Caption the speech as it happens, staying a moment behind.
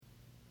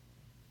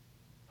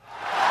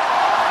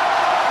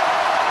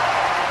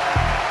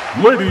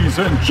Ladies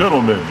and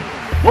gentlemen,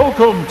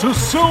 welcome to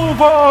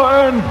Silver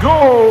and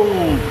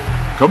Gold!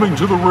 Coming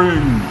to the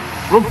ring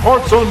from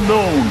parts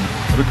unknown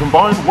at a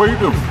combined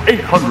weight of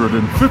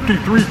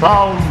 853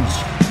 pounds,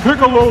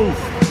 Piccolo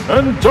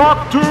and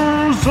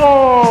Dr.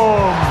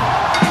 Zom!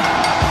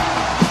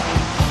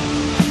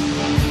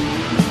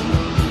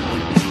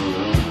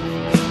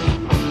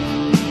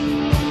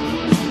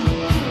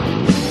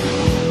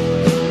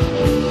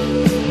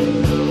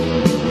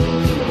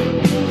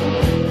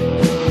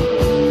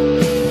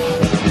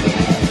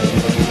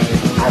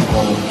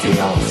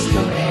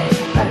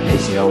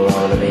 You don't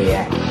wanna be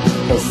at.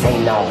 This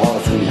ain't no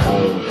home sweet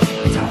home.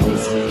 It's a home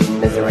sweet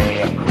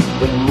misery.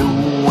 We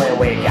knew when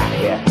we got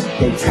here,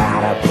 they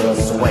try to put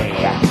us away.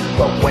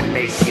 But when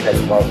they see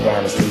us walk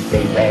down the street,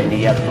 they ran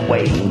the other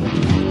way.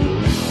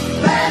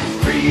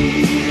 That's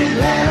free in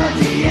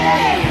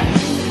LTA.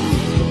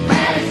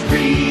 That's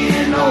free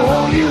in the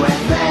whole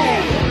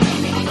USA.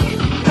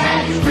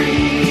 That's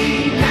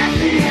free,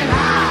 nasty and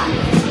high.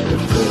 The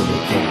further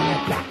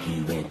cat block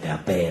you went, the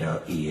better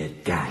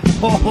it got.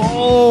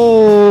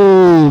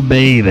 Oh,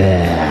 baby.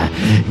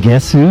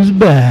 Guess who's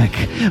back?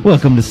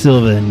 Welcome to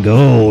Silver and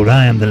Gold.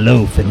 I am the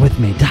Loaf, and with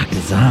me, Dr.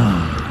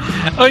 Zom.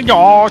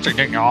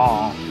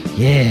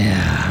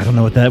 Yeah, I don't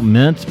know what that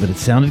meant, but it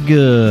sounded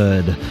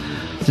good.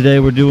 Today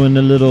we're doing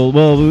a little,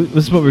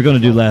 this is what we were going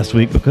to do last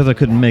week because I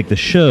couldn't make the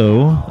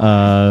show.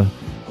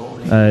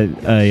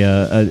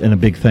 And a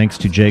big thanks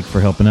to Jake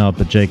for helping out,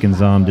 but Jake and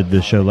Zom did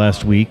the show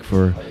last week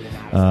for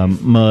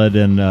Mud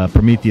and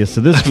Prometheus.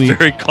 So this week,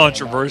 very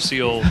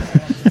controversial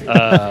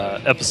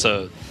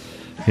episode.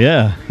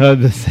 Yeah,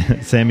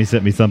 Sammy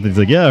sent me something. He's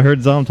like, "Yeah, I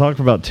heard Zom talk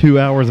for about 2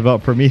 hours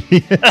about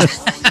Prometheus."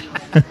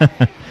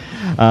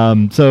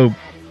 So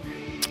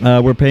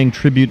we're paying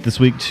tribute this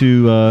week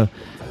to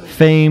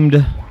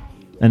famed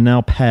and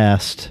now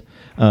past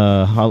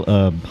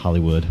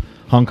Hollywood,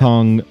 Hong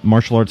Kong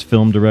martial arts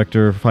film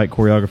director, fight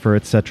choreographer,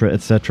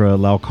 etc.,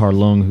 Lau Kar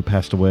Leung, who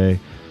passed away.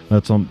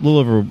 That's a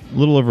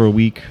little over a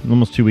week,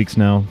 almost 2 weeks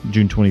now,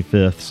 June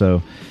 25th.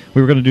 So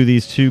we were going to do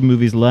these two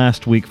movies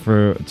last week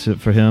for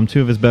him,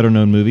 two of his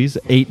better-known movies,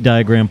 8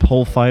 Diagram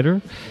Pole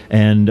Fighter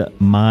and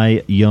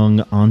My Young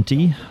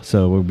Auntie.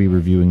 So we'll be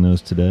reviewing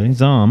those today.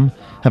 Zom,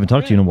 haven't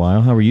talked to you in a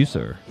while. How are you,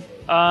 sir?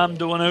 I'm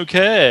doing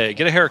okay.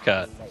 Get a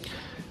haircut.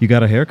 You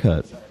got a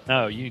haircut?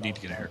 No, you need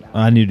to get a haircut.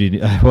 I need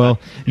to. Well,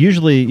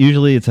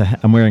 usually it's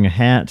I'm wearing a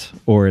hat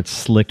or it's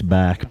slicked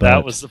back. But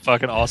that was the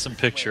fucking awesome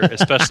picture,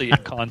 especially in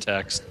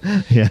context.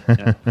 Yeah.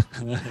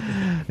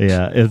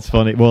 Yeah, it's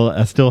funny. Well,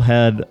 I still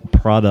had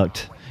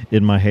product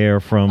in my hair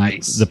from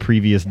the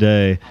previous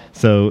day,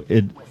 so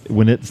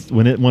when it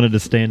wanted to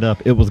stand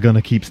up, it was going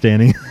to keep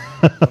standing.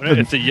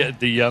 If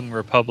the young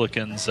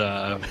Republicans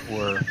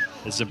were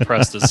as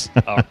impressed as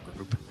our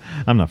group.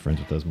 I'm not friends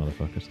with those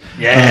motherfuckers.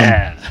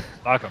 Yeah,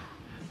 fuck them.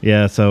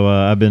 Yeah, so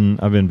I've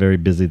been very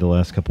busy the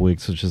last couple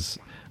weeks. Which is,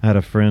 I had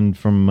a friend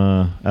from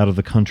out of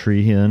the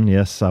country in.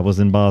 Yes, I was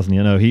in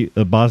Bosnia. No,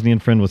 a Bosnian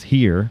friend was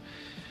here,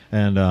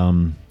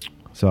 and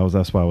so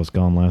that's why I was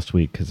gone last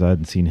week because I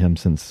hadn't seen him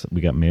since we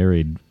got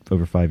married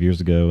over 5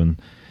 years ago. And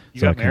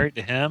you so got married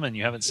to him, and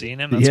you haven't seen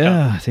him. That's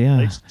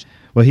yeah.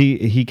 Well,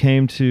 he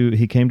came to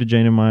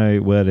Jane and my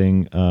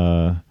wedding,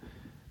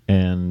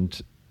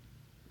 and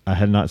I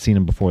had not seen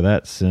him before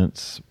that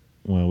since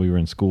we were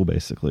in school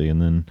basically,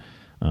 and then.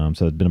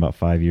 So it'd been about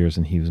 5 years,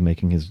 and he was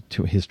making his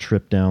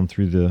trip down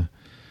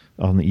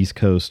on the East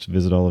Coast to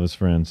visit all of his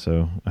friends.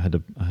 So I had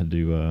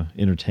to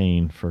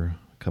entertain for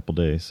a couple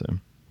days. So,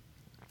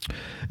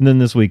 and then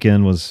this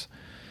weekend was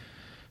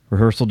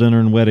rehearsal, dinner,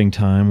 and wedding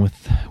time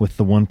with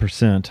the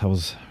 1%. I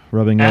was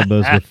rubbing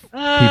elbows with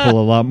people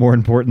a lot more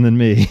important than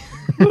me.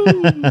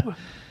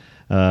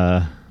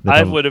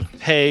 I would have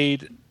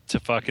paid to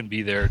fucking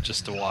be there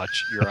just to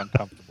watch your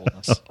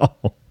uncomfortableness.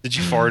 Oh. Did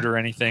you fart or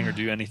anything or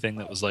do anything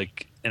that was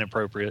like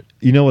inappropriate?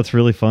 You know what's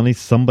really funny?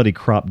 Somebody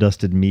crop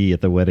dusted me at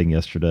the wedding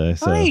yesterday.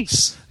 So,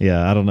 nice.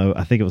 Yeah, I don't know.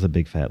 I think it was a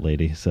big fat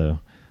lady. So,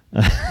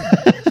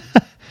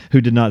 who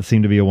did not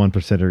seem to be a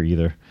 1%er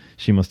either.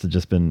 She must have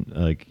just been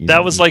like.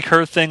 That was like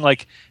her thing,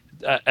 like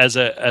as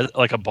a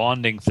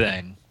bonding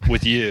thing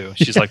with you.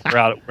 She's like,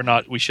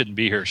 we shouldn't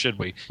be here, should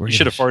we? You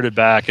should have farted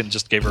back and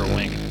just gave her a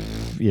wink.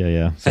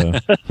 Yeah. So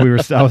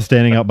I was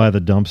standing out by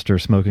the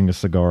dumpster smoking a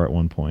cigar at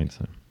one point.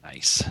 So.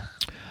 Nice.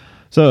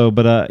 So,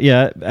 but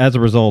as a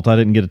result, I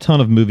didn't get a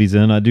ton of movies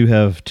in. I do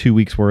have 2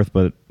 weeks worth,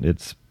 but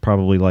it's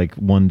probably like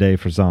one day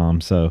for Zom.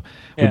 So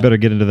we better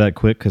get into that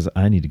quick because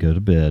I need to go to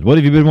bed. What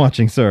have you been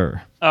watching,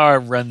 sir? I'll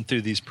run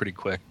through these pretty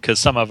quick because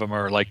some of them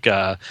are like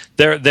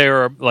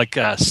they're like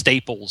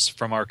staples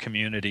from our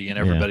community, and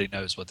everybody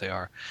knows what they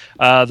are.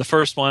 The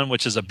first one,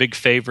 which is a big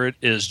favorite,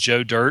 is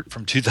Joe Dirt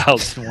from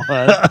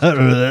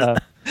 2001.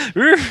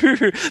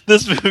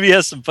 This movie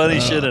has some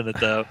funny shit in it,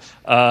 though.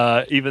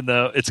 Even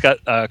though it's got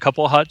a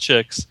couple of hot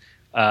chicks,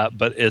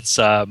 but it's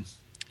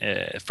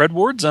Fred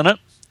Ward's in it.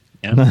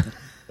 Yeah,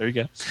 there you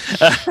go.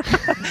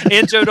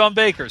 And Joe Don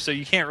Baker, so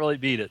you can't really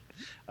beat it.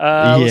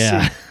 Let's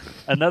Yeah. see.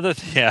 Another,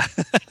 yeah.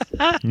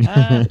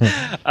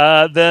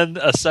 Then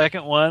a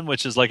second one,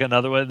 which is like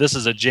another one. This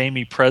is a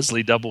Jamie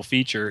Presley double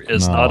feature.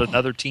 Is No. Not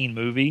Another Teen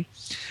Movie,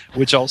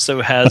 which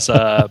also has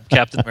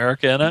Captain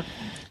America in it.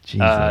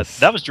 Jesus.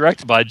 That was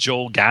directed by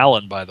Joel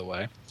Gallen, by the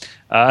way.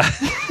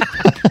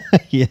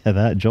 Yeah,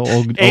 that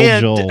old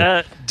And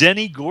Joel.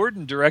 Denny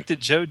Gordon directed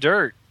Joe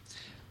Dirt.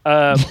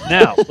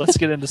 Now let's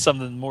get into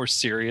something more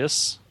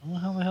serious.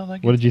 How the hell did I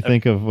get- What did you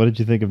think of? What did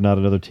you think of Not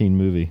Another Teen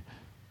Movie?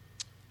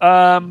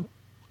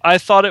 I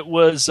thought it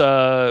was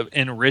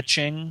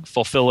enriching,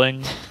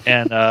 fulfilling,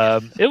 and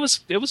it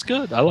was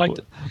good. I liked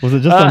it. Was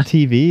it just on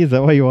TV? Is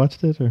that why you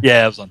watched it? Or?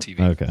 Yeah, it was on TV.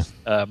 Okay.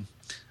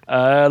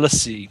 Let's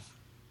see.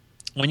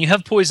 When you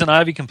have poison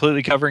ivy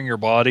completely covering your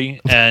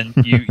body, and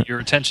your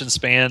attention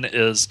span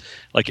is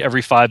like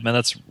every 5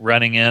 minutes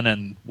running in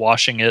and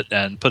washing it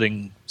and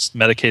putting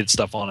medicated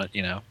stuff on it,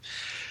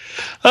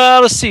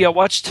 let's see. I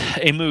watched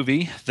a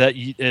movie that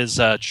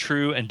is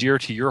true and dear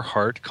to your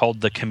heart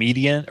called The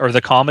Comedian, or The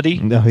Comedy.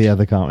 Oh yeah,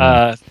 the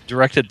comedy.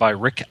 Directed by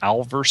Rick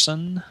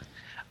Alverson.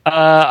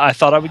 I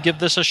thought I would give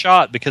this a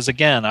shot because,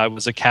 again, I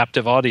was a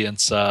captive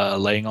audience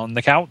laying on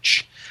the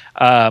couch.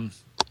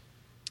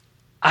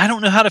 I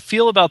don't know how to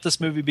feel about this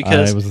movie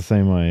because it was the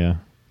same way.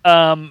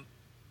 Yeah.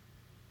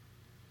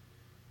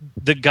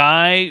 The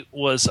guy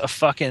was a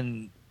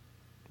fucking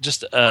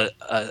just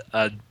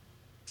a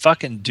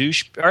fucking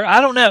douche. Or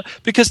I don't know,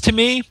 because to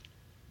me,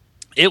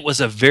 it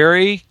was a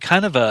very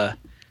kind of a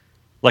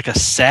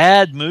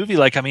sad movie.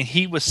 Like, I mean,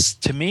 he was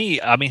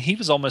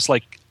almost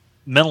like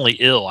mentally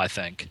ill, I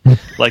think.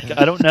 Like,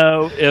 I don't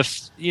know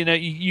if,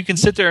 you can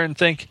sit there and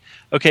think,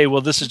 okay,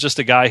 well, this is just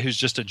a guy who's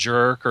just a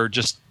jerk or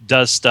just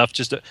does stuff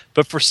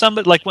but for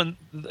somebody, like when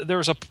there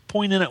was a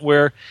point in it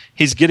where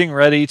he's getting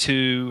ready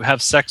to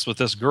have sex with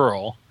this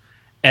girl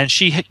and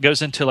she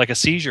goes into like a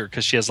seizure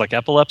because she has like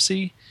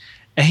epilepsy,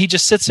 and he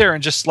just sits there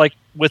and just like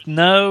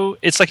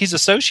it's like he's a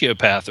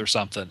sociopath or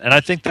something. And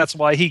I think that's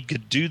why he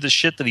could do the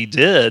shit that he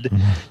did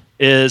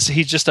is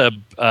he's just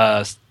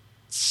a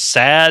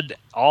sad,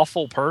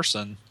 awful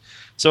person.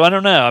 So I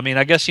don't know. I mean,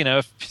 I guess,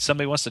 if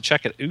somebody wants to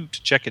check it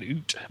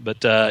out.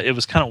 But it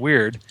was kind of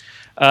weird.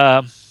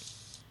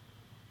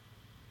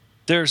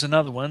 There's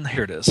another one.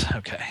 Here it is.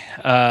 Okay.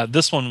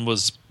 This one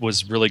was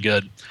really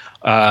good.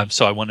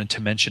 So I wanted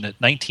to mention it.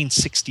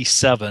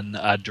 1967,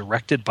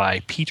 directed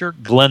by Peter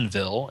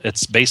Glenville.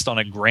 It's based on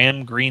a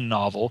Graham Greene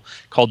novel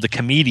called The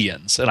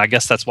Comedians. And I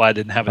guess that's why I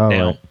didn't have it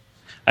down. Right.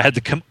 I had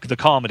the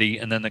comedy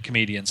and then The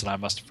Comedians, and I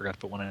must have forgot to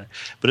put one in it.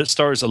 But it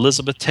stars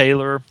Elizabeth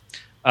Taylor,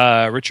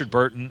 Richard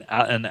Burton,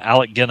 and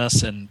Alec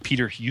Guinness, and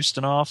Peter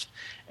Ustinov.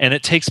 And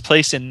it takes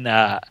place in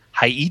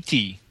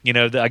Haiti.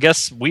 I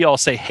guess we all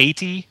say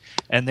Haiti,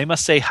 and they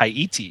must say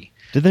Haiti.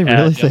 Did they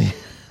really say?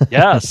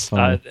 Yes.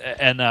 Funny.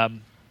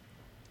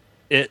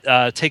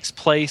 It takes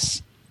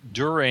place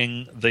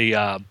during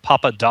the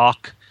Papa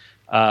Doc.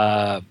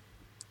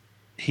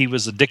 He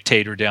was a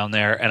dictator down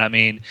there, and I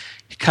mean,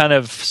 kind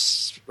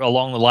of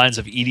along the lines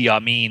of Idi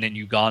Amin in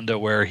Uganda,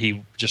 where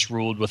he just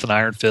ruled with an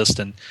iron fist,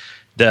 and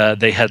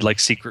they had like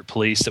secret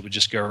police that would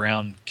just go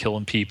around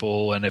killing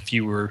people, and if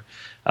you were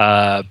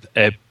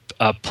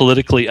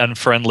politically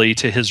unfriendly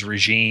to his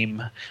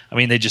regime, I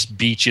mean, they just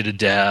beat you to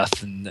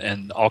death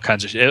and all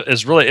kinds of shit.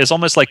 It's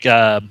almost like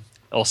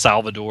El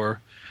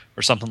Salvador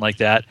or something like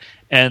that.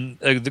 And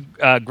the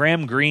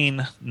Graham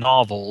Greene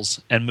novels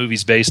and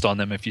movies based on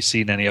them, if you've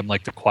seen any of them,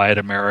 like The Quiet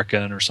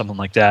American or something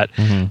like that,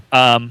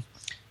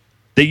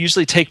 they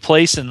usually take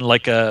place in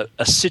like a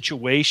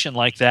situation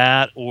like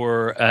that,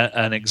 or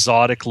an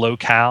exotic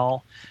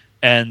locale,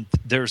 and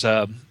there's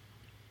a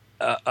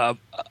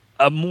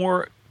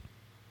more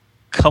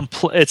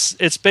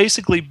it's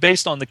basically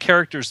based on the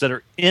characters that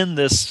are in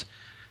this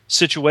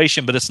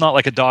situation, but it's not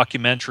like a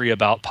documentary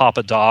about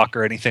Papa Doc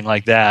or anything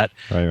like that.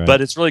 Right. But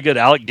it's really good.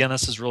 Alec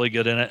Guinness is really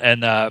good in it,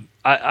 and I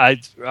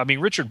mean,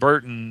 Richard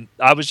Burton.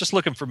 I was just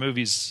looking for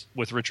movies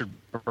with Richard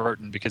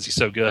Burton because he's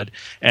so good,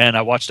 and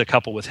I watched a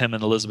couple with him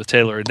and Elizabeth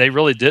Taylor, and they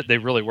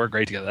really were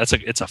great together.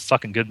 It's a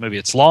fucking good movie.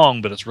 It's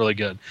long, but it's really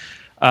good.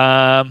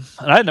 And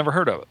I had never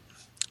heard of it,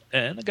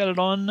 and I got it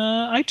on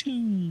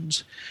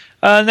iTunes.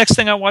 Next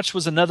thing I watched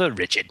was another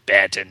Richard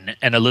Burton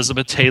and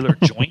Elizabeth Taylor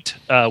joint,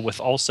 with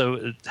also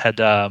it had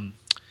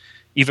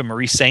Eva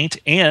Marie Saint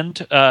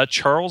and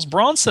Charles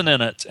Bronson in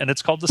it, and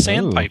it's called The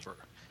Sandpiper.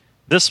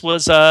 This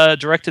was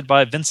directed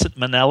by Vincent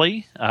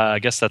Minnelli. I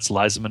guess that's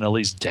Liza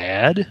Minnelli's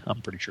dad,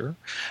 I'm pretty sure.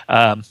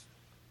 And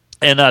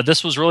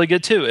this was really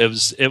good too.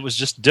 It was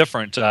just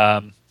different.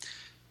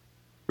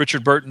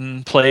 Richard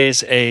Burton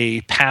plays a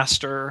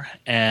pastor,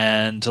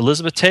 and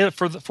Elizabeth Taylor,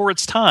 for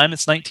its time,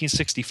 it's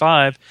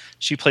 1965,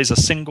 she plays a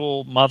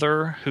single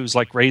mother who's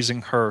like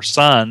raising her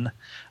son.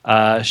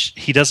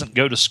 He doesn't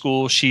go to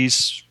school.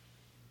 She's,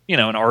 an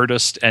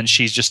artist, and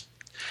she's just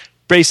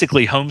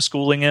basically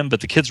homeschooling him,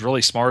 but the kid's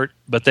really smart.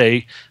 But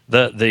the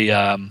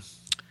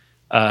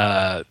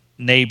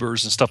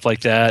neighbors and stuff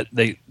like that,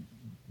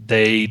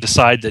 they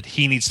decide that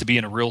he needs to be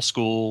in a real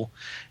school.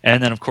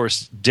 And then, of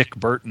course, Dick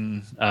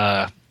Burton,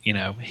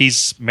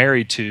 he's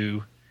married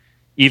to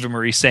Eva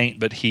Marie Saint,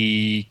 but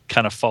he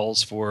kind of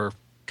falls for,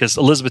 because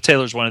Elizabeth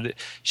Taylor's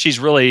she's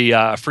really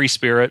a free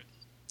spirit.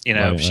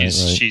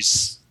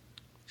 She's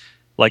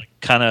like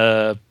kind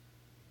of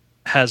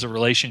has a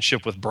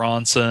relationship with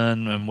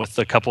Bronson and with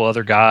a couple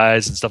other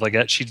guys and stuff like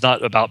that. She's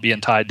not about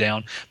being tied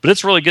down, but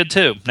it's really good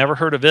too. Never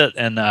heard of it,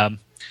 and I'd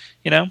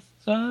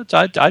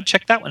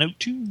check that one out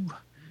too.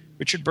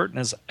 Richard Burton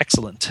is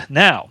excellent.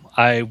 Now,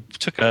 I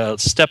took a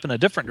step in a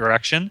different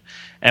direction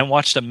and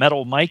watched a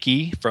Metal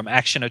Mikey from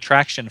Action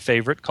Attraction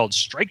favorite called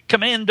Strike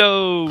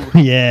Commando.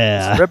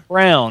 Yeah. Rip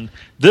Brown.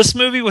 This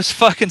movie was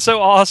fucking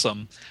so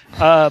awesome.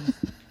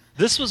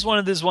 This was one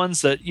of those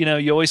ones that,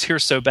 you always hear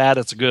so bad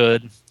it's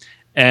good.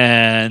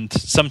 And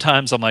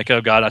sometimes I'm like,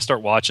 oh, God, I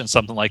start watching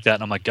something like that,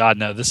 and I'm like, God,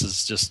 no, this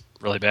is just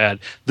really bad.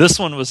 This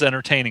one was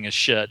entertaining as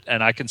shit,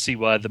 and I can see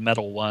why the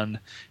metal one,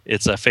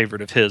 it's a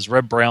favorite of his.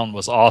 Reb Brown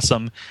was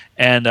awesome,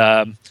 and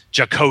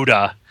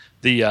Jakoda,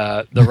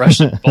 the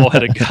Russian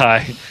ball-headed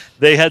guy,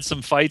 they had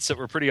some fights that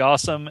were pretty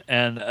awesome,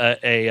 and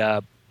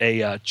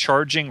a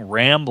charging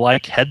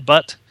ram-like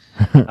headbutt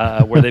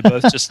where they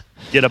both just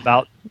get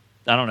about,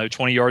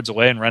 20 yards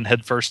away and run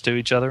headfirst to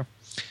each other.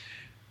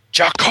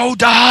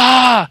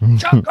 Jakoda!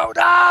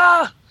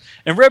 Jakoda!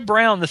 And Reb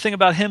Brown, the thing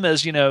about him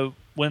is,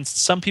 when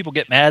some people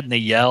get mad and they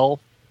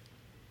yell,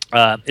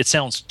 it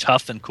sounds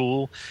tough and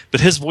cool, but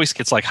his voice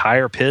gets like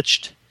higher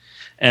pitched,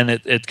 and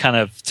it kind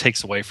of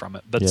takes away from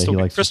it. But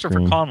still,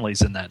 Christopher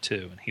Connolly's in that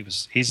too, and he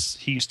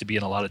used to be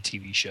in a lot of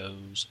TV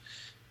shows.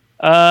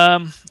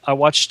 I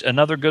watched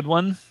another good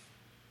one,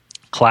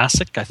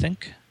 classic, I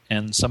think,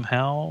 and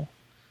somehow.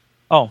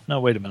 Oh no!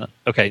 Wait a minute.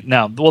 Okay,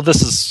 now,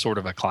 this is sort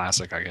of a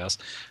classic, I guess.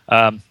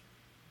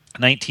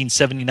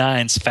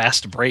 1979's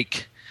Fast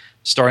Break,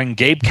 starring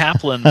Gabe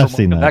Kaplan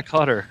from Back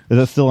Cutter. Is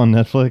that still on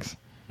Netflix?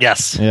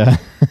 Yes. Yeah.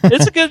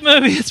 It's a good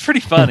movie. It's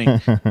pretty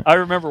funny. I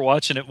remember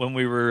watching it when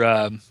we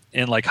were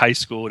in like high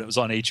school, and it was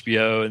on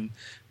HBO. And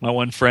my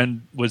one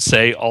friend would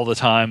say all the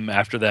time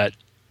after that,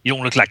 "You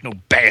don't look like no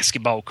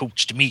basketball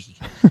coach to me."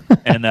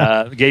 And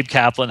Gabe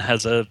Kaplan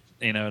has a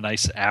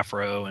nice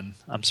afro, and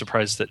I'm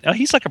surprised that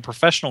he's like a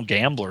professional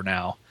gambler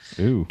now.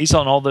 Ooh. He's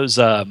on all those.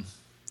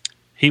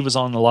 He was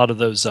on a lot of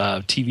those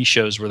TV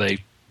shows where they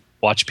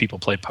watch people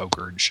play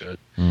poker and shit.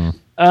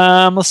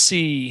 Let's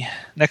see.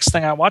 Next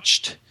thing I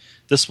watched,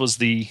 this was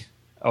I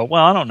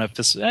don't know if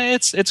this.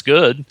 It's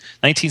good.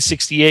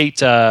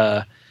 1968,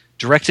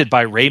 directed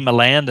by Ray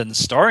Milland and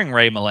starring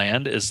Ray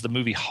Milland, is the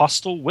movie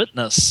Hostile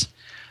Witness.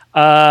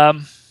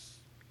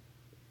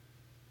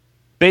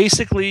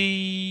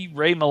 Basically,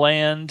 Ray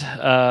Milland.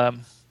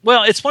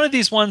 It's one of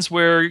these ones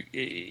where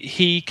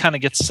he kind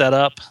of gets set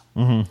up,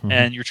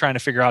 and you're trying to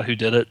figure out who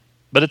did it.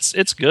 But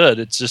it's good.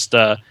 It's just,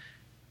 oh,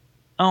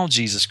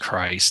 Jesus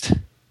Christ.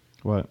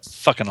 What?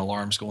 Fucking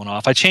alarm's going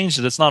off. I changed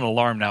it. It's not an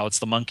alarm now. It's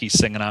the monkey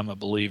singing I'm a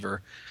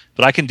Believer.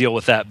 But I can deal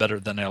with that better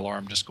than the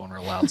alarm just going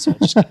real loud, so I'll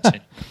just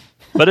continue.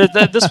 But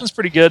this one's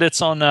pretty good.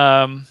 It's on,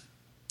 I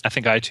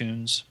think,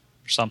 iTunes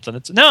or something.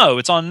 It's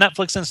on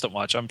Netflix Instant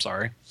Watch. I'm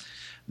sorry.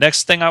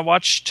 Next thing I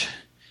watched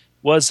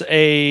was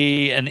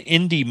an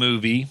indie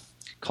movie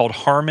called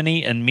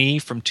Harmony and Me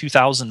from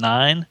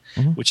 2009,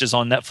 which is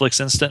on Netflix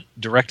Instant,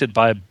 directed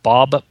by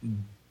Bob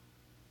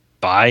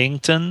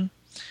Byington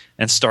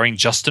and starring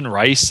Justin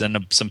Rice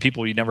and some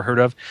people you never heard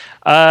of.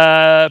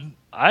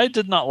 I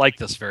did not like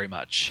this very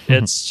much.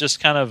 It's just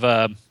kind of,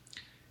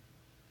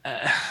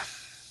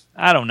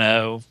 I don't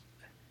know.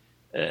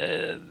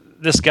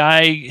 This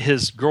guy,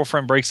 his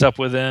girlfriend breaks up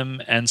with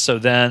him, and so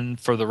then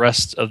for the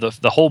rest of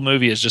the whole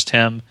movie is just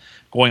him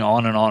going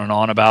on and on and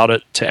on about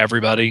it to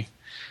everybody.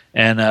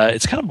 And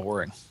it's kind of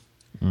boring.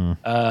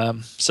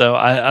 So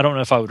I don't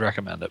know if I would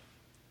recommend it.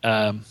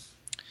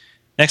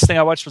 Next thing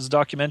I watched was a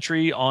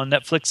documentary on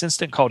Netflix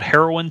Instant called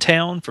Heroin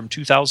Town from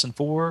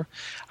 2004.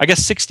 I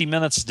guess 60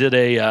 Minutes did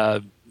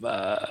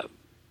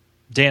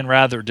Dan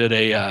Rather did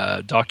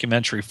a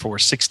documentary for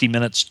 60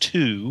 Minutes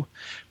 2,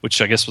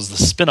 which I guess was the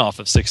spinoff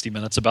of 60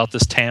 Minutes, about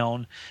this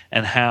town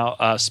and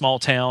how small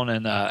town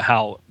and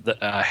how the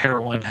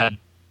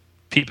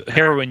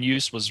heroin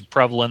use was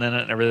prevalent in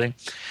it and everything.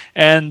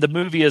 And the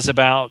movie is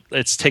about,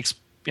 it takes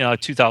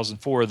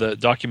 2004. The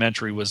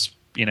documentary was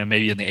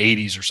maybe in the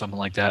 80s or something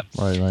like that.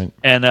 Right.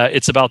 And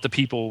it's about the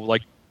people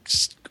like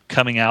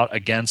coming out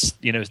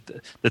against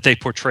that they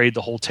portrayed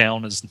the whole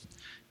town as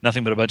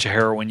nothing but a bunch of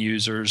heroin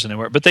users,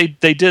 but they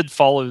did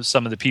follow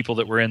some of the people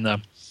that were in the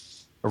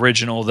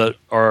original that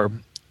are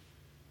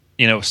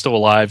still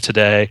alive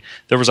today.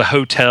 There was a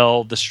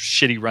hotel, this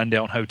shitty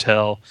rundown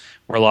hotel,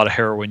 where a lot of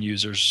heroin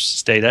users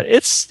stayed at.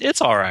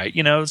 It's all right.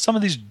 Some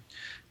of these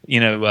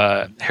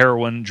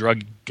heroin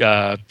drug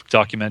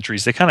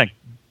documentaries, they kind of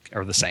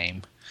are the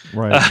same.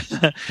 Right.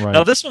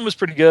 Now this one was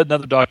pretty good.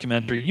 Another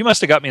documentary. You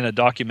must have got me in a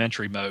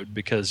documentary mode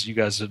because you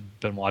guys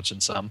have been watching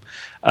some.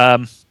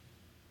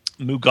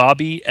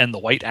 Mugabe and the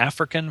White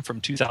African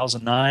from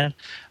 2009.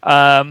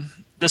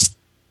 This,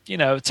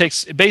 it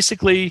takes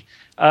basically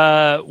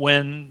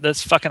when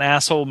this fucking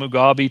asshole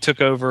Mugabe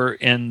took over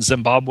in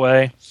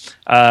Zimbabwe.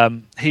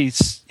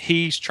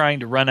 He's trying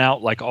to run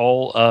out like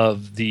all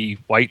of the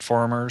white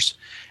farmers,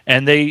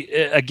 And they,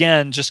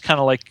 again, just kind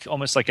of like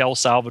almost like El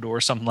Salvador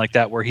or something like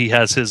that, where he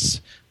has his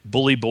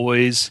bully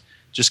boys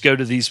just go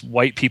to these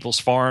white people's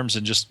farms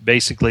and just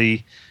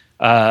basically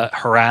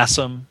harass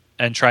them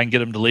and try and get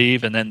them to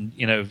leave, and then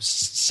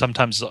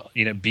sometimes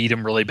beat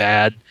them really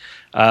bad.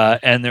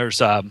 And there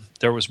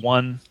was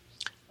one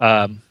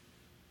guy,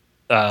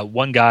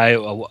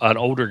 an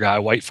older guy,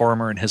 a white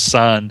farmer, and his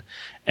son,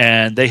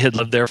 and they had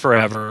lived there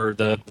forever.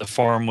 The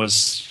farm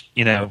was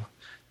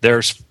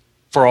theirs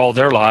for all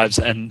their lives,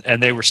 and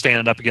they were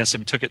standing up against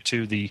him. Took it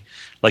to the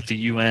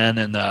UN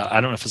and I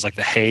don't know if it's like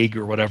the Hague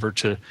or whatever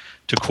to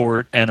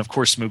court. And of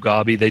course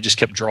Mugabe, they just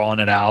kept drawing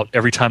it out.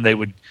 Every time they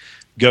would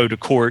go to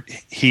court,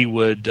 he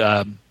would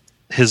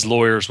his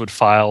lawyers would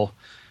file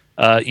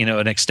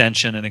an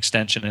extension.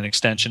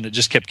 It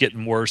just kept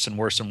getting worse and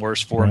worse and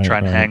worse for him,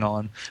 trying to hang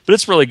on. But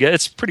it's really good.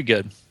 It's pretty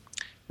good,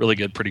 really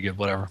good, pretty good,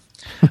 whatever.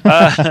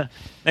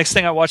 Next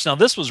thing I watched. Now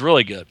this was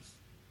really good.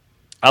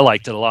 I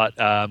liked it a lot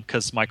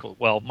because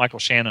Michael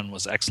Shannon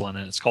was excellent,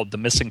 and it's called The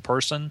Missing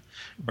Person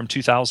from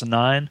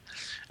 2009.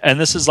 And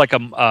this is like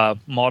a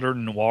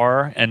modern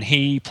noir, and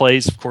he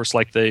plays, of course,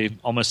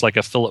 almost like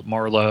a Philip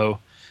Marlowe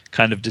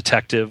kind of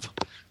detective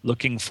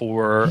looking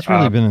for. He's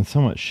really been in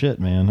so much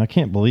shit, man. I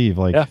can't believe,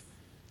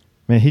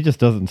 man, he just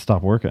doesn't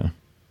stop working.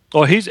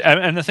 Well,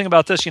 and the thing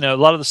about this, a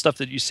lot of the stuff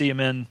that you see him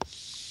in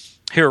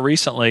here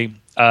recently.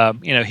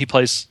 He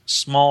plays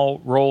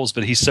small roles,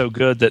 but he's so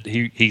good that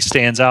he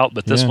stands out.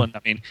 But this one, I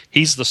mean,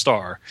 he's the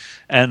star.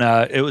 And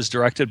it was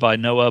directed by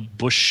Noah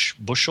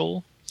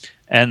Bushell,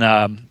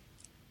 and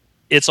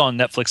it's on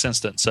Netflix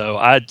Instant. So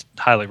I'd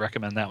highly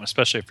recommend that one,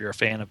 especially if you're a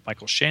fan of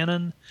Michael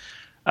Shannon.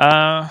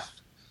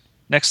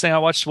 Next thing I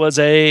watched was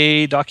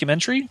a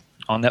documentary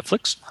on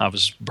Netflix. I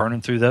was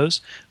burning through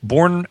those.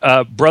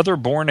 Brother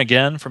Born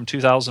Again from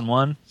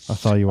 2001. I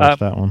saw you watch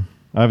that one.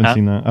 I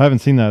haven't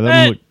seen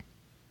that.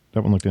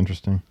 That one looked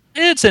interesting.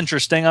 It's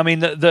interesting. I mean,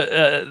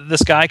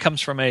 this guy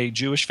comes from a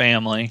Jewish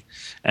family,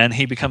 and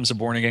he becomes a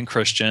born-again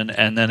Christian,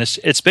 and then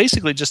it's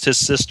basically just his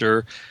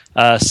sister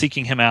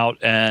seeking him out,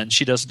 and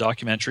she does a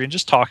documentary and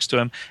just talks to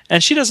him.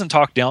 And she doesn't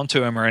talk down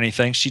to him or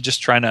anything. She's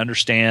just trying to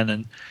understand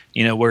and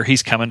where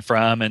he's coming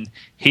from, and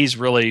he's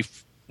really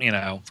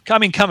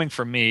coming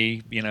from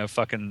me,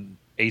 fucking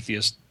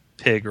atheist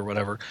pig or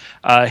whatever.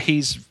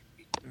 He's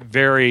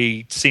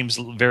seems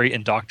very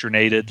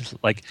indoctrinated.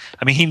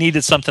 He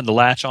needed something to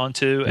latch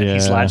onto, and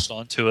he's latched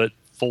onto it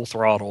full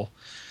throttle,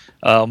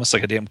 almost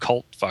like a damn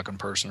cult fucking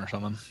person or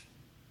something.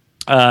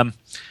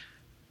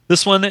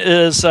 This one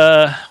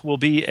will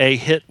be a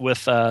hit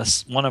with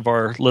one of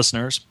our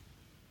listeners.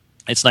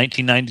 It's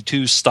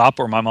 1992's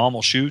Stop or My Mom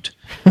Will Shoot,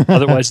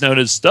 otherwise known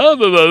as Stop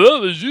or My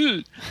Mom Will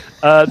Shoot.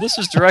 This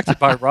was directed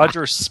by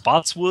Roger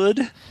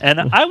Spotswood, and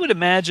I would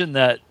imagine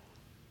that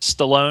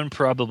Stallone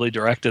probably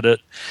directed it.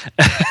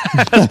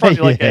 That's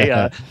probably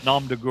a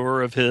nom de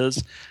guerre of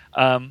his.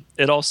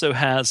 It also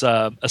has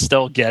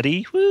Estelle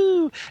Getty,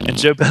 woo, and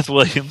Jo Beth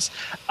Williams.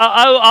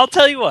 I'll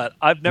tell you what,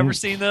 I've never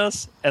seen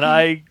this, and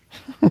I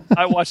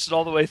watched it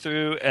all the way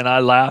through, and I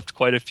laughed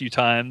quite a few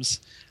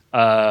times.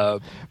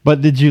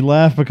 But did you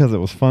laugh because it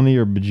was funny,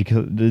 or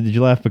did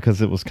you laugh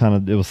because it was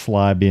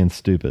Sly being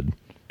stupid?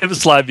 It was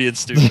Sly being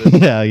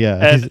stupid. Yeah.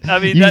 And,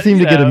 you seem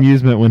to get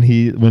amusement when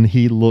he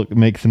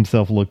makes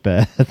himself look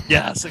bad.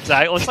 Yes,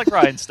 exactly. It's like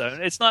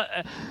Rhinestone. It's not.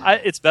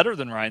 It's better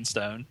than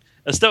Rhinestone.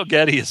 Estelle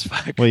Getty is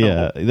fucking. Well,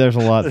 yeah. There's a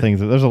lot of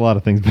things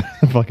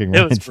fucking.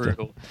 It was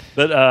brutal.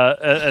 But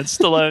and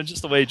Stallone,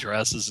 just the way he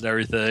dresses and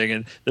everything.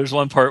 And there's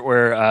one part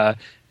where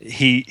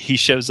he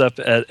shows up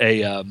at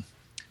a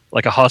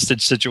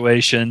hostage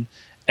situation,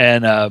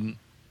 and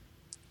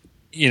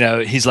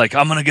he's like,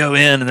 I'm gonna go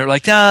in, and they're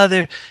like,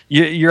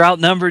 you're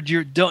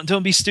outnumbered.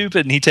 Don't be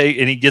stupid. And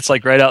he gets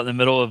right out in the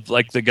middle of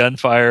the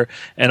gunfire,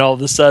 and all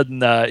of a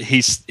sudden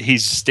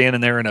he's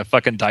standing there in a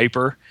fucking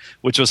diaper,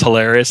 which was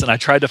hilarious. And I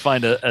tried to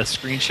find a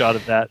screenshot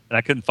of that, and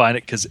I couldn't find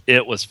it because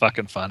it was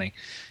fucking funny.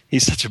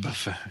 He's such a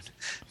buffoon.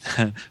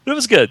 But it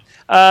was good.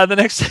 The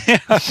next thing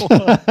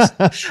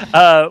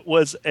I watched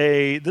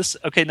was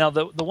okay. Now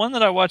the one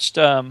that I watched.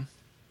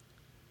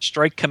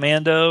 Strike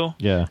Commando.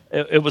 Yeah,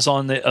 it was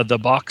on the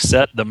box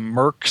set, the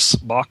Mercs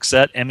box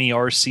set,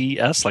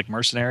 MERCS, like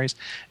mercenaries.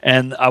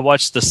 And I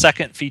watched the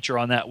second feature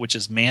on that, which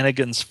is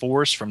Manigan's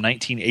Force from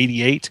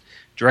 1988,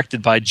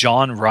 directed by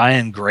John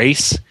Ryan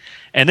Grace,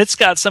 and it's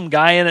got some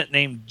guy in it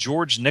named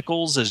George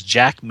Nichols as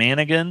Jack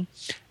Manigan,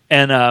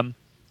 and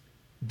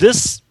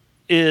this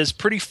is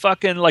pretty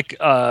fucking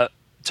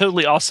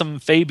totally awesome.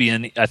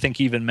 Fabian, I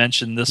think, even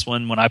mentioned this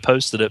one when I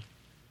posted it.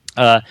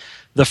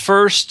 The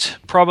first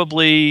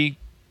probably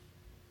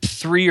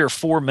 3 or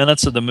 4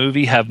 minutes of the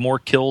movie have more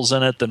kills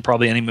in it than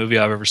probably any movie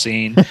I've ever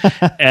seen.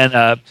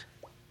 And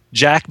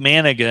Jack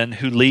Manigan,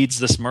 who leads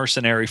this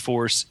mercenary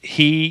force,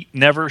 he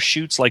never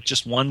shoots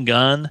just one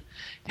gun.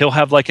 He'll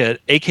have an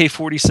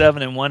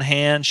AK-47 in one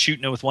hand,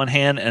 shooting it with one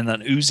hand, and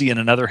an Uzi in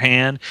another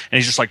hand, and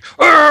he's just like,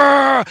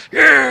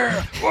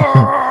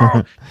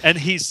 yeah, and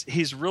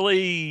he's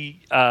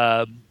really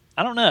I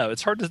don't know.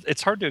 It's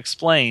hard to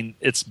explain.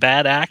 It's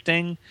bad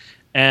acting,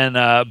 and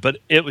but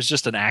it was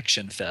just an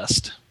action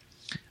fest.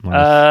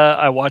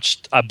 Nice.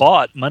 I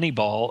bought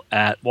Moneyball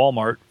at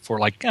Walmart for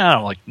like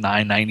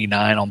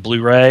 $9.99 on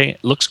Blu-ray.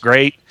 It looks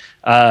great.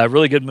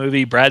 Really good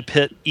movie. Brad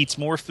Pitt eats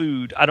more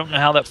food. I don't know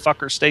how that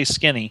fucker stays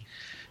skinny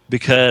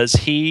because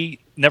he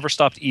never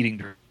stopped eating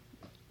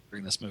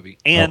during this movie.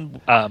 And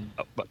go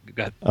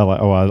ahead.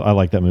 I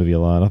like that movie a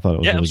lot. I thought it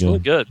was Yeah, really it was good. really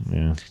good.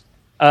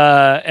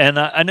 Yeah. And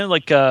I know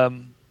like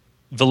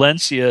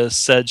Valencia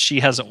said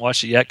she hasn't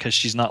watched it yet because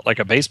she's not like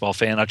a baseball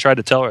fan. I tried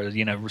to tell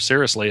her,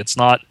 seriously, it's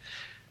not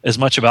as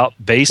much about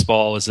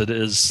baseball as it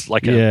is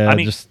like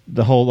just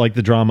the whole like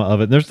the drama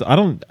of it. I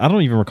don't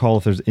even recall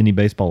if there's any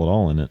baseball at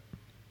all in it.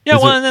 Yeah,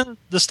 and then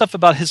the stuff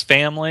about his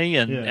family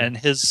and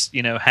his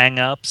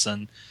hang-ups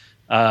and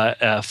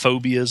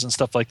phobias and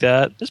stuff like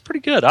that. It's pretty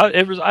good.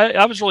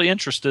 I was really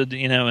interested,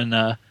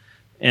 in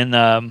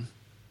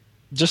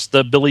just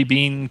the Billy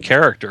Bean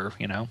character.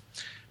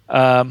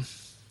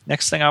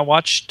 Next thing I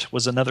watched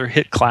was another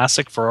hit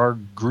classic for our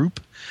group,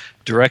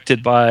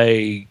 directed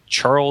by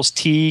Charles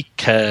T.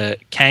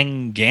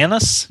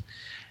 Kanganis,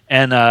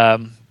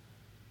 and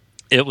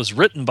it was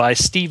written by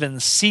Steven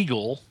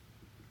Seagal,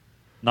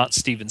 not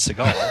Steven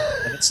Seagal,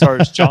 and it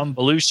stars John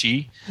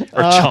Belushi,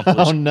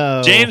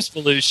 James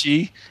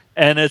Belushi,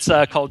 and it's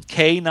called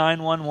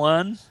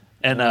K911,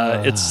 and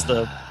it's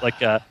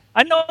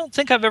I don't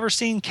think I've ever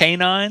seen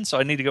K9, so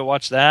I need to go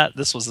watch that.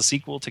 This was the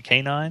sequel to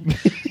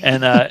K9,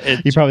 and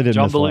you probably didn't.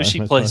 John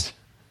Belushi plays.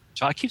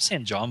 I keep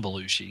saying John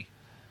Belushi.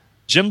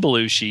 Jim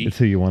Belushi. It's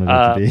who you wanted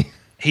it to be.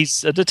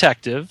 He's a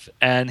detective,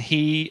 and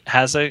he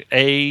has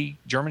a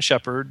German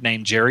Shepherd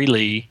named Jerry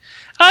Lee.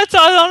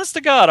 Honest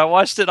to God, I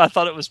watched it. I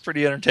thought it was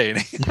pretty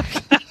entertaining.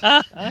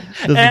 And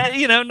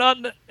I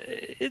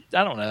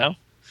don't know.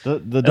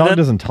 The dog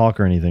doesn't talk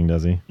or anything,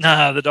 does he?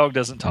 No, the dog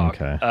doesn't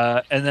talk.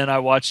 Okay. And then I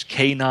watched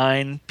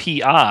K9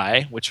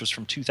 PI, which was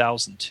from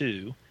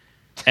 2002,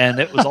 and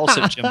it was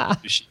also Jim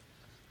Belushi.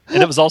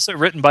 And it was also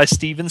written by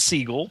Steven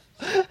Seagal,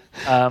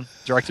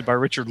 directed by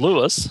Richard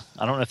Lewis.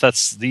 I don't know if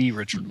that's the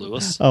Richard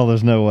Lewis. Oh,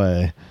 there's no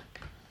way.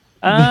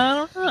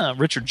 I don't know.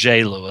 Richard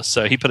J. Lewis.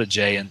 So he put a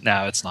J in.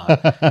 No, it's not.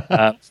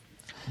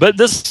 But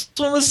this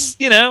one was,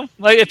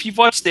 like if you've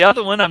watched the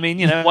other one, I mean,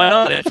 why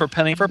not for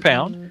penny per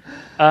pound?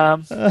 Why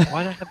did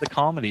I have the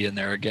comedy in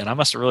there again? I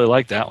must have really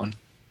liked that one.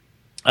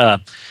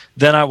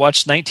 Then I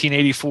watched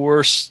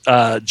 1984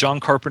 John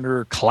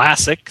Carpenter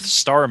classic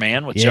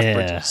Starman with Jeff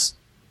Bridges,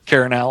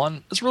 Karen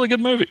Allen. It's a really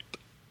good movie.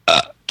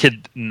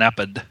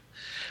 Kidnapped.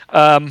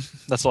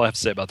 That's all I have to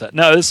say about that.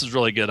 No, this is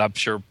really good. I'm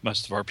sure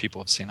most of our people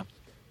have seen it.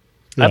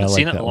 I haven't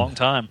seen it in a long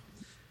time.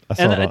 I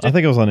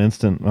think it was on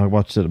Instant. I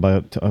watched it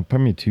about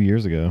probably 2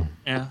 years ago.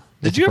 Yeah.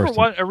 Did you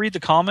ever read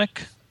the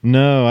comic?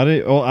 No, I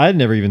didn't. Well, I had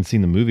never even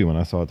seen the movie when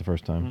I saw it the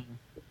first time.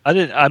 I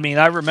didn't. I mean,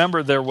 I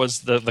remember there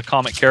was the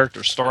comic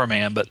character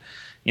Starman, but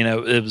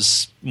it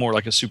was more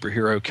like a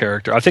superhero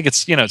character. I think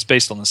it's it's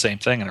based on the same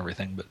thing and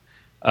everything. But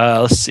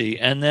let's see.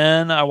 And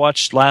then I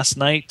watched last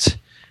night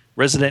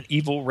Resident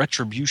Evil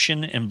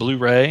Retribution in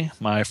Blu-ray.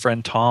 My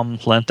friend Tom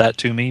lent that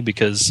to me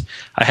because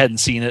I hadn't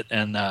seen it,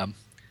 and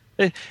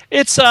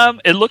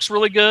it looks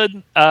really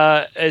good.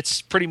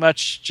 It's pretty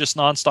much just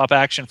nonstop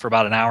action for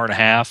about an hour and a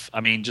half.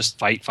 I mean, just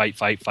fight.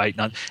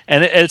 And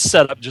it's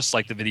set up just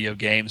like the video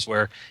games,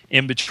 where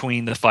in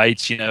between the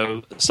fights,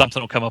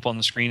 something will come up on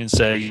the screen and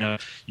say,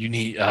 you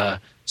need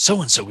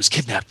so and so was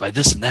kidnapped by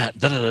this and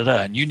that,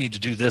 and you need to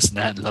do this and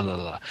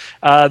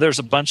that. There's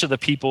a bunch of the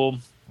people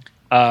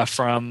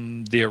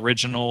from the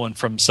original and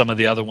from some of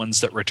the other ones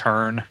that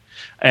return.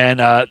 And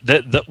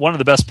one of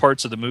the best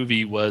parts of the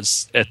movie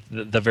was at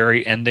the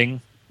very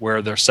ending,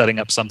 where they're setting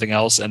up something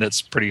else, and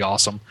it's pretty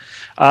awesome.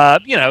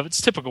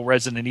 It's typical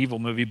Resident Evil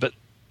movie, but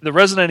the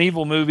Resident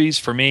Evil movies,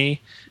 for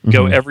me,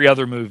 go every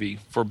other movie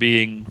for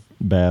being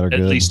bad or at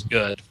good. Least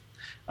good.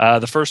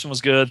 The first one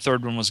was good,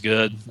 third one was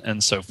good,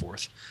 and so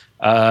forth.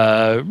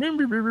 And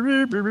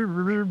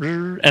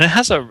it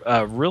has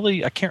a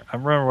really, I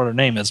remember what her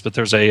name is, but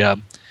there's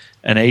an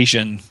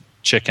Asian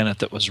chick in it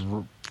that was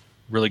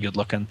really good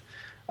looking.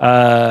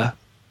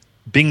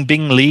 Bing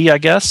Bing Lee, I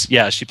guess.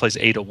 Yeah, she plays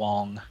Ada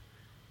Wong,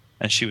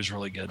 and she was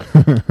really good.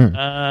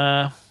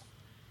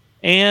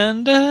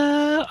 And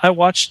I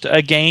watched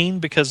again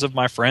because of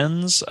my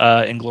friends,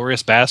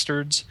 Inglourious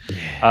Bastards,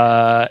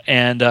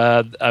 and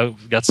I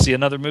got to see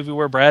another movie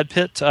where Brad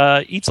Pitt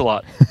eats a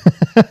lot.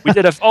 We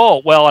did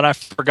and I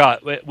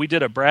forgot, we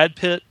did a Brad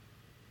Pitt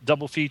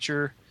double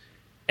feature.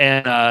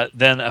 And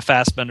then a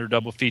Fassbender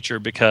double feature,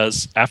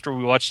 because after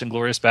we watched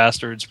Inglourious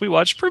Bastards, we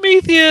watched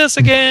Prometheus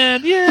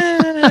again.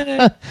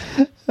 Yeah.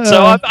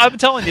 So I'm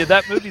telling you,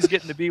 that movie's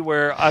getting to be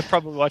where I've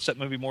probably watched that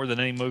movie more than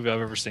any movie I've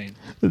ever seen.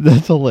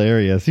 That's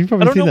hilarious. You've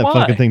probably seen that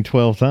fucking thing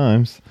 12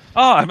 times.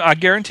 Oh, I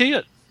guarantee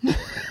it.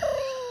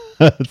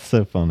 That's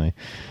so funny.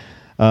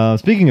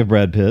 Speaking of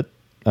Brad Pitt,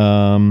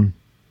 I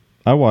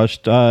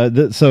watched.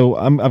 So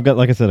I've got,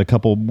 like I said, a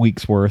couple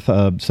weeks worth.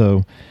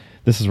 So.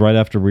 This is right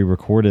after we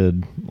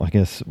recorded, I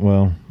guess,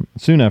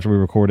 soon after we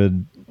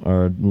recorded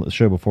our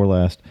show before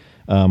last.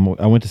 I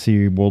went to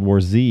see World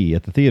War Z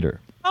at the theater.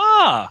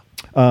 Ah!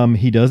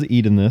 He does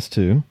eat in this,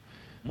 too.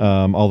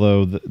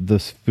 Although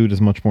this food is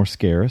much more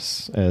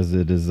scarce, as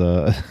it is.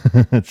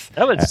 That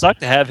would suck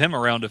to have him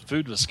around if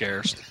food was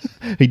scarce.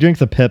 He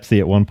drinks a Pepsi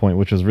at one point,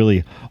 which was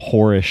really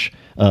whorish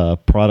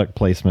product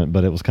placement,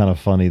 but it was kind of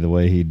funny the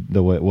way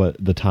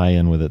what the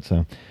tie-in with it.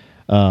 So,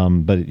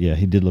 but yeah,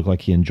 he did look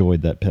like he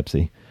enjoyed that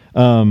Pepsi,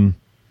 and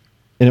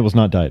it was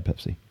not Diet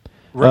Pepsi.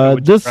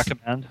 Would you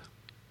recommend?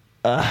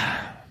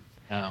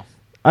 No.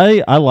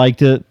 I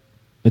liked it.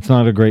 It's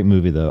not a great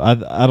movie though.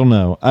 I don't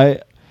know.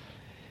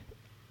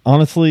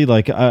 Honestly,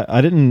 like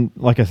I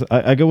didn't, like I said,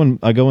 I go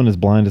in as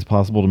blind as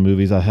possible to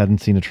movies. I hadn't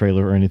seen a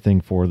trailer or anything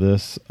for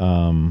this.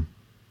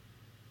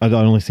 I'd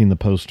only seen the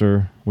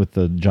poster with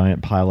the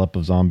giant pileup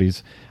of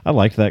zombies. I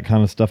liked that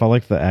kind of stuff. I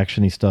liked the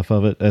actiony stuff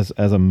of it. As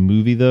a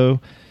movie though,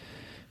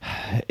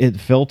 it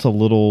felt a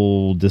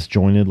little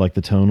disjointed, like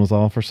the tone was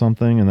off or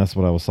something, and that's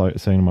what I was saying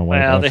to my wife.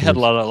 Well, afterwards. they had a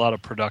lot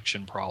of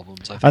production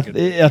problems.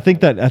 I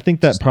think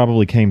that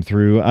probably came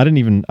through.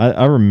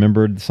 I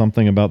remembered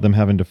something about them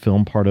having to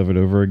film part of it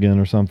over again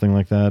or something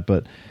like that,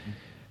 but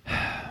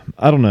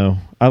I don't know.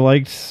 I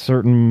liked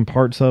certain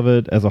parts of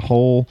it as a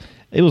whole.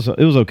 It was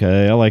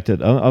okay. I liked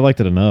it. I liked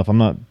it enough. I'm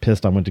not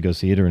pissed I went to go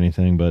see it or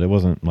anything, but it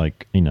wasn't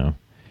like, I mean,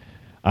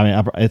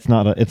 it's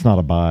not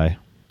a buy,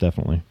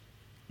 definitely.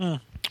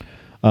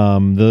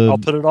 I'll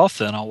put it off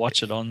then. I'll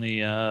watch it on the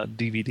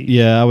DVD.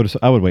 Yeah,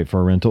 I would wait for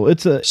a rental.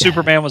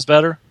 Superman was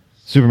better.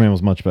 Superman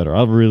was much better.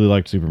 I really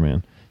liked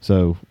Superman.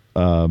 So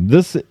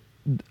this,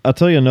 I'll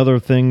tell you another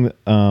thing,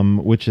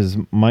 which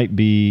might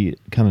be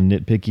kind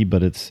of nitpicky,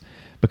 but it's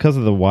because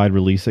of the wide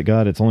release it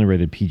got. It's only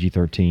rated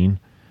PG-13.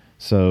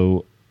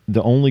 So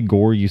the only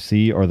gore you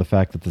see are the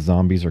fact that the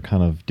zombies are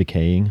kind of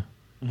decaying.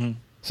 Mm-hmm.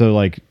 So,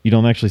 like, you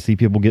don't actually see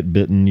people get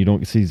bitten. You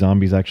don't see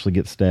zombies actually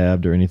get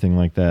stabbed or anything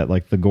like that.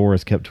 Like, the gore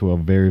is kept to a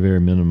very,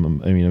 very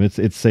minimum. I mean,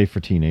 it's safe for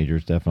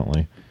teenagers,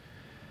 definitely.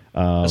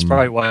 That's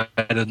probably why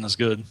it isn't as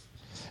good.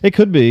 It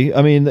could be.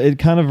 I mean, it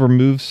kind of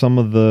removes some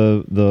of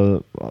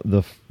the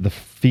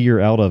fear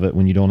out of it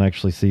when you don't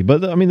actually see.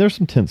 But, I mean, there's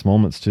some tense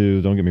moments,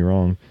 too. Don't get me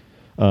wrong.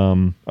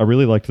 I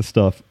really like the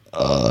stuff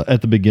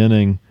at the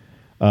beginning.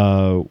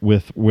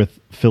 With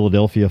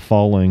Philadelphia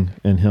falling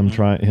and him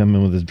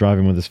driving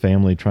with his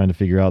family trying to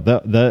figure out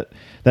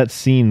that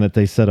scene that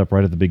they set up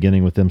right at the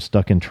beginning with them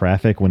stuck in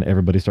traffic when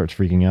everybody starts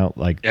freaking out,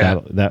 like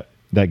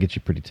that gets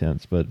you pretty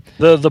tense. But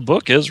the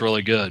book is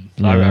really good.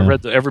 Yeah. I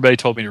read everybody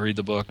told me to read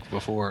the book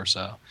before,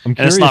 so and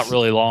it's not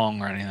really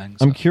long or anything.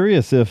 So. I'm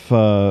curious if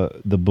the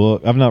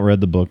book. I've not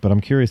read the book, but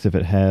I'm curious if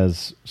it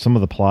has some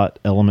of the plot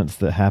elements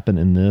that happen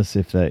in this.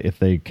 If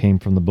they came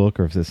from the book,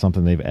 or if it's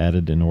something they've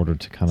added in order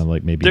to kind of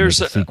like maybe.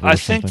 There's. Make a sequel I or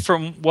think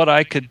something. from what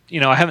I could,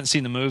 I haven't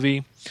seen the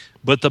movie,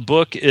 but the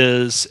book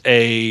is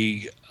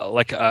a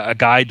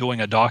guy doing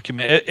a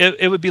document.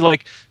 It would be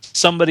like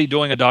somebody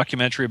doing a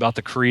documentary about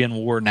the Korean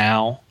War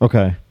now.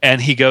 Okay.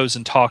 And he goes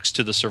and talks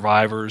to the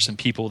survivors and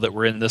people that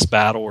were in this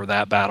battle or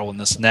that battle and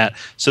this and that.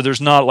 So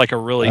there's not like a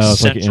really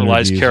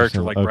centralized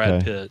character like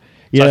Brad Pitt.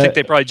 So I think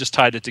they probably just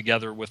tied it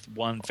together with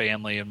one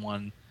family and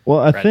one.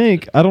 Well, I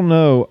don't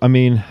know. I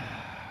mean,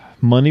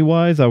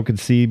 money-wise, I could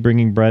see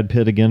bringing Brad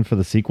Pitt again for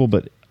the sequel,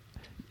 but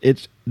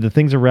the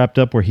things are wrapped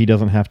up where he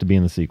doesn't have to be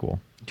in the sequel.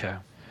 Okay.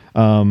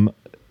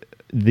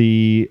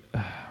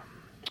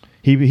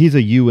 He's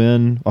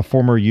a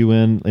former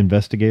UN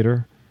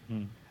investigator,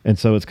 and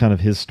so it's kind of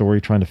his story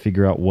trying to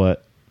figure out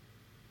what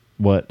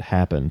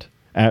happened.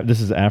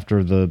 This is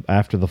after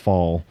the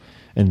fall,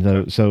 and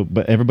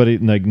but everybody,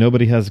 like,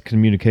 nobody has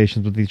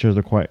communications with each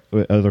other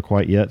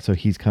quite yet. So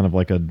he's kind of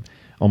like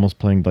almost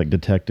playing like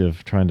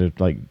detective, trying to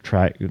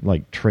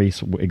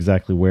trace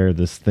exactly where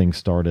this thing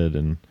started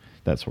and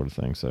that sort of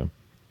thing. So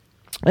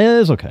it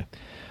is okay.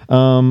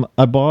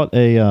 I bought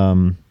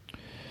a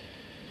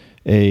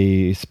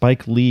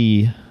Spike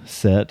Lee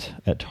set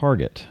at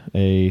Target.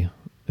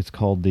 It's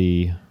called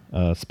the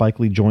Spike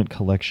Lee Joint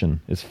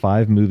Collection. It's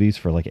 5 movies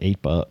for like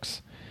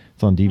 $8.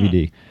 It's on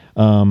DVD.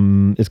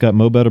 It's got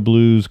Mo Better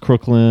Blues,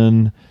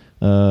 Crooklyn,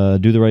 Do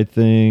the Right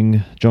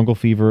Thing, Jungle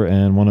Fever,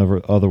 and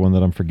one other one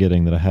that I'm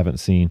forgetting that I haven't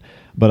seen.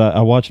 But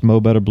I watched Mo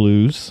Better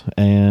Blues,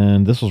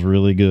 and this was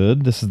really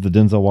good. This is the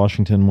Denzel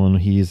Washington one.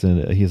 He's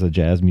a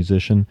jazz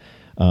musician.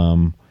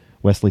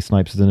 Wesley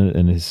Snipes is in it,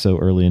 and is so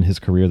early in his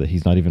career that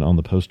he's not even on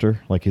the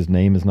poster. Like, his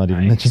name is not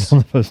even mentioned on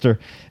the poster.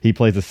 He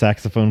plays a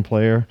saxophone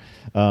player.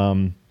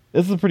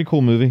 This is a pretty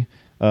cool movie.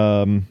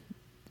 Some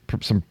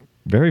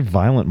very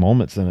violent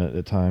moments in it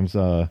at times.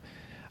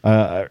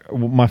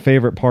 My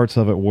favorite parts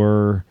of it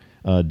were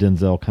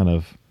Denzel kind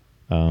of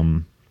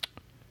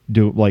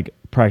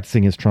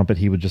practicing his trumpet.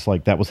 He would just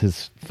that was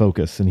his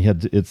focus, and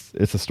it's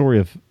a story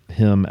of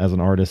him as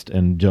an artist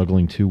and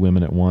juggling 2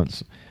 women at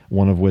once,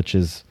 one of which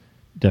is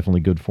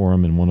definitely good for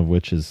him, and one of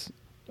which is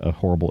a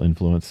horrible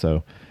influence.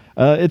 So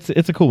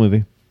it's a cool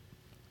movie.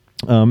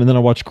 And then I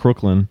watched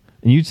Crooklyn,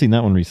 and you'd seen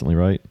that one recently,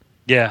 right?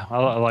 Yeah, I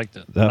liked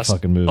it. That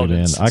fucking movie,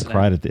 man. I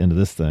cried at the end of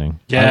this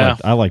thing. Yeah.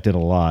 I liked it a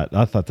lot.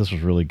 I thought this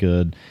was really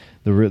good.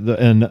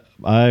 And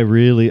I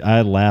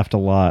laughed a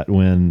lot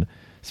when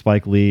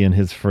Spike Lee and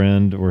his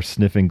friend were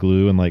sniffing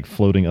glue and like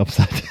floating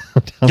upside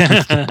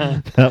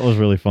down. That was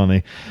really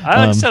funny. Like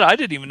I said, I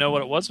didn't even know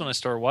what it was when I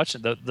started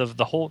watching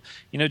the whole,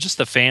 just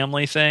the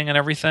family thing and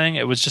everything.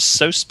 It was just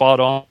so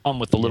spot on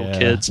with the little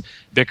kids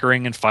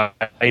bickering and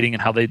fighting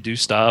and how they do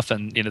stuff,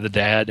 and the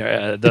dad.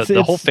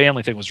 The whole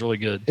family thing was really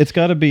good. It's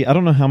got to be. I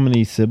don't know how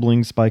many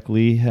siblings Spike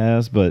Lee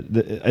has, but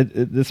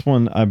this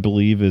one I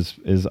believe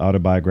is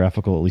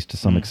autobiographical, at least to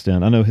some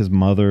extent. I know his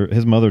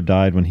mother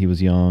died when he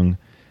was young.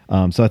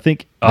 So I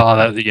think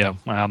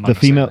the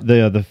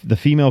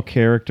female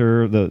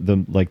character,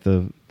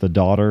 the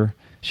daughter,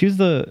 she was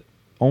the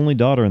only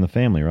daughter in the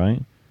family, right?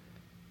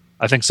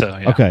 I think so.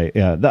 Yeah. Okay,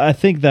 yeah. I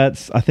think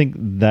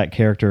that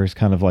character is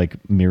kind of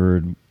like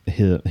mirrored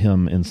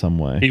him in some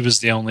way. He was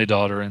the only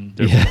daughter in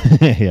their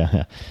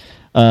yeah.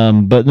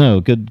 But no,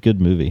 good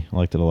movie. I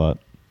liked it a lot.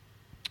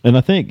 And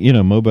I think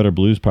Mo Better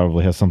Blues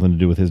probably has something to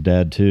do with his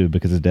dad too,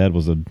 because his dad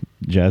was a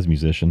jazz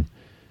musician.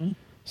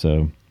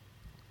 So.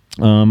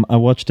 I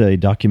watched a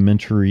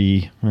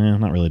documentary,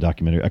 not really a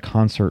documentary, a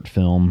concert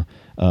film,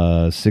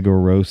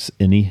 Sigur Rós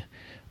Inni.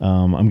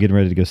 I'm getting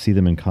ready to go see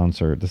them in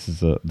concert.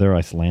 They're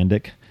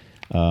Icelandic,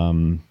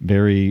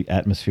 very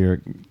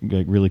atmospheric,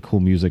 really cool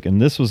music.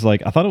 And this was I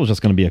thought it was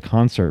just going to be a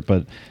concert,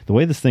 but the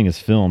way this thing is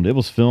filmed, it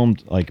was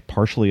filmed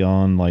partially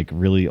on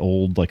really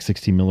old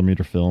 16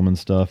 millimeter film and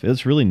stuff.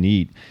 It's really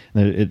neat.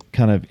 It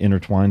kind of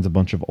intertwines a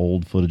bunch of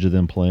old footage of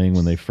them playing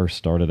when they first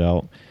started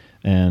out.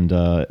 And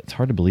it's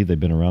hard to believe they've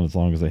been around as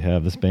long as they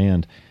have. This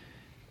band,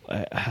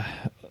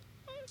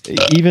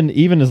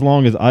 even as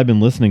long as I've been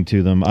listening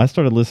to them, I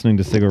started listening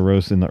to Sigur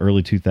Rós in the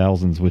early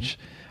 2000s, which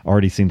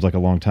already seems like a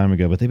long time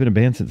ago. But they've been a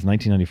band since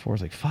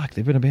 1994. It's fuck,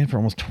 they've been a band for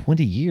almost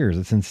 20 years.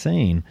 It's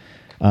insane.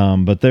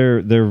 But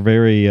they're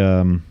very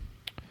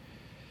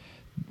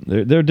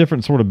they're a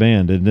different sort of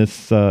band. And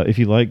this, if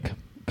you like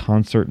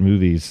concert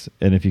movies,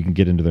 and if you can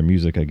get into their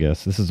music, I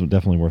guess this is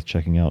definitely worth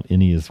checking out.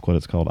 Inni is what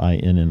it's called,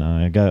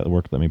 INNI. A guy at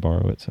work let me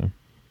borrow it. So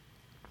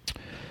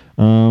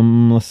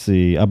let's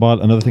see, I bought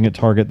another thing at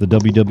Target, the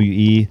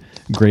WWE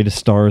Greatest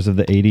Stars of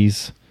the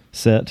 80s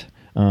set.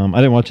 I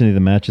didn't watch any of the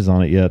matches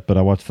on it yet, but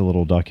I watched the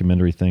little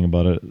documentary thing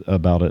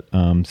about it.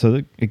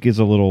 So it gives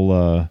a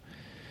little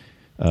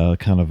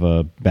kind of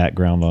a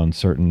background on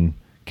certain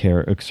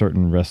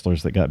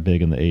wrestlers that got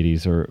big in the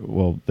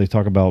 80s. They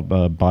talk about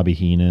Bobby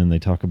Heenan, they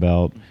talk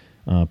about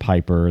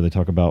Piper, they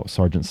talk about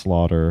Sergeant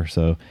Slaughter.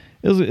 So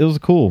it was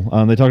cool.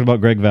 They talked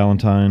about Greg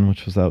Valentine,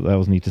 which was that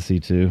was neat to see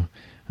too.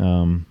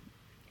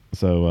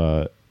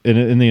 So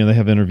in the end, they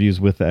have interviews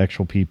with the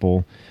actual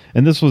people.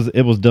 And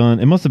it was done.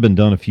 It must have been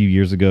done a few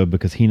years ago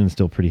because Heenan's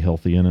still pretty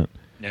healthy in it.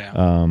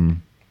 Yeah.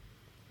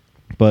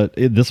 But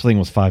this thing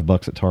was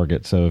 $5 at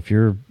Target. So if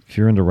you're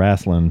into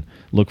wrestling,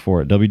 look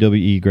for it.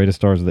 WWE Greatest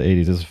Stars of the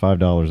 80s. This is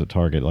 $5 at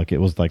Target.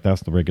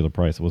 That's the regular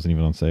price. It wasn't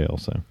even on sale.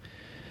 So,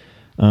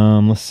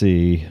 let's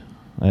see.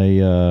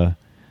 I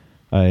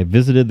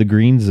visited the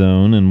Green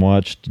Zone and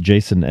watched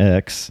Jason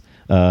X.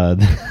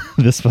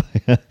 This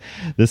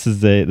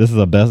is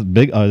a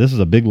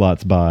Big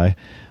Lots buy.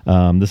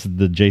 This is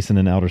the Jason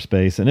in Outer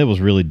Space, and it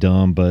was really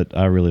dumb, but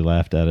I really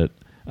laughed at it.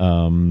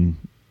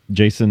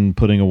 Jason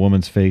putting a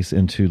woman's face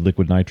into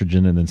liquid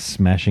nitrogen and then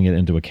smashing it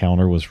into a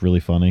counter was really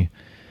funny.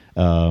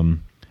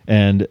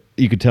 And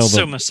you could tell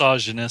so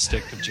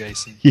misogynistic of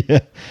Jason. Yeah,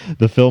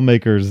 the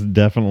filmmakers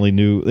definitely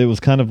knew. It was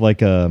kind of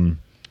like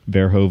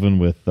Verhoeven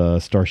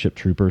with Starship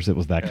Troopers. It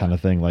was that kind of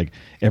thing. Like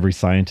every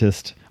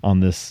scientist in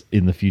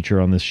the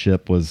future on this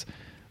ship was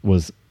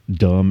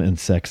dumb and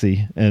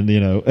sexy, and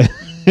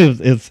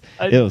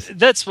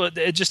that's what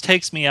it just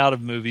takes me out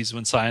of movies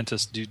when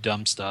scientists do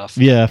dumb stuff.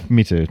 Yeah,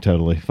 me too.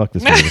 Totally. Fuck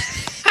this movie.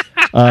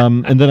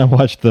 And then I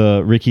watched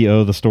the Ricky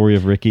O, the story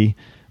of Ricky,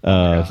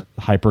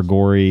 hyper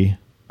gory.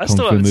 I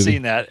still haven't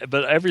seen that,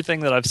 but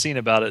everything that I've seen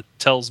about it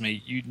tells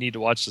me you need to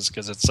watch this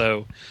because it's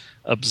so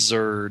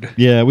absurd.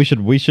 Yeah, we should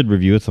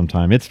review it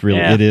sometime. It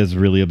is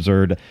really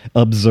absurd,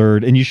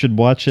 and you should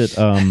watch it.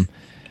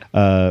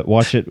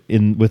 Watch it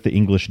with the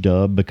English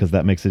dub because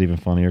that makes it even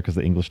funnier because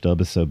the English dub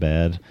is so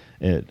bad.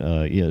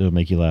 It'll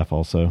make you laugh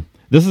also.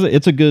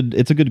 It's a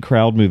good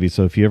crowd movie.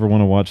 So if you ever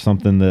want to watch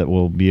something that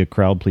will be a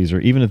crowd pleaser,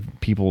 even if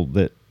people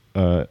that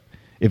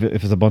if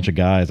it's a bunch of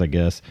guys, I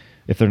guess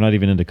if they're not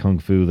even into kung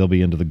fu, they'll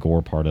be into the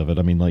gore part of it.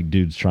 I mean, like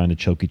dudes trying to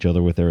choke each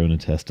other with their own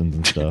intestines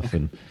and stuff,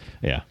 and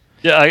yeah.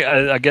 Yeah,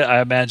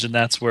 I imagine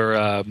that's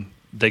where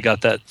they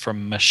got that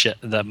from Machete.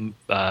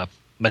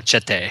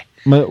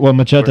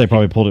 Machete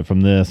probably pulled it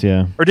from this,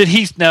 yeah. Or did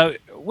he? Now,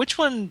 which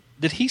one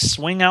did he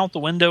swing out the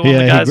window on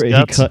the guy's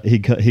guts?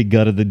 He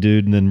gutted the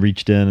dude and then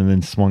reached in and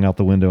then swung out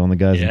the window on the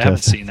guy's intestines. I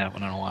haven't seen that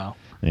one in a while.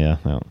 Yeah,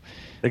 no.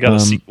 They got a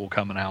sequel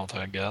coming out,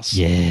 I guess.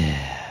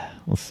 Yeah,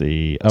 let's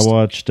see. I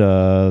watched.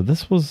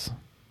 This was.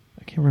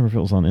 I can't remember if it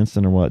was on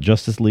Instant or what.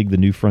 Justice League: The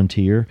New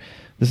Frontier.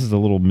 This is a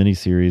little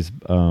miniseries.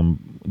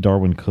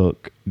 Darwin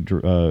Cook.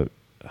 I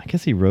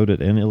guess he wrote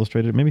it and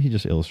illustrated it. Maybe he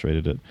just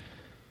illustrated it.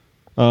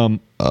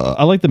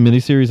 I like the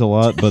miniseries a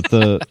lot, but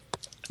I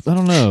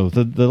don't know,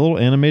 the little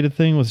animated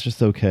thing was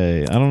just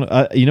okay. I don't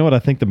know. You know what I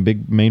think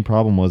the main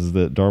problem was is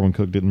that Darwin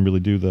Cook didn't really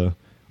do the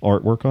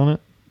artwork on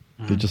it.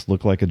 It just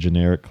looked like a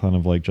generic kind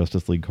of like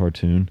Justice League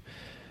cartoon.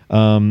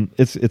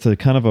 It's a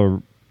kind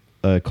of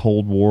a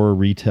Cold War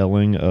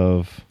retelling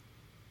of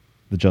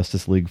the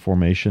Justice League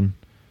formation.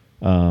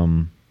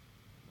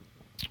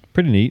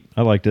 Pretty neat.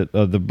 I liked it.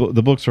 The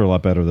books are a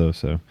lot better though.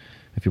 So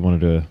if you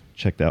wanted to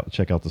check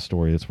out the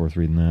story, it's worth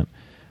reading that.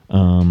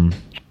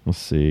 Let's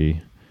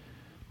see.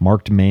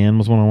 Marked Man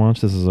was one I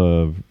watched. This is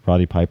a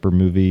Roddy Piper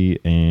movie,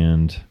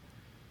 and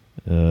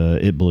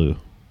it blew.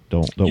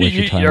 Don't waste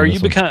your time. Are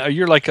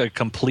you like a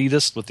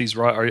completist with these?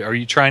 Are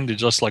you trying to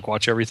just like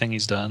watch everything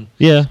he's done?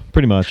 Yeah,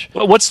 pretty much.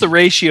 Well, what's the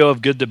ratio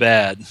of good to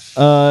bad?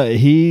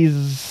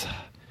 It's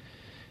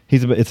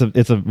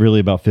really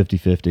about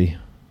 50-50.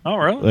 Oh,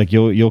 really? Like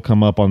you'll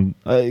come up on.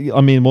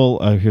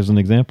 Here's an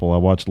example. I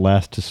watched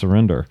Last to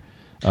Surrender.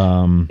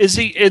 Is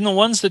he in the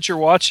ones that you're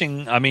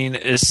watching? I mean,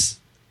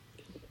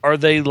 are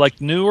they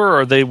like newer?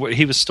 Or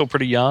he was still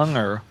pretty young,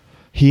 or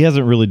he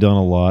hasn't really done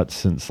a lot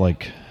since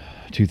like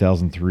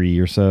 2003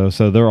 or so.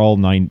 So they're all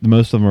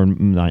most of them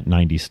are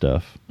 90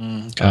 stuff.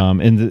 Okay.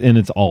 And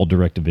it's all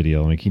direct to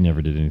video. Like he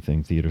never did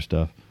anything theater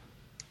stuff.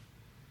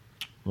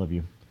 Love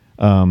you.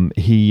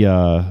 He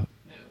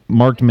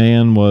Marked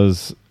Man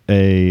was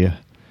a.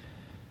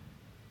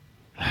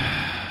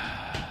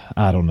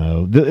 I don't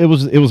know. It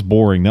was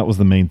boring. That was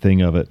the main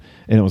thing of it,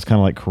 and it was kind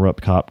of like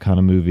corrupt cop kind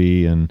of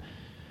movie. And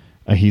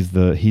he's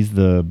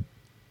the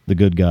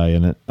good guy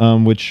in it,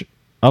 which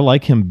I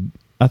like him.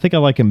 I think I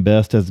like him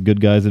best as good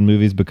guys in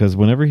movies because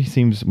whenever he's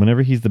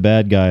the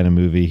bad guy in a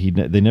movie,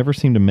 they never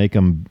seem to make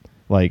him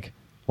like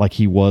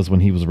he was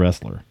when he was a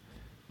wrestler,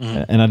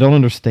 and I don't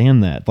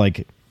understand that.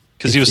 Like.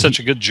 Because he was such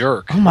a good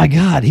jerk. Oh my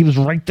God, he was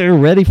right there,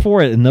 ready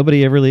for it, and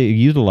nobody ever really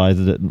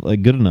utilized it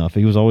like good enough.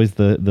 He was always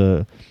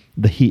the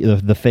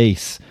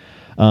face.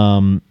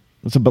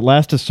 But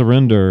Last to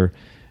Surrender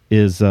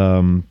is that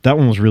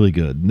one was really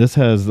good. This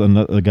has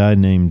a guy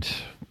named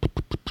I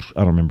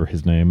don't remember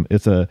his name.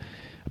 I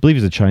believe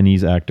he's a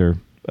Chinese actor,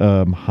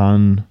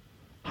 Han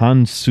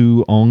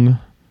Su-ong.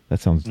 That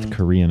sounds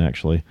Korean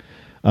actually.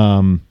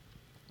 But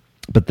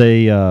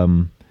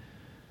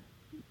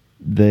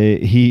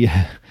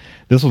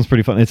this one's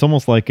pretty fun. It's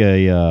almost like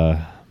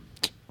a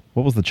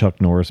what was the Chuck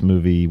Norris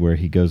movie where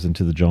he goes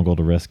into the jungle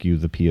to rescue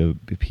the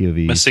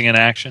POV? Missing in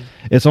Action.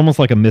 It's almost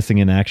like a Missing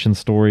in Action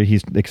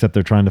story. Except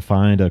they're trying to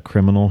find a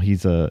criminal.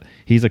 He's a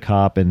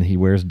cop and he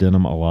wears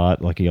denim a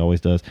lot, like he always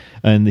does.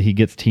 And he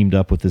gets teamed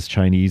up with this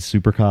Chinese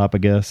super cop, I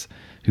guess,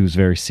 who's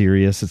very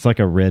serious. It's like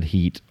a Red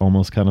Heat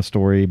almost kind of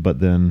story,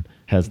 but then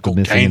has the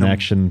Missing in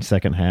Action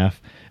second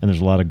half. And there's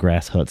a lot of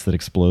grass huts that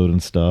explode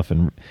and stuff.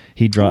 And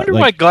he dropped. I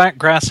wonder why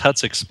grass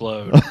huts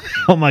explode.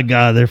 Oh my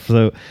God, they're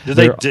so.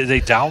 Did they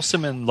douse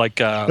them in like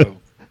they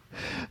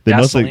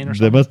must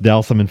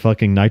douse them in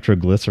fucking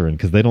nitroglycerin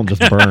because they don't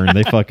just burn;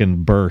 they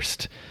fucking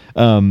burst.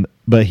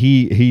 But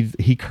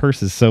he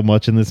curses so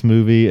much in this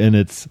movie, and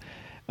it's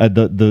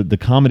the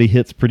comedy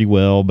hits pretty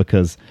well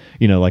because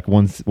like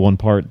one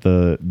part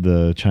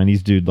the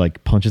Chinese dude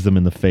like punches him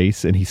in the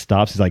face and he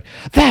stops. He's like,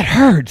 "That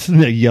hurts!"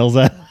 and he yells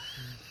at him.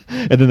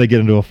 And then they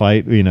get into a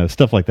fight,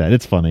 stuff like that.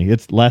 It's funny.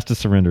 It's Last to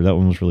Surrender. That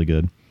one was really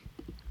good.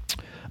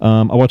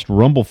 I watched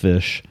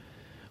Rumblefish,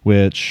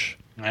 which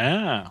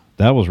that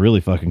was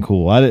really fucking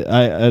cool. I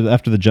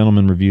after the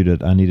gentleman reviewed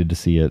it, I needed to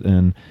see it,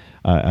 and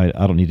I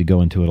don't need to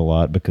go into it a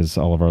lot because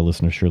all of our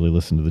listeners surely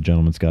listen to the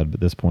Gentleman's Guide at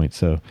this point.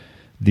 So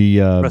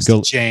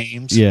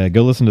James,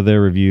 go listen to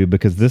their review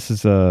because this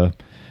is I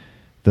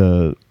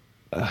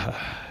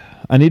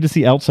need to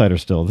see Outsider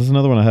still. This is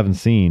another one I haven't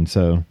seen,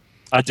 so.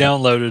 I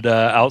downloaded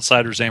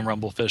Outsiders and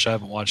Rumblefish. I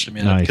haven't watched them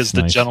yet because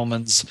the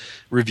Gentleman's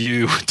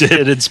review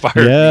did inspire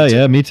me.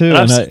 Yeah, me too. And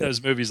I've seen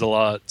those movies a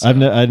lot. So.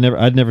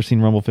 I'd never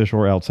seen Rumblefish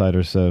or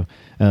Outsiders, so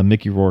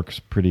Mickey Rourke's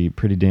pretty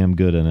damn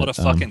good in it. What a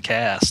fucking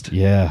cast!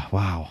 Yeah,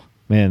 wow,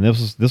 man,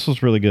 this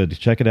was really good.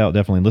 Check it out,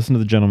 definitely. Listen to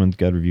the Gentleman's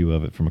Guide review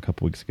of it from a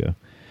couple weeks ago.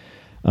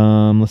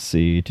 Let's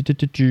see.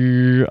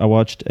 I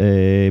watched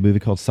a movie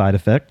called Side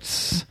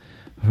Effects.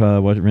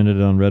 Rented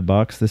it on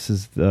Redbox. This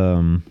is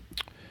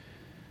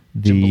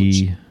this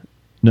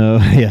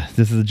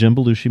is a Jim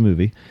Belushi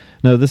movie.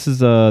 No, this is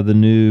the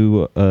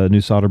new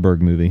Soderbergh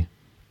movie.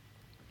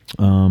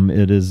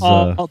 It is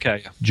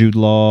Jude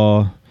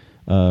Law,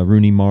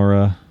 Rooney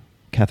Mara,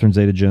 Catherine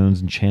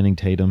Zeta-Jones, and Channing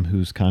Tatum,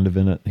 who's kind of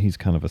in it. He's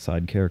kind of a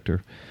side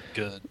character.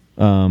 Good.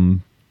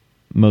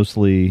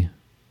 Mostly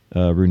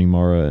Rooney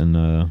Mara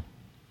and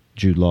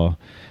Jude Law.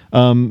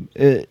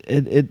 It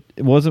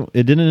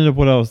didn't end up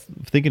what I was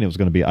thinking it was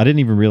going to be. I didn't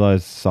even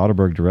realize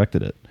Soderbergh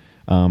directed it.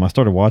 I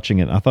started watching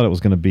it. I thought it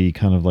was going to be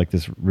kind of like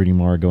this Rooney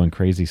Mara going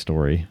crazy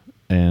story,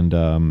 and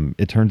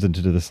it turns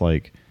into this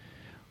like.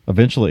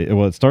 Eventually,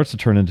 it starts to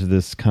turn into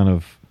this kind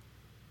of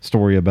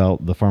story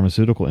about the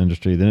pharmaceutical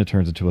industry. Then it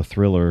turns into a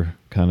thriller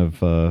kind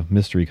of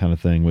mystery kind of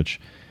thing, which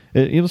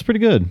it was pretty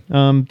good.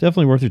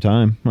 Definitely worth your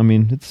time. I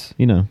mean, it's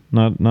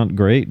not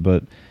great,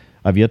 but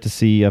I've yet to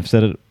see. I've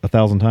said it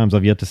 1,000 times.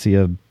 I've yet to see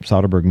a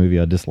Soderbergh movie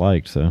I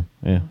disliked. So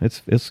yeah,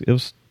 it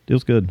was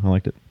good. I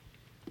liked it.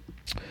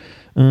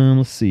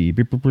 Let's see.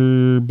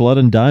 Blood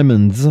and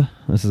Diamonds.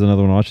 This is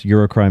another one I watched.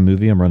 Eurocrime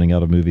movie. I'm running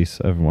out of movies.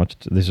 I haven't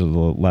watched. These are the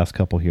last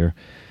couple here.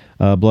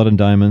 Blood and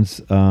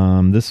Diamonds.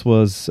 This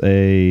was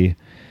a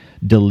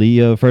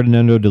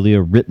Ferdinando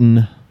Delia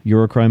written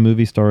Eurocrime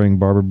movie starring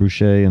Barbara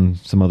Boucher and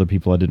some other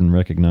people I didn't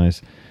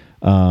recognize.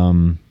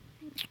 Kind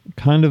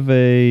of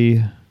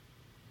a...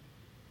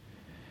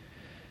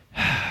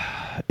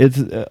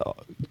 It's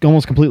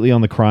almost completely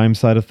on the crime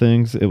side of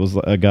things. It was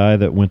a guy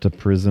that went to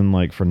prison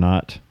like for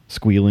not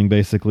squealing,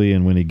 basically,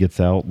 and when he gets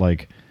out,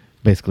 like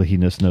basically he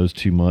just knows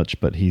too much,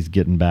 but he's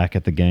getting back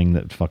at the gang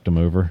that fucked him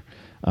over.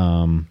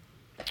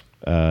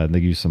 They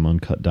use some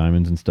uncut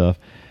diamonds and stuff.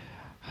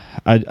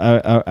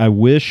 I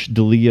wish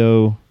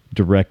DeLeo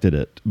directed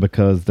it,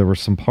 because there were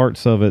some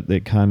parts of it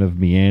that kind of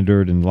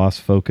meandered and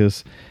lost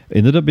focus. It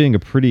ended up being a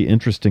pretty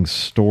interesting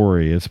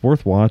story. It's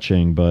worth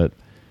watching, but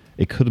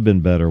it could have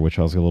been better, which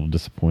I was a little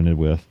disappointed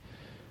with.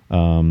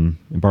 And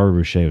Barbara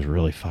Boucher was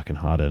really fucking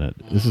hot in it.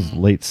 This is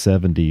late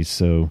 70s,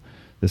 so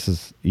this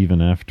is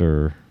even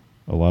after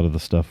a lot of the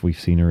stuff we've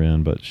seen her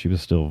in, but she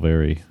was still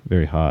very,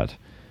 very hot.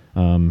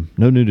 No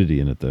nudity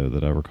in it, though,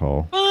 that I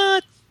recall.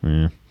 What?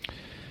 Yeah,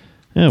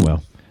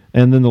 well.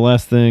 And then the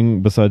last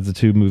thing, besides the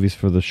two movies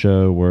for the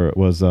show, where it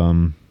was,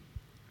 I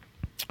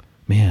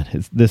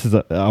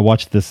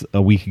watched this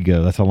a week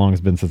ago. That's how long it's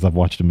been since I've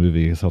watched a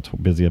movie. That's how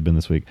busy I've been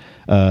this week.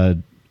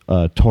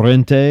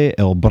 Torrente,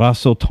 el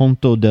brazo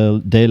tonto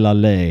de la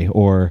ley,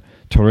 or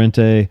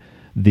Torrente,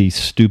 the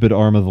stupid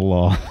arm of the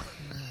law.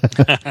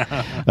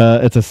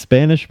 It's a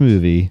Spanish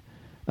movie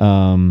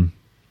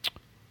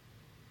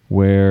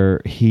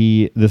where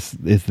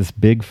this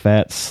big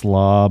fat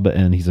slob,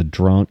 and he's a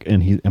drunk,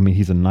 and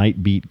he's a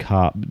night beat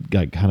cop,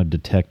 like kind of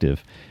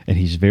detective, and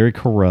he's very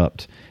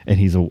corrupt, and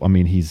he's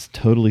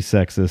totally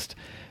sexist.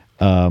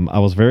 I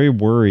was very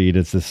worried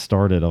as this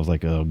started. I was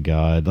like, oh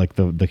god, like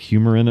the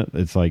humor in it,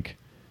 it's like,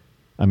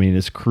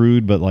 it's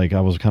crude, but like I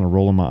was kind of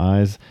rolling my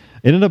eyes.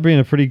 It ended up being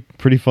a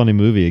pretty funny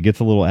movie. It gets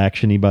a little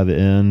actiony by the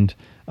end.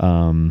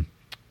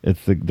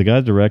 It's the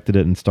guy directed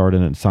it and starred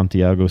in it,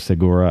 Santiago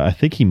Segura. I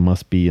think he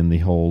must be in the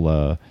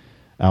whole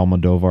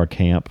Almodovar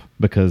camp,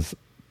 because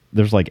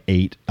there's like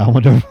 8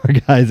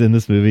 Almodovar guys in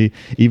this movie.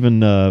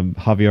 Even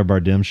Javier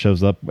Bardem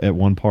shows up at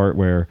one part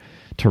where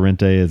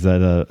Torrente is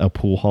at a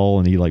pool hall,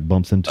 and he like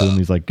bumps into him.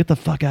 He's like, "Get the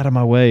fuck out of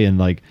my way!" And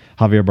like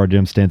Javier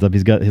Bardem stands up.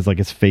 He's got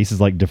his face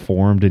is like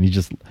deformed, and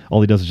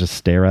all he does is just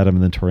stare at him.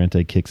 And then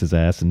Torrente kicks his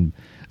ass and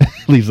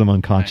leaves him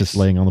unconscious,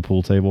 laying on the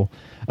pool table.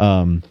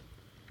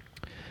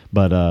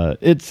 But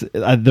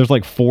there's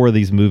like 4 of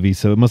these movies,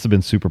 so it must have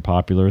been super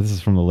popular. This is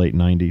from the late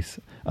 90s.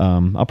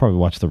 I'll probably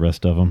watch the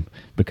rest of them,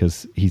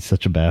 because he's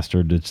such a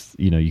bastard. It's,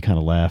 you kind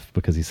of laugh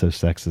because he's so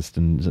sexist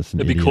and just an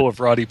It'd be idiot. cool if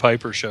Roddy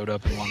Piper showed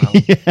up in one of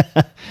them.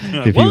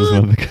 If he was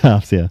one of the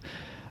cops, yeah.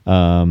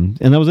 And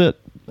that was it.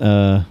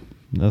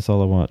 That's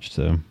all I watched.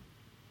 So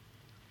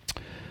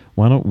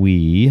why don't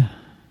we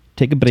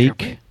take a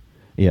break?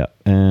 Yeah,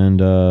 and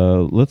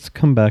let's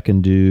come back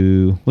and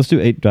do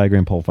 8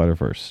 Diagram Pole Fighter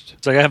first.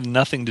 So I have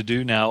nothing to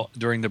do now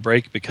during the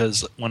break,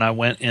 because when I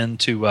went in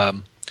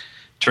to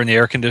turn the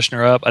air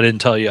conditioner up, I didn't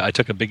tell you I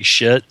took a big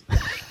shit,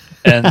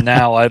 and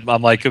now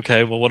I'm like,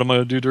 okay, well, what am I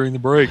going to do during the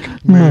break?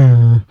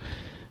 I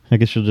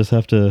guess you'll just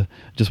have to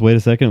wait a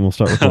second, and we'll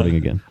start recording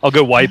again. I'll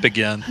go wipe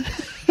again.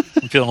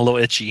 I'm feeling a little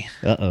itchy.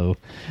 Uh-oh.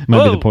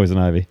 Might be the poison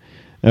ivy.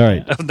 All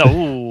right.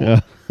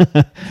 No.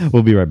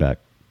 We'll be right back.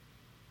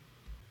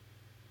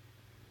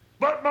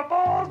 But my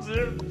balls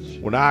itch.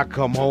 When I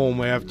come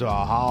home after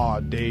a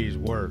hard day's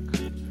work,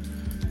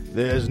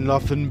 there's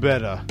nothing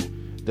better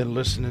than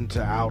listening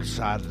to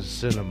Outside the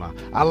Cinema.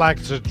 I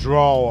like to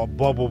draw a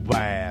bubble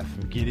bath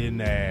and get in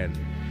there and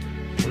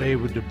play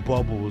with the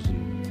bubbles,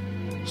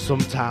 and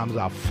sometimes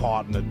I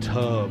fart in the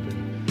tub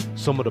and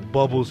some of the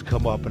bubbles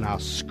come up, and I'll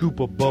scoop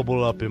a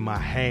bubble up in my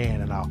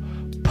hand and I'll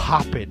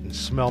pop it and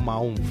smell my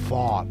own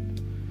fart.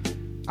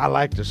 I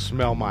like to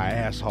smell my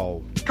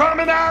asshole.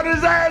 Coming out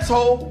his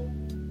asshole.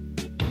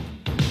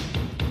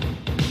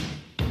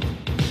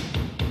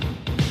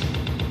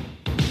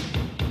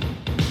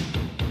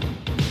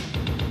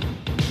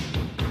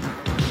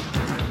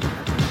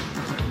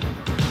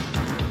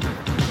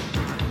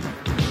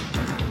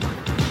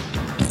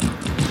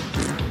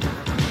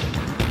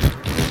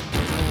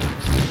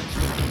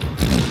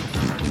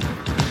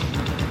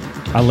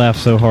 I laughed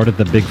so hard at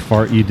the big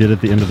fart you did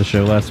at the end of the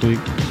show last week.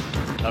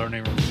 I don't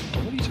even remember.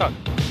 What are you talking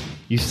about?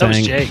 You That sang.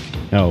 was Jake.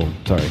 Oh,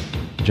 sorry.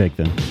 Jake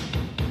then.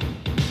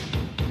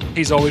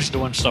 He's always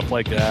doing stuff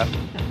like that.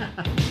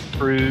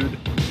 Prude.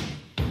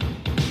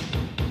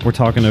 We're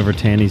talking over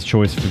Tanny's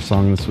choice for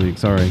song this week.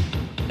 Sorry.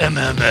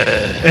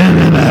 MMA.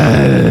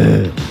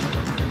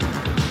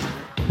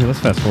 Here, let's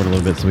fast forward a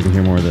little bit so we can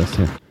hear more of this.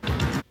 Here.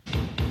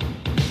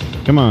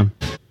 Come on.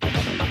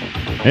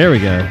 There we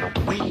go.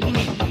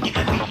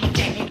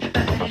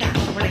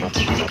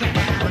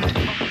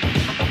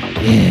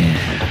 Yeah.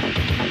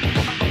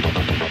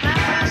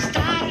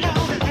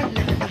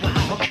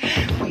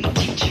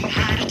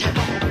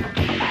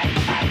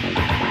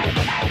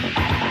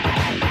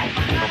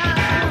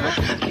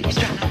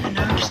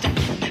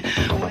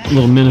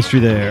 little ministry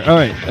there. All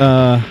right.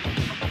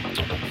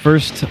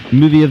 First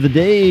movie of the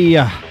day.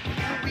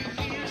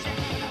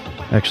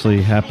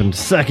 Actually happened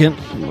second.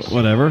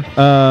 Whatever.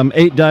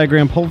 8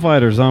 Diagram Pole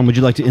Fighters. Would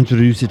you like to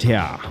introduce it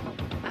here?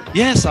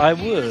 Yes, I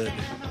would.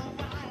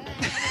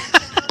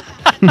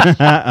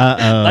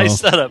 Uh-oh. Nice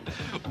setup.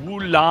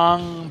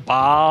 Wulang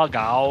Ba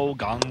Gao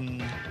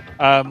Gang.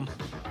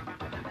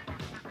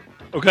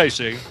 Okay,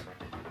 see,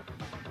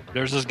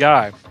 there's this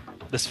guy,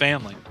 this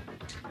family,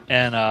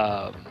 and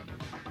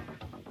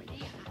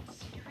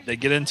they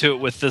get into it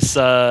with this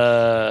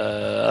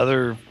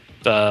other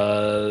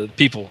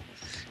people,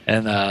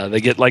 and they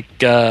get like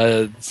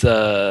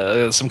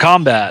some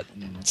combat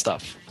and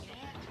stuff,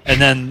 and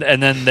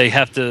then they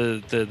have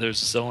to.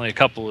 There's only a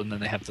couple, and then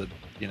they have to,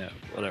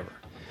 whatever.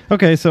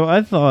 Okay, so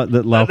I thought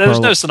that Lau There's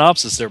Kar- no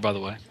synopsis there, by the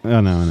way.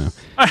 I know.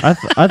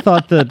 I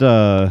thought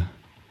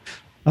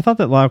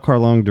that Lau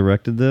Kar-Long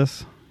directed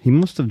this. He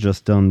must have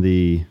just done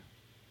the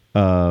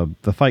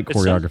fight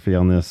choreography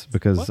on this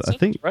because I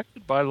think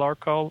directed by Lau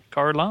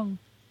Kar-Long.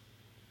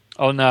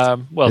 On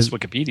it's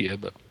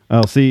Wikipedia, but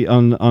see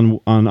on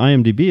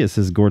IMDb it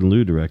says Gordon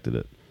Liu directed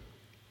it.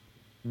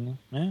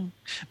 Yeah.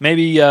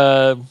 Maybe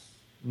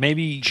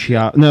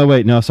Chia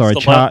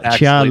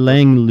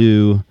Lang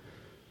Liu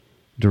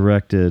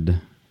directed.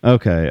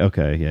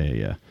 Okay,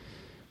 yeah.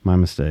 My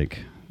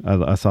mistake.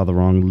 I saw the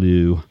wrong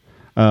Liu.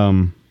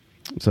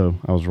 So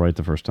I was right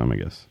the first time, I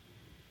guess.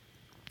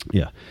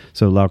 Yeah.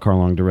 So Lau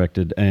Kar-Long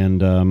directed,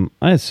 and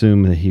I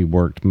assume that he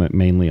worked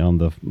mainly on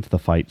the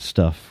fight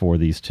stuff for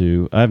these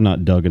two. I have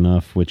not dug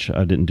enough, which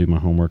I didn't do my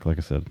homework. Like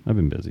I said, I've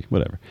been busy.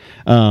 Whatever.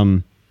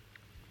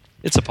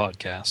 It's a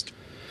podcast.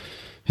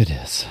 It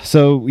is.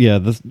 So yeah,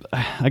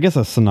 I guess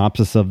a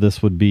synopsis of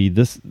this would be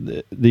this: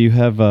 you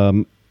have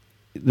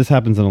this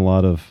happens in a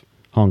lot of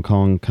Hong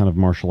Kong kind of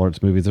martial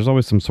arts movies. There's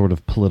always some sort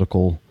of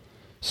political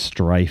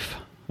strife,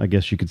 I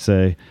guess you could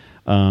say.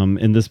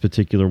 In this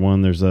particular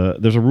one, there's a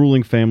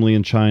ruling family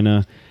in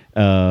China.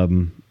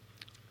 The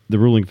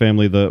ruling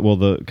family,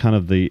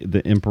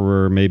 the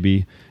emperor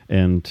maybe,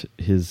 and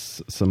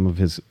some of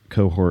his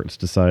cohorts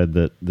decide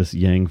that this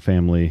Yang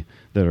family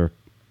that are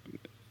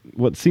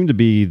what seem to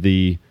be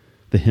the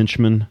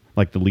henchmen,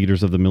 like the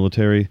leaders of the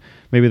military,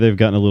 maybe they've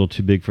gotten a little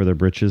too big for their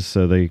britches,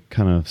 so they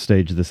kind of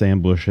stage this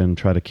ambush and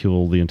try to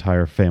kill the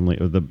entire family,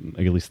 or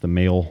at least the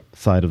male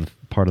side of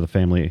part of the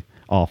family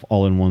off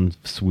all in one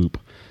swoop,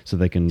 so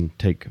they can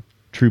take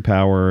true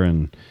power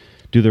and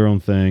do their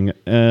own thing.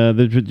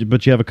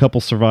 But you have a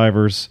couple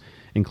survivors,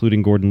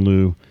 including Gordon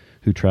Liu,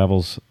 who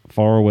travels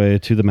far away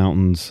to the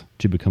mountains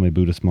to become a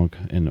Buddhist monk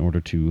in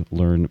order to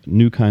learn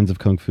new kinds of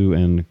kung fu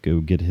and go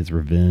get his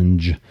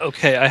revenge.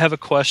 Okay, I have a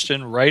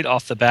question right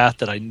off the bat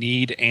that I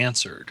need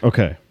answered.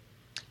 Okay.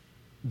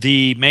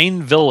 The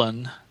main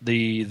villain,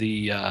 the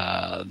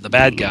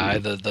bad guy,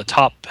 the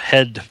top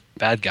head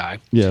bad guy.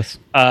 Yes.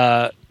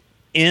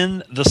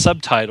 In the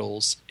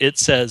subtitles, it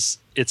says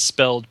it's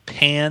spelled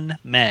Pan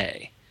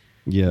Mei.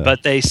 Yeah.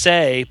 But they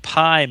say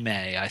Pai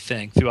Mei, I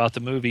think, throughout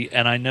the movie,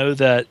 and I know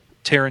that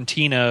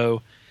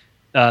Tarantino,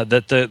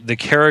 that the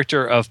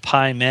character of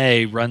Pai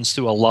Mei runs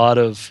through a lot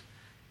of,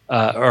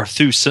 or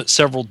through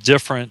several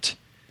different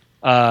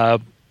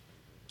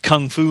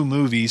kung fu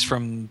movies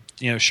from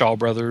Shaw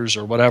Brothers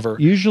or whatever.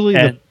 Usually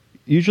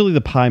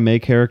the Pai Mei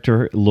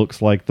character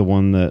looks like the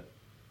one that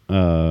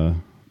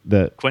Quentin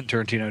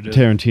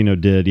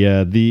Tarantino did.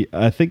 Yeah,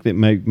 I think that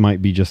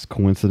might be just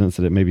coincidence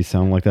that it maybe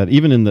sound like that.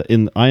 Even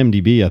in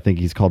IMDb, I think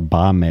he's called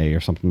Ba Mei or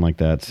something like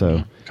that.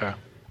 So. Okay.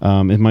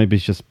 It might be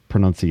just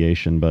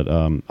pronunciation, but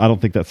I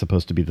don't think that's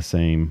supposed to be the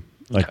same,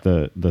 like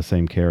the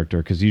same character,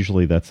 because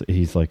usually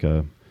he's like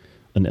an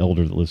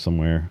elder that lives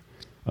somewhere,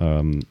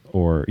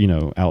 or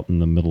out in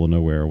the middle of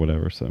nowhere or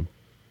whatever. So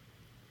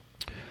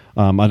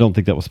I don't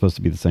think that was supposed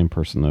to be the same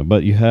person though.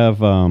 But you have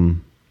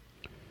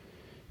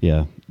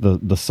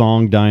the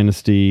Song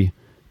dynasty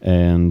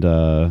and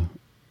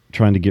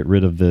trying to get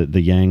rid of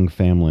the Yang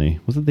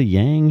family. Was it the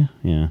Yang?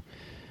 Yeah.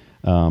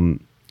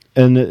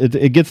 And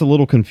it gets a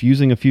little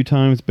confusing a few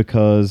times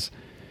because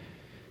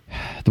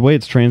the way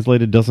it's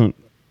translated doesn't.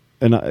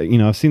 And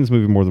I've seen this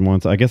movie more than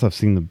once. I guess I've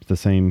seen the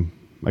same.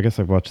 I guess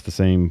I've watched the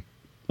same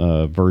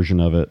version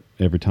of it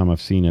every time I've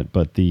seen it.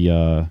 But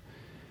the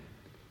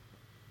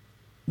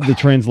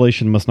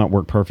translation must not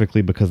work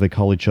perfectly because they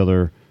call each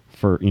other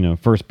for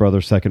first brother,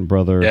 second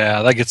brother.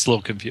 Yeah, that gets a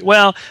little confusing.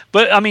 Well,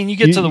 but I mean, you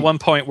get to the one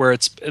point where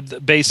it's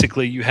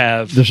basically you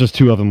have there's just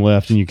two of them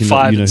left, and you can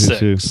 5 and who's 6.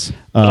 who.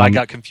 But I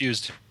got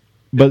confused.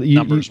 But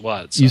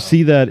You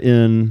see that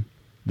in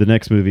the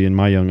next movie in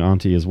My Young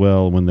Auntie as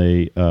well when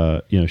they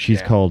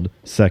she's called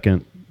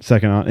second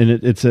aunt, and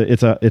it's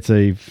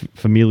a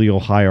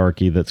familial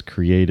hierarchy that's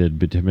created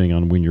depending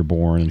on when you're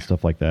born and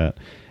stuff like that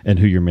and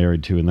who you're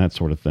married to and that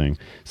sort of thing.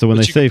 So when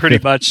they say pretty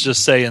much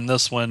just say in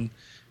this one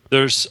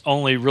there's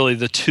only really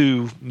the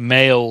 2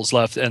 males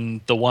left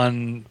and the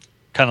one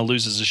kind of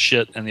loses his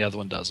shit and the other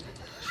one doesn't.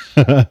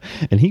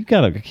 And he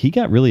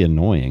got really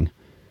annoying.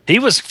 He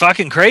was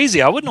fucking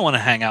crazy. I wouldn't want to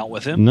hang out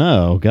with him.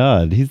 No,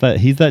 God, he's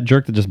that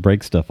jerk that just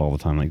breaks stuff all the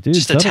time. Like, dude,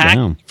 Just settle attack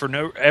down.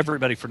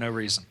 everybody for no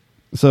reason.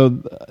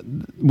 So,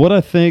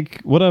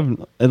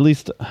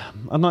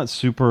 I'm not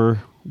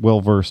super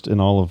well versed in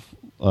all of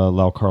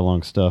Lau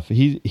Kar-Long stuff.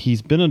 He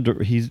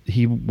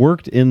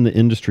worked in the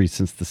industry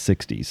since the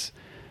 60s.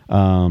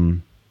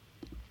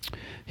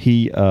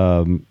 He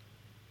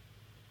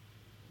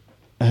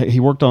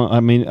worked on. I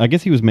mean, I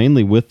guess he was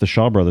mainly with the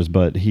Shaw Brothers,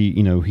 but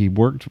he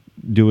worked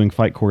doing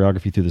fight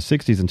choreography through the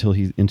 60s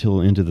until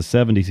into the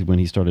 70s when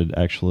he started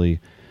actually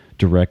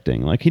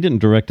directing. Like, he didn't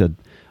direct a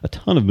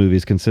ton of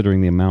movies considering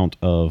the amount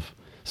of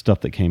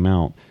stuff that came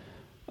out.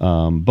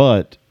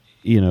 But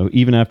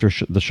even after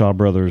the Shaw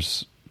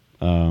Brothers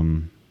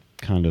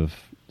kind of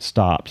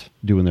stopped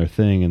doing their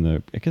thing,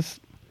 and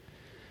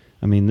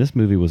this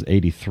movie was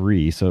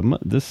 83, so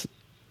this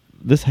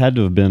had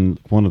to have been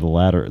one of the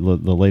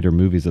later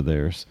movies of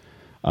theirs.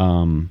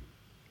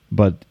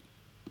 But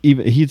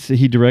even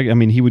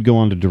he would go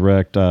on to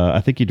direct. I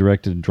think he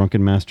directed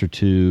Drunken Master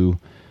 2.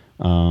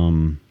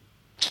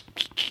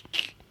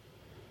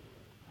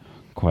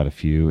 Quite a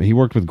few. He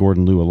worked with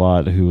Gordon Liu a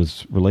lot, who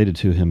was related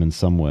to him in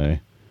some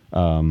way.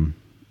 I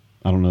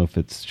don't know if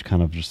it's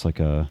kind of just like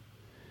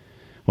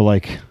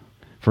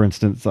for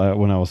instance,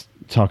 when I was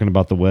talking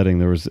about the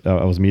wedding,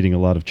 I was meeting a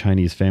lot of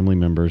Chinese family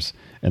members,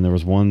 and there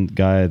was one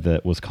guy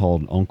that was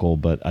called Uncle,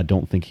 but I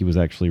don't think he was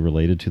actually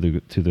related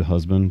to the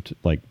husband,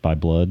 like by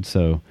blood.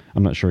 So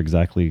I'm not sure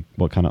exactly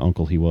what kind of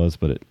uncle he was,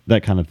 but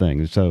that kind of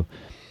thing. So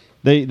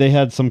they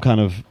had some kind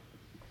of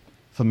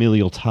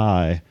familial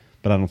tie,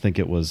 but I don't think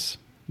it was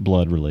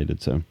blood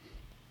related. So,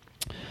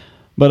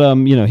 but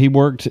he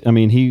worked. I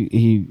mean,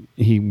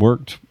 he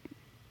worked.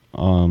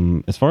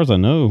 As far as I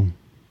know,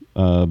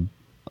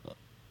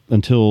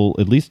 until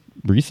at least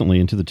recently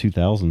into the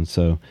 2000s.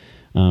 So,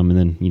 and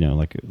then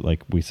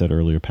like we said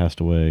earlier, passed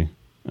away.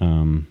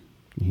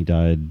 He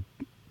died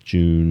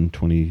June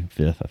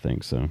 25th, I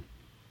think. So,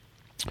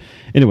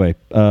 anyway,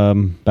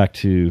 back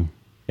to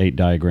 8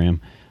 Diagram.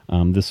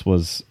 This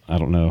was, I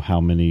don't know how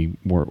many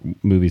more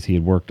movies he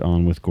had worked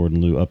on with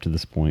Gordon Liu up to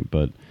this point,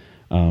 but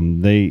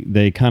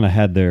they kind of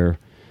had their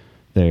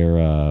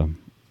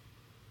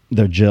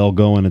gel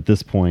going at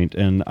this point.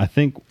 And I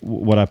think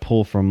what I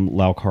pull from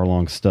Lau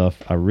Kar-Long's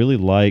stuff, I really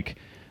like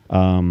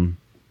the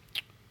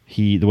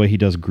way he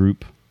does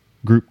group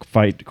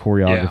fight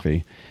choreography.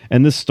 Yeah.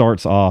 And this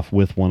starts off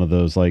with one of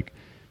those, like,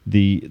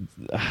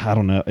 I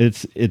don't know,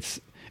 it's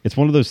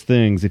one of those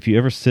things, if you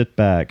ever sit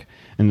back,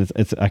 and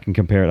I can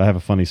compare it. I have a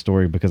funny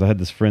story because I had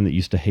this friend that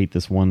used to hate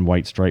this one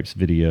White Stripes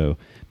video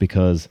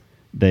because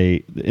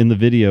in the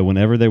video,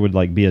 whenever there would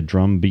like be a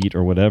drum beat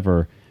or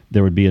whatever,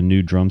 there would be a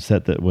new drum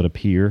set that would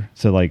appear.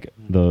 So like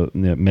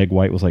Meg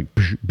White was like,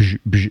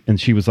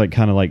 and she was like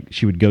kind of like,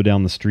 she would go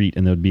down the street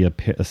and there would be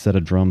a set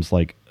of drums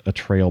like a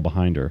trail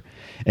behind her,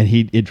 and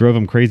it drove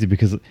him crazy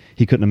because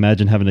he couldn't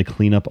imagine having to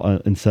clean up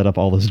and set up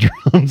all those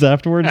drums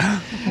afterwards.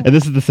 And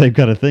this is the same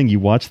kind of thing. You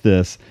watch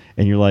this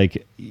and you're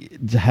like,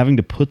 having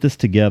to put this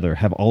together,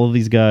 have all of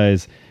these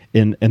guys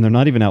in, and they're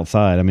not even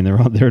outside. I mean,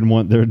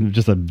 they're in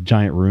just a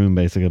giant room,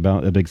 basically,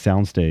 about a big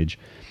sound stage.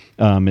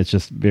 It's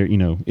just very,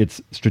 it's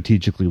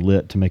strategically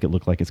lit to make it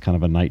look like it's kind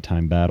of a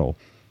nighttime battle.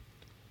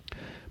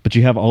 But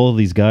you have all of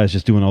these guys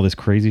just doing all this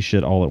crazy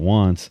shit all at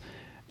once.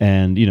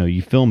 And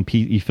you film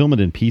it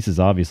in pieces,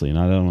 obviously, and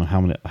I don't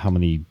know how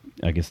many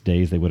I guess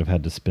days they would have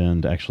had to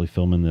spend actually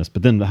filming this.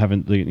 But then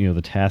having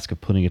the task of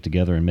putting it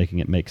together and making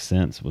it make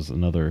sense was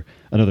another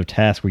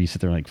task where you sit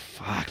there and like,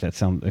 fuck, it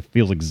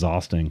feels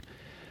exhausting.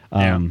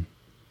 Yeah.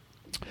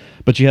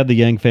 But you had the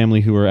Yang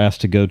family who were asked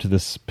to go to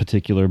this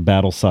particular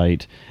battle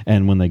site,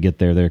 and when they get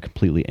there, they're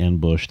completely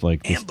ambushed.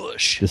 Like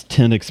this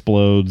tent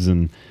explodes,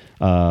 and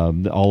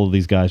all of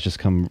these guys just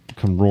come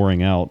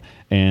roaring out.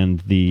 And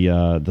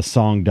the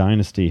Song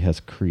Dynasty has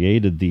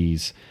created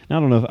these. Now, I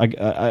don't know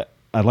if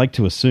I'd like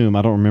to assume,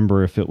 I don't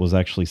remember if it was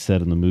actually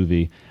said in the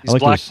movie. These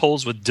black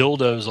poles with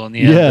dildos on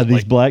the end. Yeah,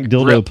 these black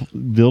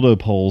dildo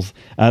poles.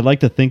 I'd like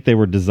to think they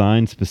were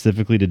designed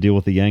specifically to deal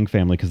with the Yang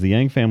family, because the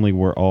Yang family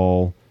were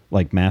all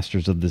like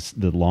masters of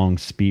the long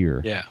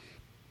spear. Yeah.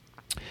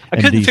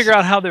 I couldn't figure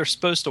out how they're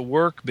supposed to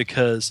work,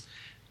 because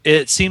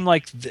it seemed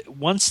like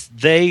once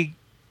they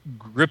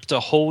gripped a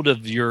hold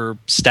of your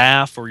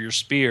staff or your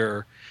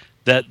spear,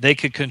 that they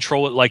could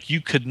control it. Like,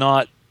 you could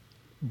not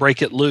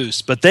break it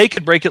loose, but they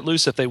could break it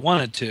loose if they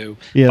wanted to,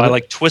 by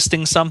like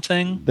twisting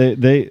something.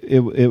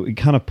 It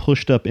kind of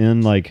pushed up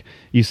in, like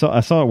I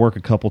saw it work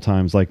a couple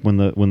times. Like when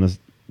the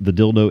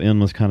dildo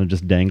end was kind of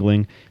just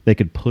dangling, they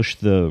could push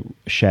the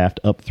shaft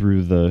up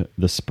through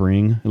the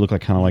spring. It looked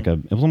like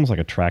it was almost like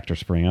a tractor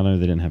spring. I know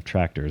they didn't have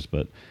tractors,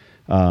 but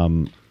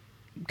kind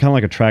of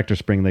like a tractor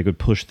spring. They could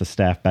push the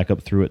staff back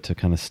up through it to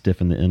kind of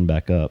stiffen the end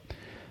back up.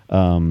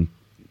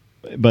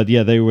 But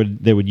yeah, they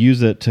would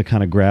use it to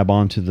kind of grab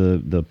onto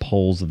the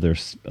poles of their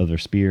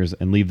spears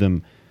and leave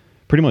them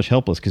pretty much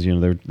helpless, because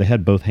they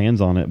had both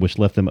hands on it, which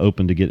left them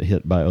open to get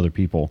hit by other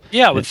people.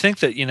 Yeah, I would think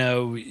that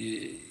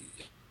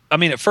I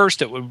mean, at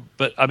first it would,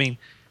 but I mean,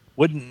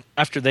 wouldn't,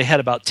 after they had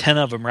about 10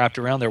 of them wrapped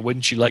around there,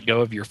 wouldn't you let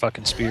go of your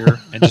fucking spear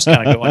and just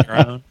kind of go on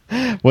your own?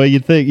 Well, you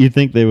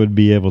think they would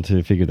be able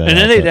to figure that out. And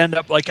then they'd end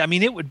up like, I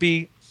mean, it would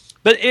be,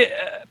 but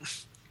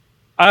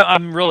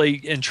I'm really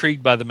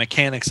intrigued by the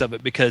mechanics of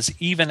it, because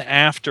even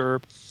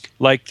after,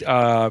 like,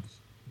 the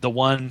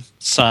one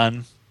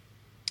son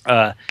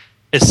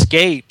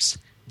escapes,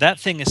 that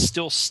thing is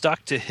still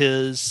stuck to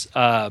his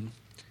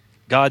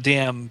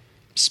goddamn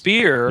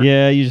spear.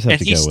 Yeah, you just have and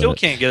to he go with still it.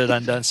 can't get it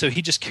undone, so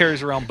he just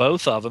carries around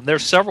both of them.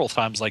 There's several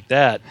times like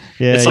that.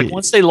 Yeah, it's like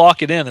once they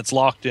lock it in, it's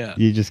locked in.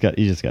 You just got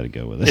to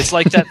go with it. It's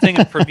like that thing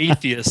in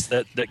Prometheus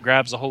that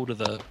grabs a hold of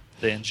the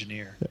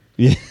engineer.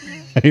 Yeah,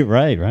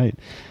 right.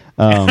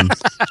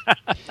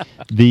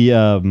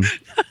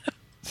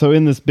 So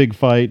in this big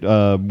fight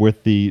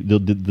with the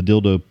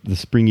dildo, the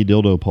springy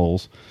dildo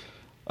poles,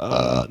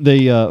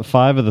 they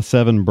 5 of the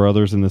 7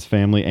 brothers in this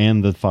family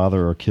and the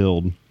father are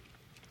killed.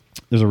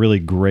 There's a really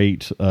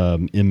great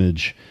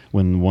image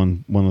when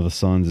one of the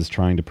sons is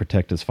trying to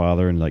protect his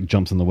father and like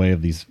jumps in the way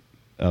of these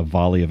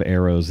volley of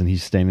arrows, and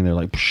he's standing there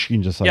like,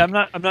 and just like,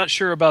 yeah. I'm not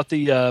sure about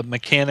the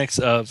mechanics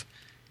of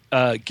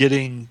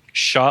getting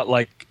shot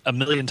like a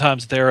million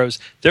times with arrows.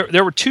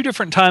 There were 2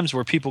 different times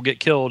where people get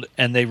killed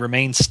and they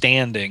remain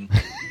standing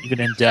even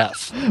in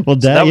death. Well,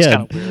 So that was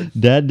Dad, kinda weird.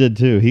 Dad did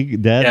too.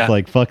 Dad's Yeah.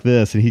 like, fuck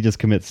this, and he just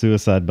commits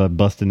suicide by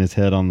busting his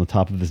head on the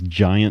top of this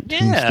giant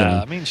tombstone.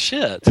 Yeah, I mean,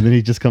 shit. And then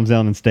he just comes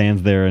down and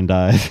stands there and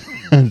dies.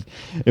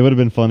 It would have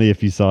been funny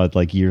if you saw it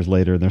like years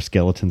later and their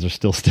skeletons are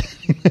still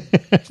standing.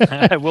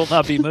 I will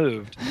not be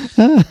moved.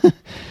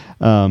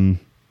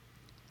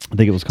 I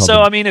think it was called.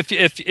 So I mean,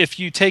 if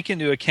you take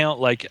into account,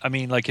 like, I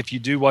mean, like if you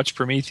do watch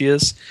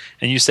Prometheus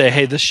and you say,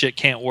 hey, this shit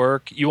can't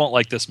work, you won't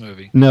like this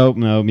movie. No,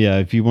 yeah.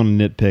 If you want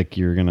to nitpick,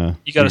 you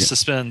got to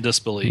suspend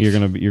disbelief.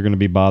 You're gonna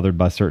be bothered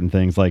by certain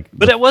things, like.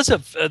 But it was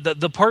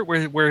the part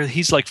where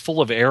he's like full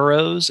of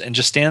arrows and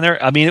just stand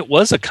there. I mean, it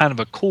was a kind of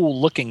a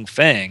cool looking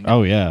thing.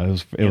 Oh yeah, it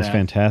was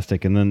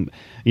fantastic. And then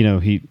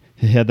he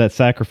had that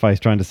sacrifice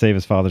trying to save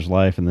his father's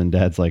life, and then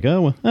Dad's like,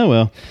 oh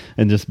well,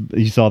 and just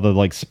you saw the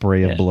like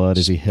spray of blood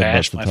as he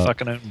bashed headbutts the my top.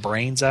 fucking own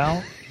brains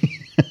out.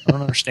 I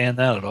don't understand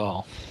that at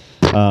all.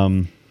 Yeah,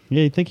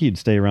 you'd think he'd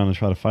stay around and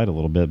try to fight a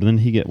little bit, but then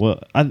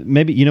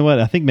maybe you know what?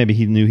 I think maybe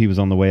he knew he was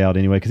on the way out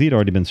anyway, because he'd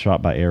already been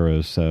shot by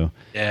arrows. So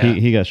Yeah.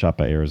 he got shot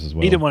by arrows as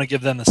well. He didn't want to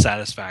give them the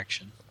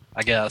satisfaction,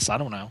 I guess. I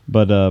don't know.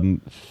 But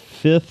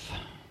fifth,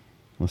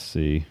 let's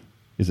see,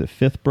 is it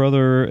fifth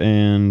brother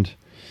and?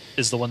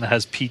 Is the one that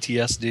has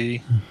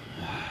PTSD.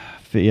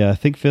 Yeah, I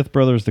think fifth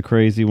brother is the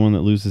crazy one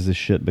that loses his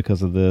shit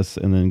because of this,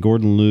 and then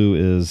Gordon Liu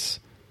is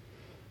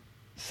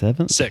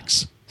seventh?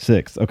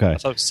 Sixth, okay. I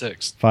thought it was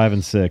 6. 5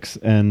 and 6,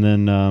 and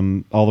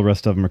then all the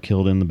rest of them are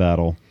killed in the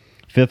battle.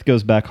 Fifth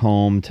goes back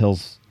home,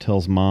 tells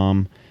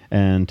mom,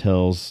 and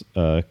tells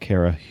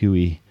Kara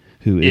Huey,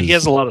 who is... He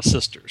has a lot of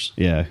sisters.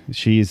 Yeah,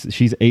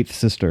 she's eighth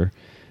sister,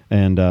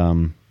 and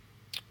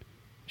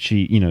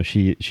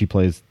she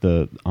plays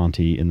the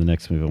auntie in the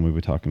next movie we were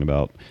talking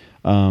about.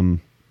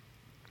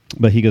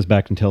 But he goes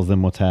back and tells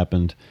them what's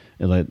happened,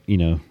 and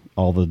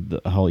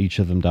how each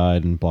of them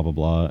died and blah blah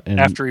blah. And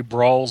After he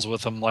brawls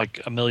with them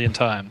like a million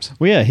times.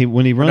 well, yeah,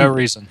 when he runs no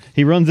reason.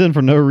 he runs in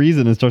for no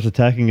reason and starts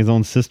attacking his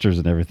own sisters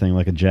and everything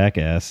like a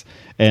jackass.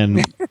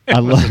 And I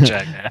love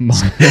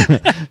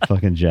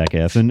fucking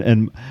jackass.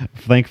 And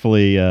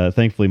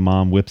thankfully,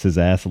 mom whips his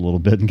ass a little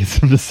bit and gets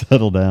him to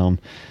settle down.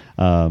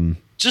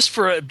 Just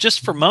for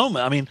a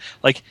moment. I mean,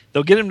 like,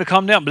 they'll get him to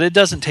calm down, but it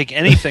doesn't take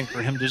anything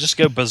for him to just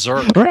go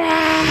berserk.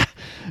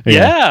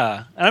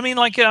 Yeah. I mean,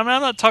 like, I'm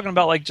not talking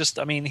about like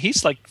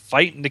he's like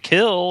fighting to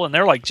kill, and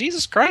they're like,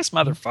 Jesus Christ,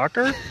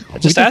 motherfucker! I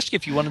just asked you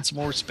if you wanted some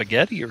more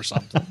spaghetti or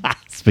something.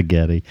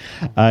 Spaghetti.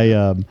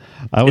 I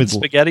Is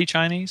spaghetti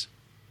Chinese?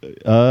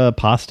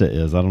 Pasta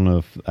is. I don't know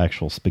if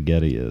actual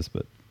spaghetti is,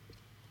 but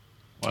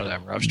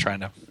Whatever. I was trying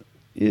to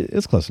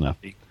it's close enough.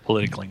 be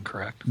politically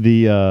incorrect.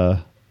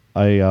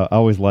 I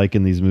always like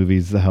in these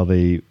movies how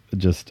they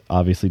just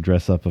obviously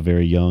dress up a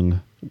very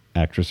young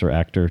actress or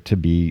actor to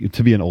be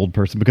an old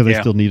person, because they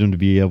still need them to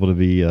be able to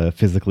be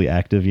physically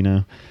active,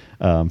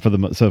 for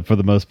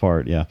the most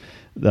part, yeah.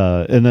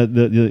 And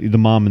the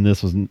mom in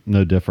this was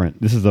no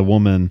different. This is a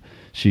woman.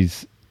 She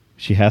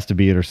has to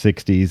be in her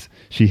 60s.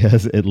 She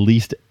has at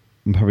least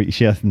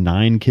she has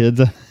 9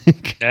 kids, I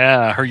think.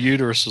 Yeah, her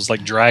uterus was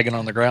like dragging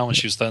on the ground when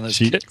she was throwing those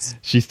kicks.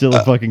 She's still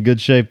in fucking good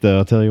shape, though.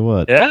 I'll tell you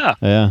what.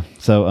 Yeah.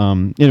 So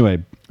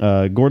anyway,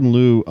 Gordon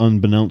Liu,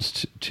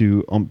 unbeknownst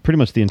to pretty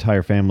much the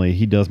entire family,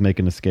 he does make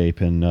an escape,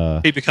 and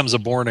He becomes a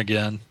born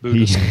again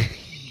Buddhist.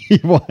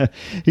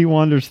 he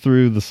wanders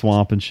through the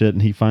swamp and shit,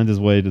 and he finds his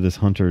way to this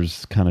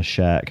hunter's kind of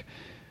shack.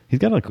 He's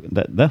got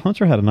that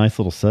hunter had a nice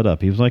little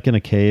setup. He was like in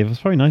a cave. It was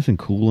probably nice and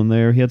cool in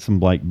there. He had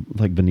some like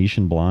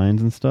Venetian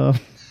blinds and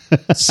stuff.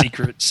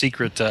 secret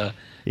secret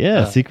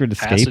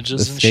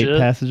passages escape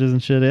passages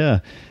and shit.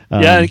 Yeah,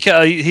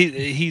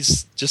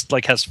 he's just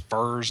like has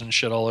furs and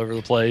shit all over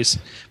the place.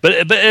 But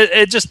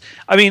it just,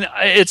 I mean,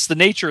 it's the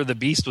nature of the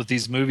beast with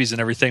these movies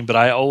and everything. But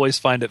I always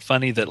find it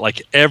funny that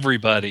like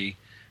everybody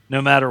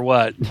no matter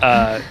what,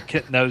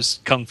 knows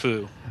kung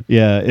fu.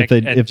 Yeah,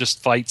 if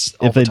just fights.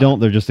 All if they the time. don't,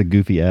 they're just a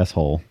goofy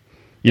asshole.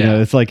 You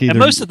know, it's like either, and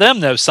most of them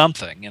know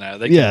something. You know,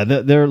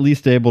 they're at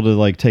least able to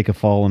like take a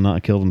fall and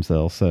not kill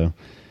themselves. So,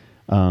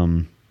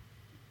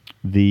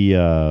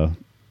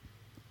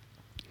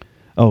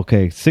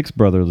 sixth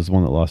brother was the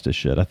one that lost his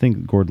shit. I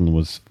think Gordon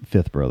was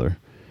fifth brother.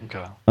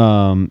 Okay.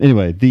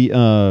 Anyway,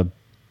 I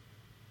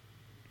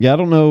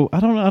don't know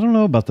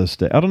about those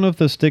sticks. I don't know if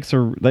those sticks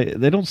are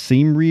they don't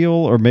seem real,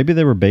 or maybe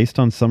they were based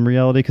on some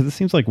reality, because it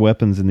seems like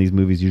weapons in these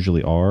movies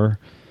usually are.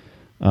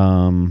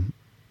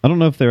 I don't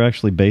know if they're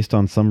actually based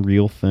on some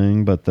real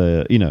thing, but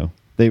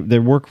they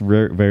work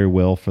very, very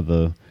well for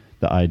the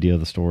idea of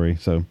the story.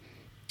 So,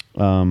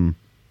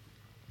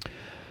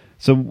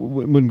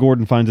 when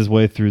Gordon finds his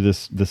way through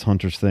this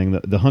hunter's thing,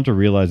 the hunter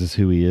realizes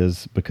who he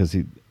is, because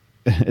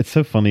it's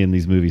so funny in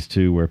these movies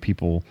too, where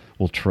people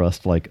will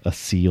trust like a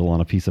seal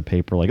on a piece of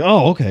paper, like,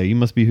 oh, okay, you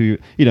must be who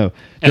you know,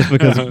 just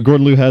because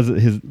Gordon Liu has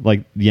his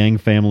like Yang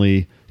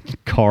family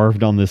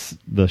carved on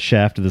the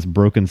shaft of this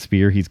broken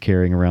spear he's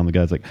carrying around. The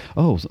guy's like,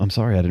 oh, I'm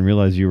sorry, I didn't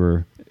realize you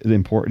were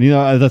important. You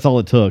know, that's all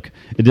it took.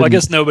 Well, I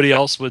guess nobody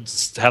else would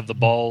have the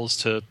balls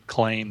to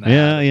claim that.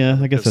 Yeah,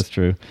 I guess that's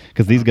true,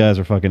 because these guys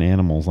are fucking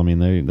animals. I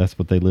mean, that's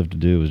what they live to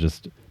do, is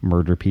just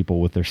murder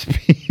people with their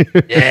spear.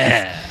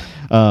 Yeah.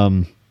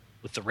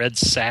 With the red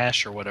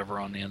sash or whatever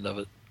on the end of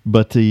it.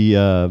 But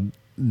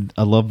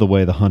I love the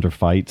way the hunter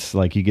fights.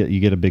 Like you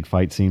get a big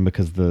fight scene,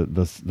 because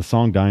the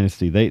Song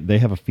Dynasty, they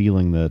have a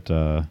feeling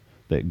that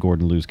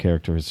Gordon Liu's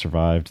character has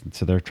survived,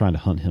 so they're trying to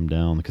hunt him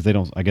down, because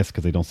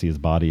they don't see his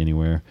body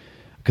anywhere,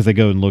 because they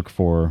go and look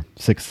for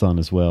Sixth Son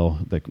as well,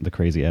 the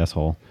crazy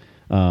asshole.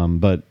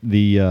 But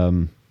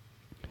I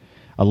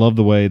love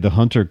the way the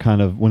hunter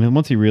kind of,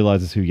 once he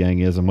realizes who Yang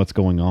is and what's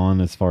going on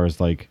as far as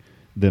like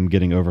them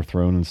getting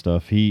overthrown and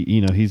stuff,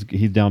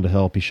 he's down to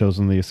help. He shows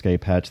them the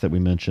escape hatch that we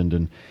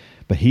mentioned,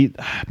 but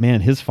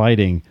his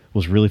fighting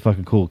was really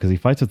fucking cool, because he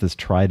fights with this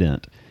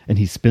trident and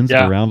he spins it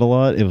around a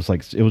lot. It was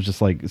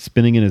just like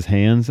spinning in his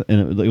hands,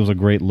 and it was a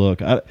great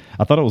look. I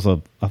thought it was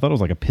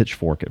like a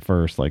pitchfork at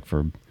first, like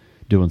for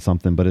doing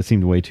something, but it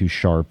seemed way too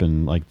sharp,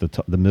 and like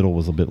the middle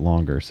was a bit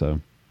longer.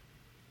 So,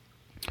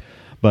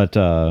 but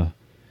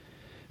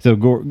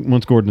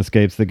once Gordon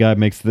escapes, the guy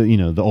makes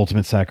the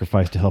ultimate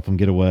sacrifice to help him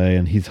get away,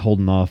 and he's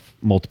holding off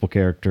multiple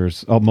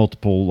characters,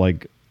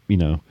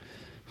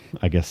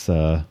 I guess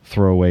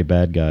throwaway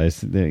bad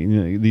guys.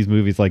 These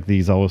movies like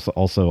these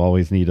also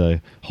always need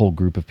a whole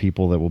group of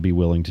people that will be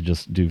willing to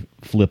just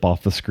flip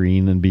off the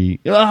screen and be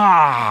You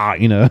have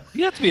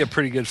to be a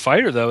pretty good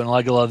fighter though, in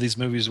like a lot of these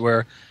movies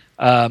where.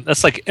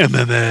 That's like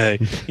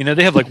MMA.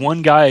 They have like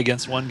one guy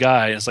against one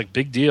guy, and it's like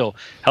big deal.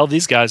 Hell,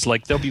 these guys,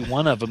 like, there'll be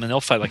one of them, and they'll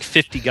fight like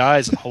 50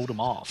 guys and hold them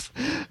off.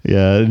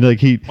 Yeah,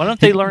 like why don't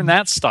they learn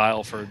that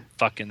style for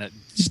fucking that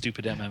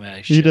stupid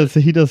MMA shit?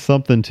 He does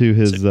something to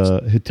his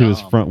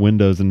his front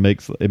windows, and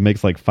makes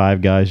like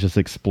 5 guys just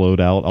explode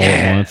out all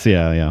at once.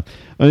 Yeah.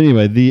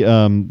 Anyway,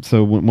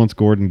 once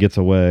Gordon gets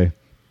away.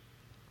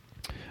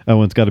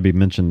 Oh, it's got to be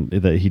mentioned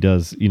that he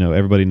does,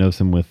 everybody knows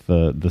him with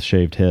the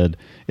shaved head.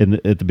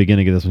 At the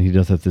beginning of this one, he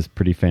does have this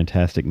pretty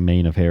fantastic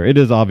mane of hair. It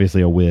is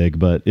obviously a wig,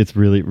 but it's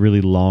really, really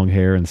long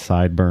hair and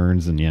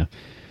sideburns, and yeah.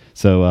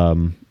 So,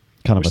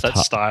 kind of that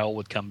style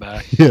would come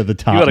back. Yeah, the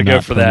top. You got to go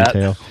for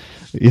ponytail.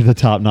 that. The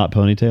top knot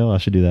ponytail. I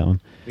should do that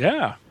one.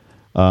 Yeah.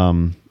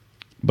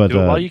 But do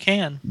it while you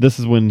can. This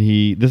is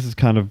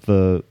kind of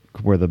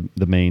where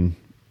the main.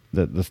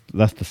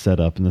 That's the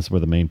setup, and this is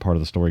where the main part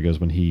of the story goes,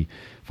 when he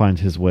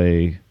finds his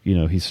way.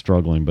 He's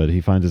struggling, but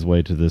he finds his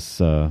way to this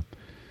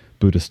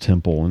Buddhist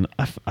temple, and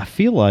I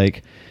feel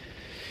like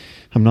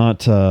I'm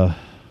not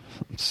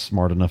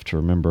smart enough to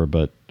remember,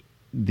 but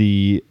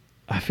I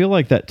feel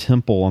like that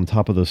temple on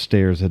top of those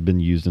stairs had been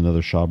used in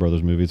other Shaw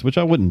Brothers movies, which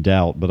I wouldn't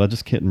doubt, but I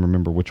just can't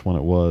remember which one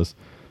it was.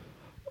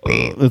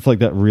 It's like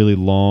that really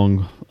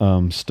long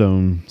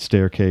stone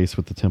staircase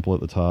with the temple at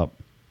the top.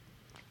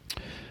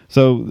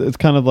 So it's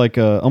kind of like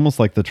almost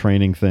like the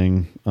training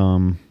thing,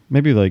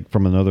 maybe like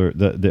from another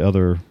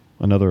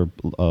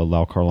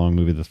Lau Kar-Long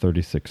movie, the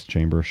 36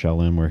 Chamber of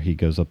Shaolin, where he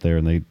goes up there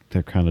and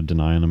they're kind of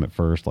denying him at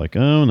first, like,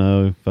 oh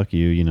no, fuck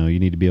you, you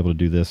need to be able to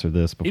do this or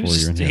this before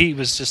you're in here. He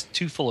was just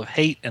too full of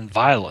hate and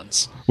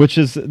violence. Which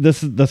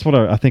that's what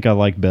I think I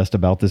like best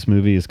about this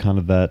movie, is kind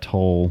of that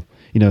whole,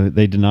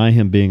 they deny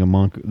him being a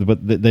monk,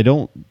 but they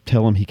don't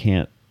tell him he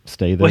can't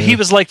stay there. Well, he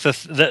was like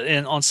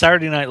on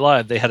Saturday Night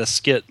Live, they had a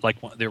skit, like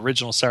the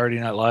original Saturday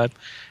Night Live,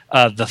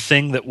 the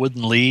thing that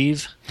wouldn't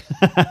leave,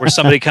 where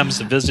somebody comes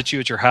to visit you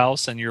at your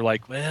house, and you're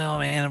like, well,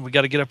 man, we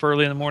got to get up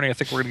early in the morning. I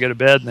think we're going to go to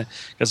bed. And the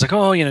guy's like,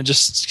 oh,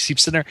 just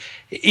keep sitting there.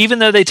 Even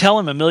though they tell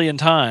him a million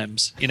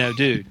times,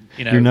 dude,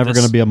 you're never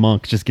going to be a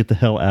monk. Just get the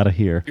hell out of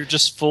here. You're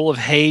just full of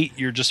hate.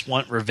 You just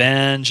want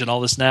revenge and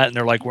all this and that. And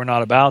they're like, we're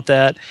not about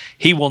that.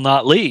 He will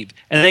not leave.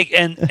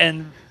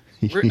 And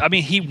I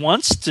mean, he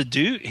wants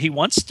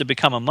to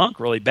become a monk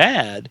really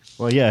bad.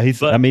 Well, yeah,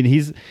 he's at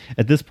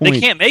this point, they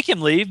can't make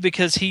him leave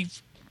because he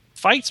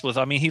fights with.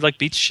 I mean, he like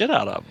beats shit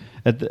out of him.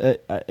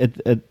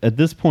 At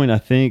this point, I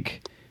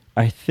think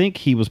I think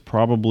he was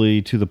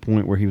probably to the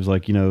point where he was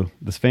like, my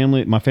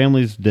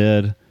family's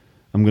dead.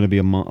 I'm going to be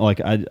a monk. Like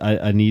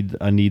I need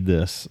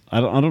this.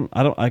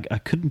 I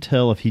couldn't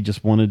tell if he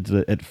just wanted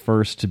to, at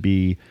first, to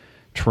be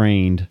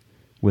trained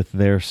with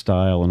their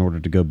style in order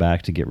to go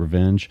back to get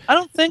revenge. I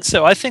don't think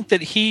so. I think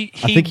that he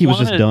was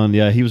just done.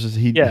 Yeah, he was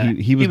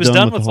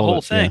done with the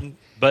whole thing. Yeah.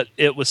 But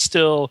it was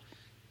still,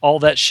 all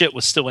that shit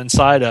was still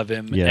inside of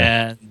him.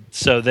 Yeah. And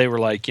so they were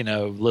like,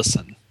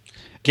 listen,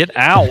 get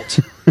out.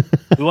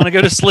 We want to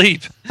go to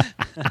sleep.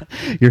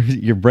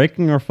 You're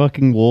breaking our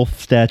fucking wolf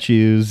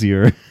statues.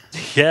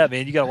 Yeah,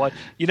 man, you got to watch.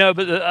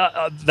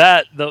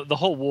 But the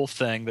whole wolf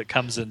thing that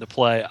comes into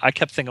play, I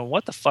kept thinking,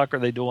 what the fuck are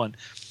they doing?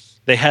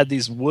 They had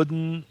these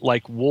wooden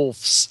like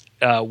wolves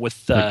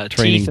with like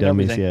training teeth and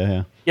dummies,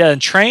 everything. Yeah, and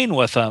train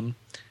with them,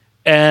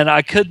 and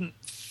I couldn't,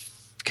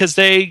 because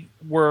they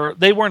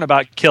weren't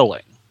about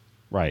killing,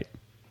 right?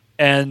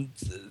 And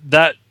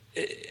that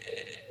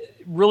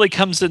really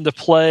comes into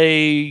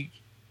play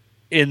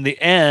in the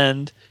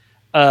end,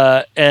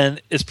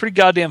 and it's pretty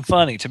goddamn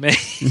funny to me.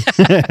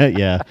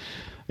 Yeah.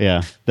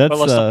 That's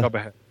that's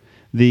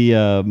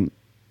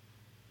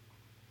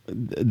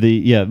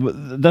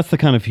the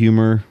kind of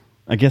humor.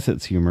 I guess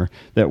it's humor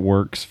that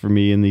works for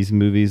me in these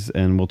movies,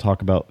 and we'll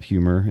talk about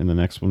humor in the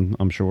next one,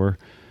 I'm sure,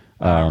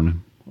 or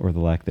the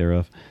lack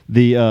thereof.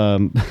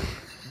 I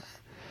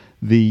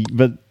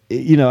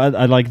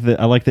like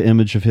the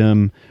image of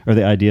him, or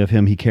the idea of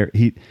him. He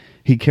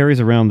carries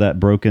around that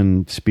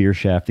broken spear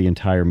shaft the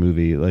entire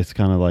movie. It's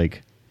kind of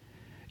like,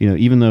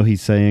 even though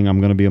he's saying I'm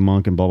going to be a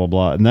monk and blah blah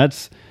blah, and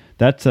that's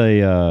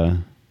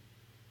a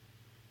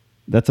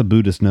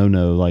Buddhist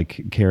no,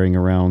 like carrying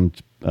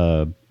around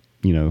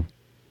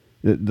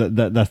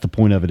that's the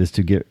point of it, is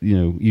to get,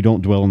 you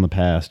don't dwell in the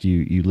past,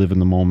 you live in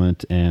the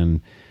moment, and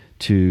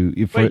you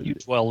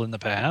dwell in the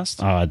past.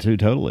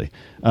 Totally.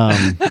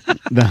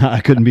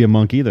 I couldn't be a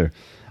monk either.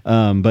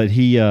 But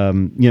he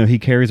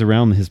carries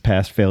around his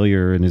past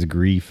failure and his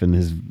grief and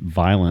his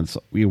violence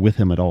with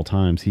him at all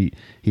times. He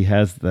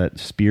has that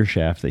spear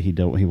shaft that he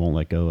won't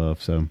let go of.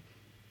 So,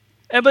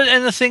 and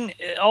the thing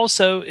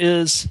also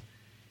is,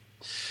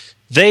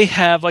 they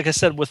have, like I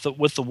said, with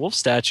the wolf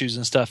statues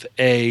and stuff,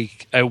 a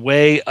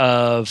way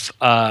of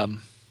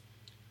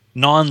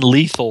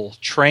non-lethal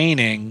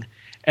training,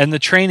 and the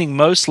training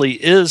mostly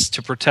is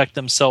to protect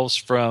themselves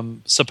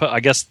from, I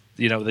guess,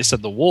 they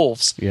said the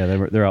wolves. Yeah,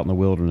 they're out in the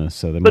wilderness,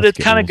 so but it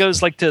kind of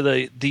goes like to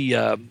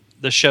the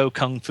show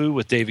Kung Fu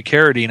with David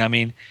Carradine. I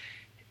mean,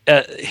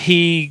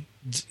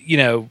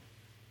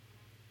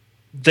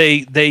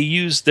 they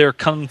use their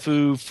Kung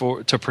Fu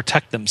to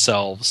protect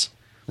themselves,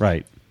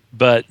 right?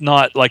 But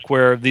not like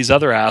where these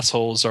other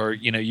assholes are,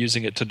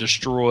 using it to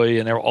destroy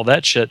and all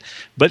that shit.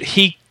 But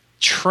he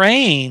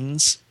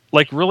trains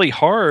like really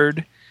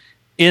hard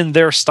in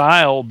their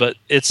style, but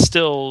it's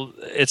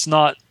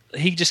not,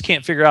 he just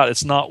can't figure out,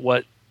 it's not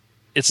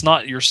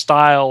your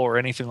style or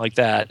anything like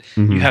that.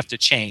 Mm-hmm. You have to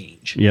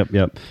change.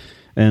 Yep.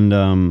 And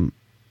I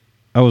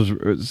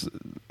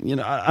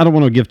don't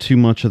want to give too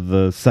much of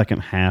the second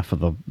half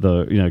of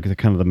the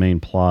kind of the main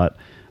plot.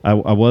 I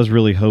was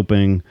really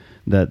hoping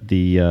that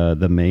the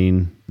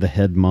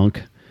head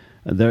monk,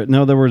 there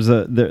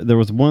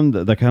was one,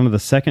 the kind of the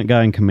second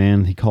guy in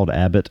command, he called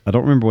Abbott. I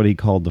don't remember what he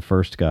called the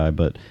first guy,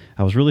 but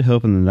I was really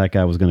hoping that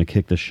guy was going to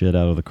kick the shit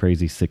out of the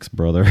crazy sixth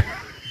brother.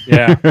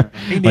 Yeah,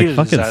 like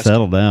fucking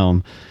settle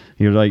down.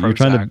 You're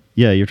trying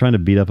to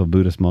beat up a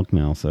Buddhist monk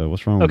now. So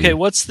what's wrong with you? Okay,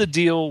 what's the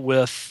deal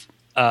with?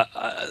 I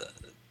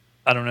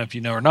don't know if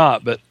you know or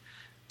not, but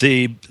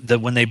the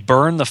when they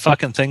burn the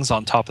fucking things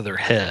on top of their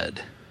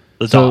head,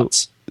 the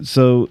dots.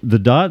 So the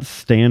dots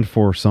stand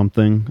for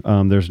something.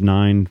 There's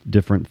 9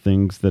 different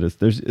things that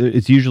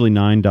it's usually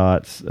 9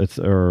 dots.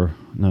 Not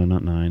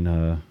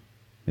 9,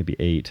 maybe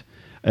 8,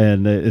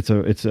 and it's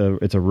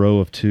a row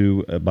of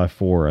 2 by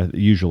 4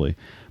 usually.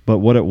 But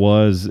what it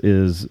was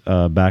is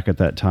back at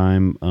that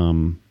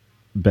time,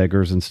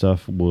 beggars and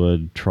stuff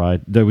would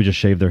just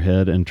shave their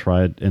head and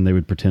they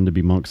would pretend to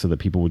be monks so that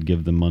people would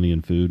give them money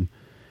and food.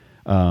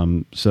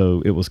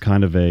 So it was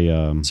kind of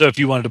a. So if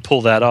you wanted to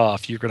pull that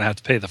off, you're going to have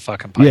to pay the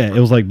fucking piper. Yeah, it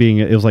was like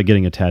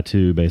getting a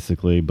tattoo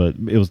basically, but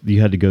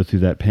you had to go through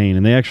that pain,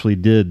 and they actually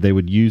did. They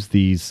would use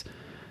these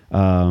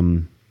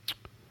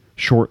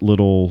short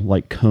little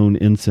like cone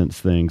incense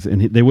things,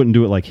 and they wouldn't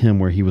do it like him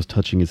where he was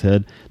touching his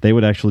head. They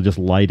would actually just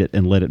light it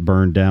and let it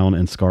burn down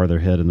and scar their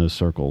head in those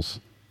circles.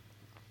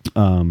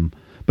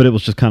 But it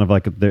was just kind of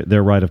like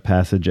their rite of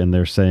passage, and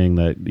they're saying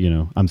that,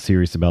 I'm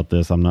serious about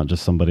this. I'm not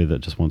just somebody that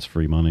just wants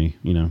free money,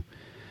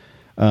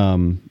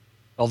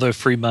 Although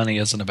free money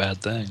isn't a bad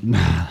thing.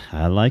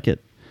 I like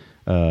it.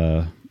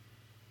 A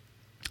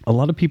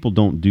lot of people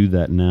don't do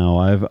that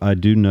now. I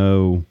do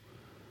know,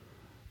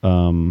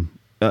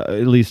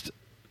 at least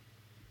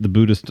the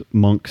Buddhist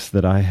monks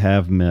that I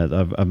have met.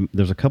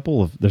 There's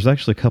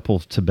actually a couple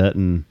of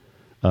Tibetan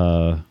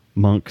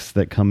monks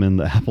that come in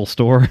the Apple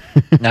store.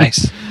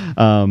 Nice.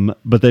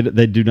 But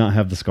they do not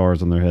have the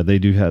scars on their head. They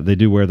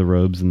do wear the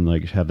robes and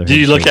like have their. Do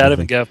you look at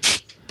him and go,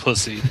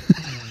 pussy?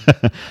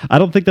 I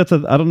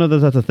don't know that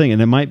that's a thing,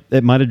 and it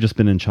might have just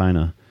been in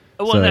China.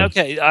 Well, So-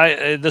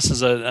 okay. This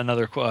is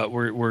another.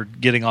 We're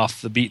getting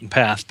off the beaten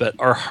path, but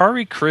are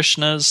Hare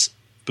Krishnas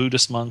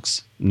Buddhist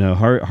monks? No,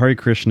 Hare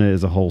Krishna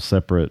is a whole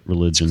separate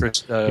religion.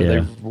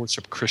 They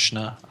worship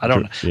Krishna. I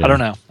don't know. I don't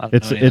know. I don't know any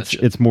of that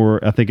shit. It's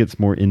more. I think it's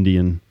more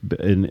Indian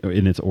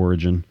in its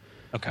origin.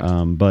 Okay.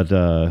 But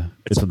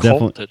it's a definitely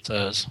cult. It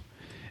says.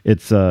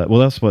 it's well,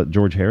 that's what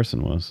George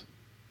Harrison was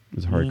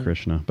Hare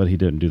Krishna, but he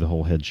didn't do the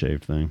whole head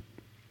shaved thing.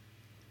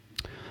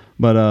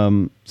 But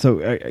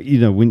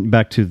so when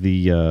back to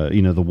the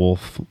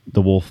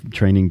the wolf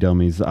training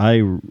dummies,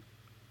 I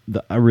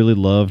really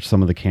loved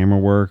some of the camera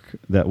work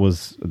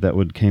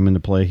that came into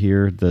play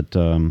here that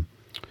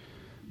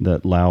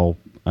Lau,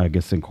 I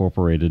guess,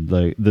 incorporated.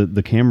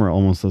 The camera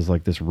almost is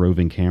like this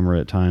roving camera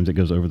at times. It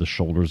goes over the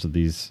shoulders of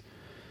these,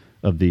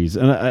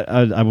 and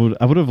I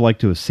would have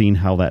liked to have seen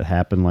how that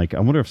happened. Like, I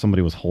wonder if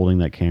somebody was holding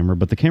that camera,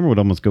 but the camera would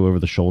almost go over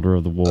the shoulder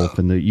of the wolf,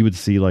 and you would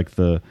see like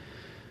there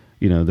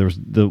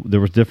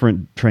was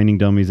different training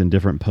dummies in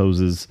different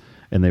poses,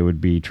 and they would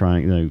be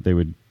trying.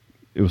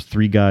 It was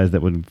three guys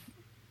that would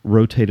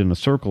rotate in a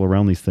circle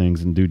around these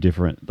things and do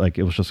different. Like,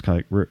 it was just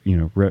kind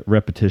of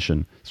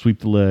repetition. Sweep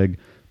the leg,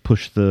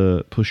 push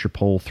your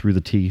pole through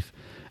the teeth,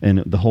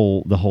 and the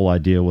whole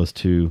idea was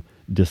to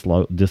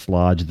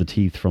dislodge the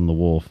teeth from the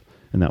wolf,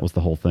 and that was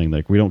the whole thing.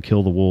 Like, we don't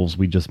kill the wolves,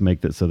 we just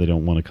make that so they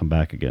don't want to come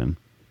back again.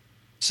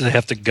 So they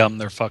have to gum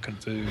their fucking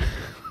food.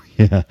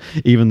 Yeah,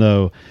 even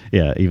though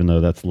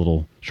that's a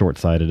little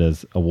short-sighted,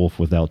 as a wolf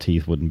without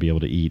teeth wouldn't be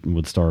able to eat and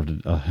would starve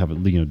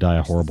to die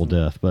a horrible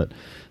death. But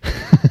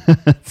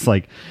it's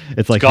like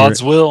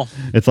God's will.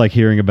 It's like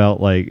hearing about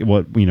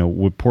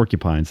with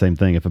porcupine. Same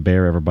thing. If a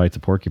bear ever bites a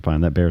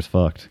porcupine, that bear's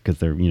fucked because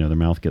their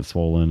mouth gets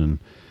swollen, and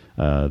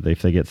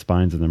if they get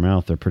spines in their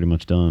mouth, they're pretty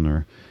much done.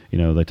 Or you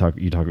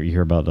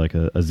hear about like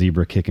a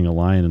zebra kicking a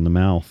lion in the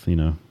mouth.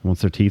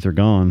 Once their teeth are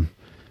gone,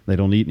 they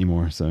don't eat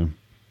anymore. So,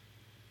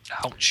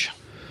 ouch.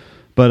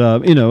 But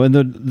and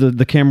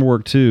the camera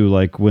work too,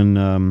 like when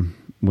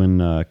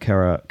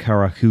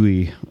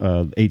Karahui,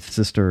 eighth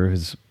sister,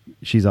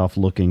 she's off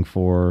looking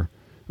for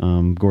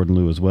Gordon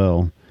Liu as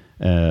well.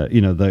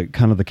 The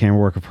kind of the camera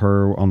work of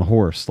her on the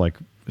horse, like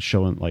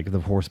showing like the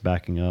horse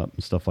backing up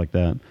and stuff like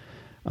that.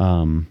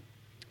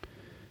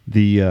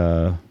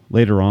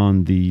 Later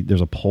on,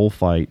 there's a pole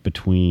fight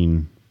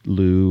between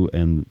Liu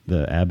and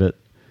the abbot.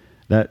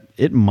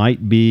 That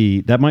might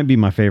be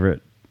my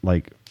favorite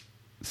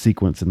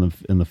sequence in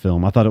the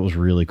film. I thought it was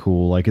really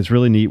cool. Like, it's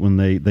really neat when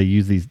they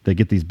use they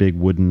get these big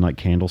wooden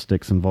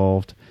candlesticks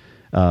involved.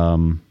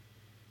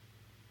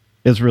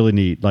 It's really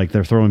neat. Like,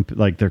 they're throwing,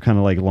 they're kind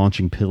of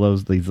launching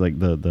pillows. These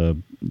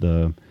the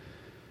I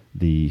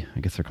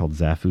guess they're called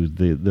zafus,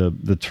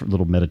 the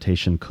little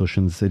meditation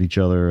cushions at each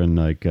other, and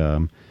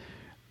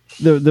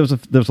there's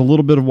a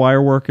little bit of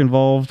wire work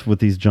involved with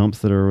these jumps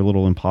that are a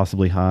little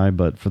impossibly high,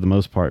 but for the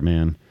most part,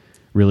 man,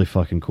 really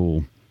fucking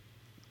cool.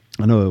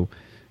 I know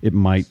it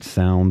might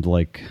sound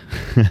like,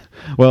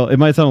 well, it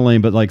might sound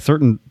lame, but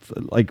certain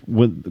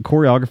when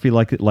choreography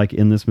like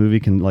in this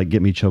movie can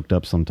get me choked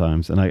up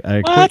sometimes, and I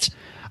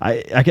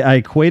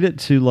equate it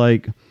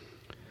to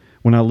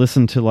when I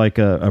listen to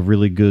a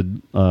really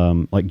good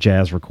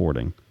jazz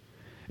recording.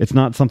 It's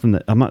not something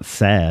that I'm not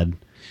sad,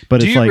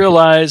 but do it's you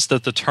realize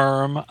that the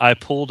term "I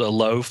pulled a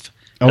loaf"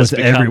 has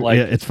become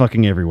it's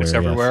fucking everywhere. It's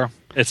everywhere. Yes.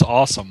 It's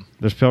awesome.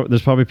 There's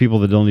probably people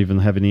that don't even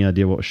have any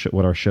idea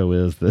what our show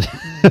is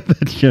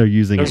that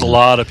using. There's a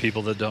lot of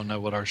people that don't know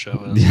what our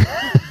show is.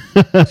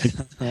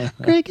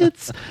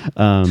 Crickets.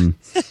 But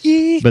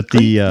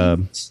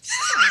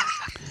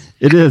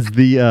it is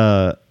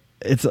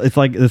it's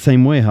like the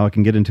same way how I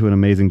can get into an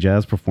amazing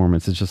jazz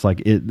performance. It's just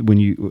when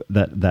you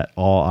that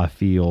awe I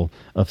feel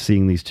of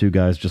seeing these two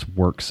guys just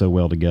work so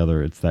well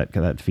together. It's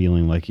that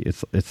feeling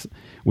it's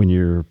when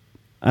you're,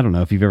 I don't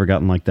know if you've ever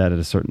gotten like that at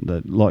a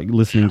certain,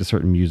 listening to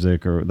certain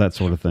music or that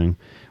sort of thing,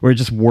 where it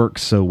just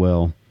works so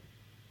well.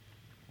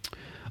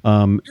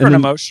 You're an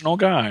emotional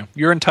guy.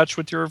 You're in touch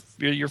with your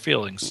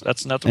feelings.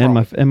 That's nothing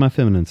wrong. And my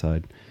feminine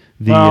side.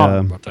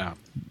 About that.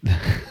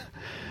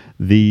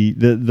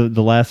 The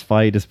last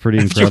fight is pretty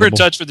incredible. If you were in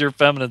touch with your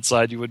feminine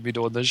side, you wouldn't be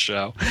doing this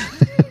show.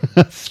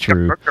 That's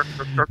true.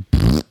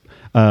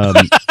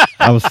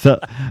 I was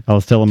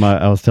telling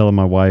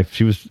my wife,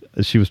 she was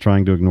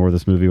trying to ignore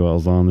this movie while I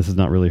was on. This is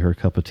not really her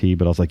cup of tea,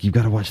 but I was like, you've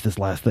got to watch this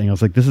last thing. I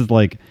was like, this is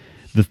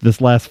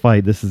this last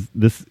fight.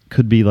 This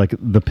could be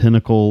the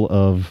pinnacle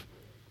of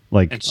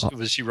And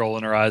was she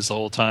rolling her eyes the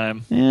whole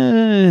time?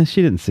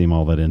 She didn't seem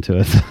all that into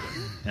it.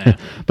 Yeah.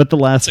 But the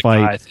last fight,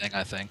 guy thing,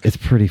 I think it's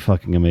pretty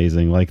fucking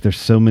amazing. There's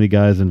so many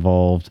guys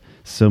involved,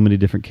 so many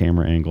different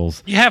camera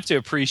angles. You have to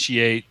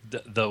appreciate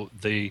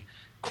the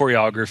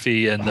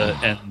choreography and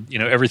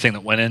everything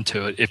that went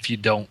into it. If you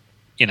don't,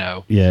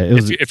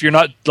 if you're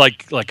not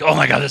like oh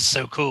my god, this is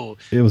so cool.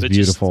 It was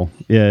beautiful.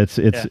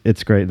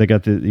 It's great. They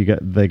got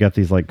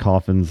these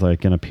coffins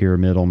in a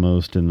pyramid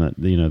almost, and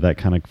that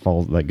kind of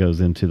falls, that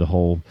goes into the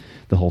whole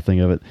thing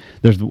of it.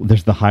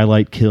 There's the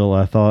highlight kill,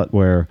 I thought,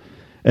 where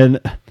And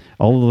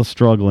all of the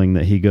struggling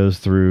that he goes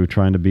through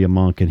trying to be a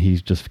monk, and he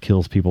just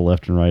kills people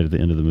left and right at the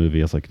end of the movie.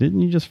 I was like,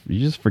 didn't you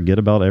just forget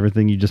about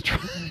everything you just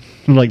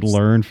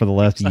learned for the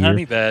last year?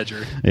 Honey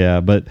badger. Yeah,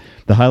 but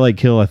the highlight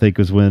kill, I think,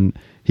 was when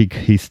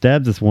he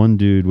stabs this one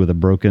dude with a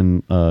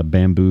broken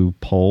bamboo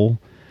pole,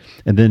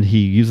 and then he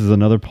uses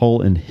another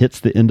pole and hits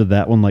the end of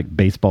that one like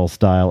baseball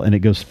style, and it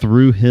goes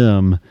through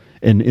him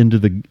and into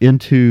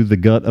the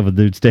gut of a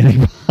dude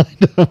standing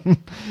behind him.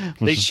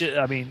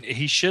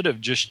 He should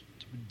have just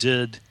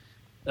did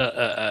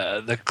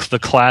the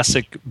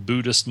classic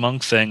Buddhist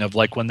monk thing of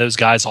like when those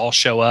guys all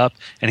show up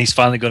and he's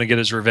finally going to get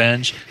his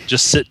revenge,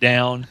 just sit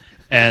down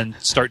and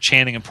start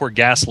chanting and pour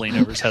gasoline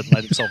over his head and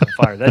light himself on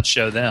fire. That'd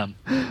show them.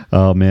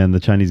 Oh man, the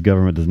Chinese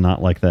government does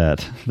not like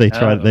that. They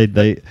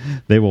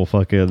will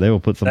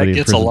put somebody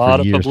in prison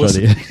for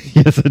years.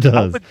 Yes, it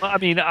does.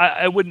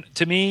 I wouldn't.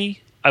 To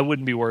me, I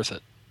wouldn't be worth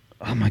it.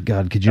 Oh my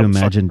God, could you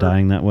imagine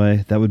dying that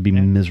way? That would be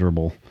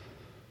miserable.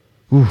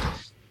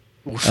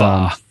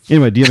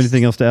 Anyway, do you have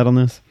anything else to add on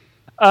this?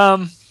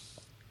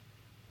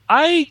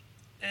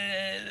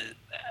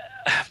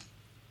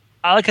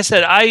 Like I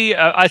said,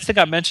 I think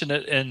I mentioned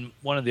it in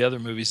one of the other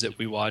movies that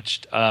we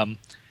watched.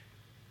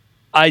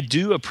 I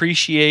do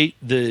appreciate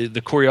the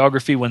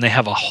choreography when they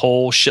have a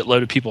whole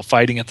shitload of people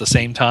fighting at the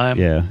same time.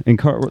 Yeah,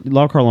 and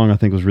Lau Kar-Long, I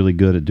think, was really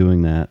good at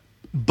doing that.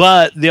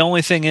 But the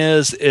only thing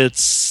is,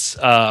 it's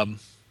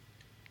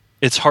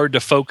hard to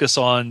focus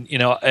on.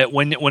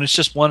 When it's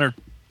just one or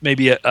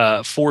maybe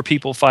 4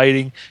 people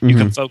fighting, you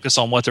can focus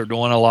on what they're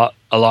doing a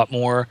lot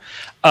more.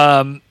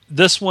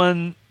 This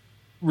one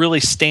really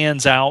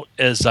stands out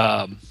as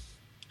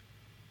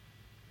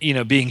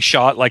being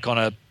shot like on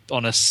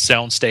a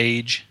sound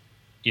stage,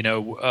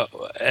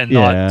 and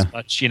not as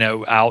much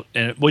out,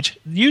 and which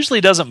usually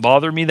doesn't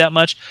bother me that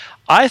much.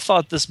 I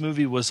thought this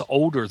movie was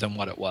older than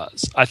what it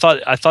was. I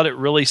thought it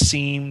really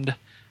seemed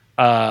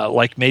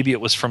like maybe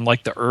it was from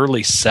like the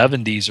early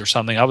 70s or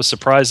something. I was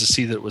surprised to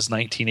see that it was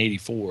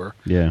 1984.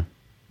 Yeah,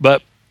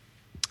 but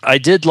I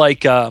did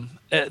like the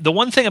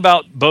one thing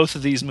about both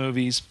of these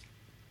movies.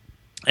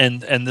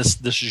 And this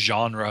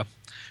genre,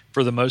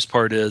 for the most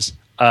part, is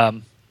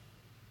when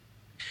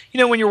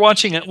you're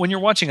watching a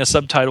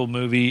subtitled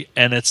movie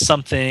and it's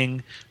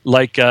something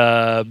like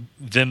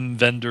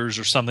Wim Wenders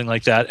or something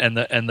like that,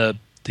 and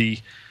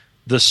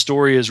the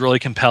story is really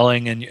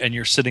compelling, and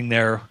you're sitting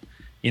there,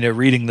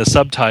 reading the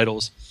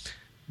subtitles.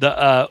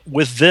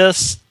 With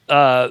this,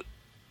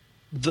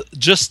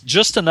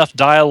 just enough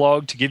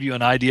dialogue to give you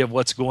an idea of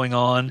what's going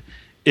on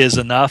is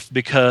enough,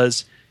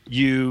 because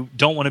you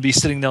don't want to be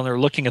sitting down there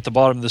looking at the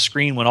bottom of the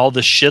screen when all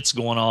this shit's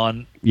going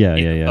on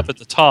up at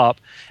the top.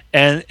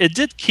 And it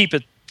did keep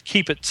it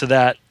to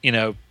that,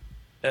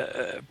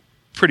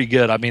 pretty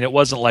good. I mean, it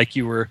wasn't like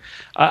you were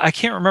I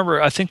can't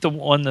remember. I think the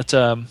one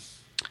that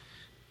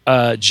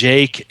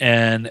Jake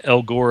and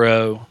El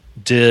Goro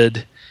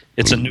did,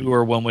 it's a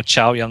newer one with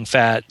Chow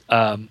Yun-Fat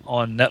on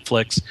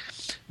Netflix.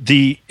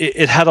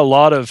 It had a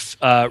lot of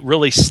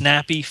really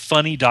snappy,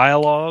 funny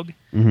dialogue.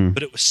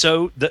 But it was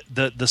so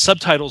the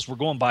subtitles were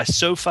going by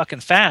so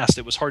fucking fast,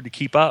 it was hard to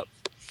keep up.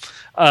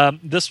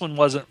 This one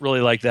wasn't really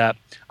like that.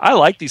 I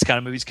like these kind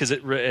of movies because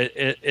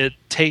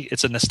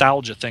it's a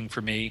nostalgia thing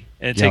for me,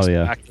 and it takes me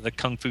back to the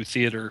kung fu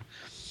theater,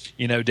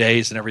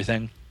 days and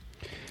everything.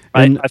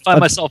 And I find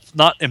myself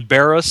not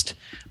embarrassed,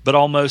 but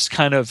almost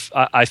kind of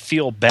I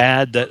feel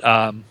bad that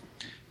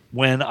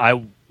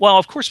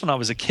of course, when I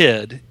was a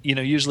kid,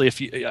 usually if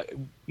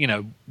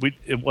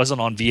it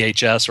wasn't on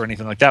VHS or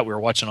anything like that. We were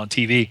watching on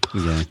TV.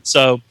 Yeah.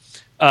 So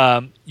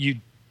you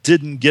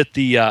didn't get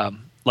the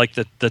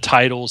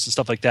titles and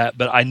stuff like that.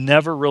 But I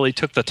never really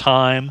took the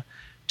time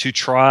to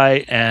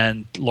try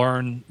and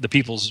learn the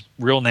people's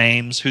real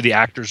names, who the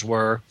actors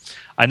were.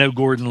 I know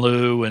Gordon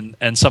Liu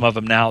and some of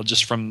them now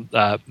just from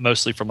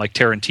mostly from like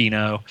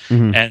Tarantino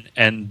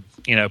and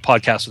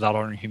Podcasts Without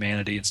Honor and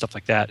Humanity and stuff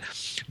like that.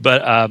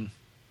 But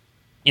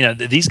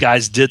these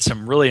guys did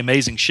some really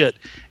amazing shit,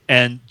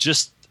 and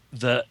just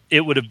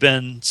it would have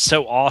been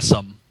so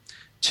awesome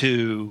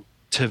to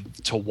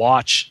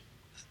watch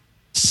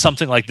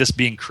something like this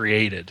being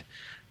created.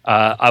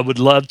 I would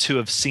love to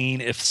have seen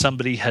if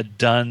somebody had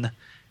done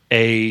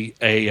if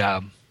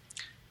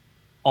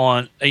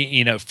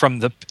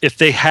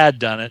they had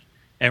done it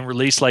and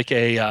released like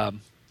a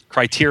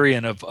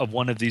criterion of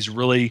one of these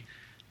really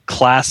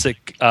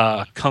classic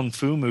kung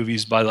fu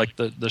movies by like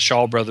the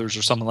Shaw Brothers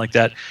or something like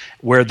that,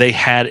 where they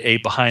had a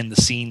behind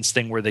the scenes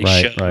thing where they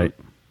showed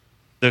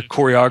the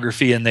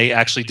choreography and they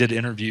actually did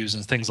interviews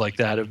and things like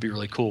that. It would be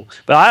really cool.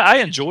 But I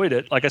enjoyed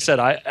it. Like I said,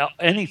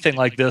 anything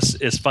like this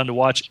is fun to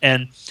watch.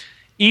 And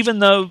even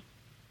though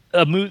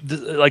a movie,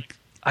 like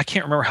I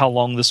can't remember how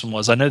long this one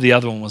was. I know the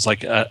other one was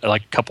like a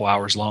couple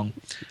hours long.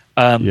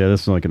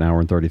 This is like an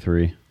hour and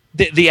 33.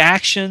 The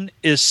action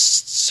is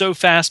so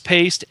fast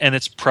paced and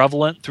it's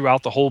prevalent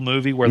throughout the whole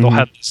movie, where they'll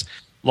have these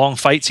long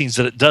fight scenes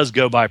that it does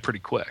go by pretty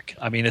quick.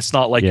 I mean, it's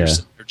not like you're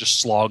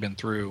just slogging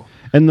through.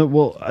 And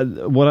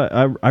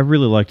I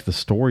really liked the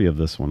story of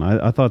this one.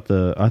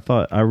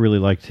 I really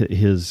liked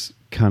his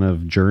kind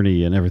of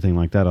journey and everything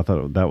like that. I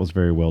thought that was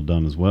very well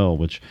done as well.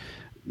 Which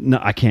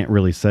I can't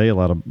really say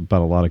about a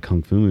lot of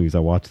kung fu movies. I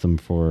watch them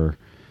for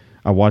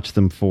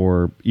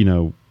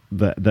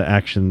the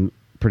action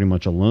pretty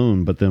much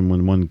alone. But then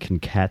when one can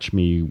catch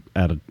me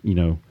at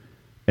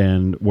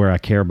and where I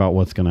care about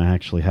what's going to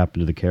actually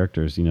happen to the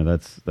characters,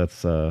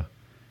 that's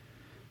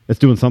it's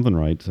doing something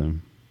right. So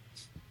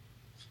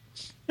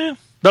yeah,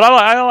 but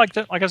I liked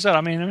it. Like I said,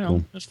 I mean,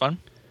 cool. It's fun.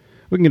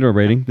 We can get to a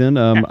rating then.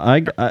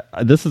 I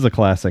this is a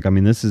classic. I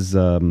mean, this is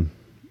in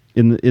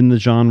the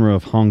genre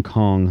of Hong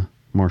Kong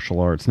martial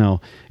arts.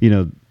 Now,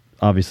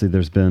 obviously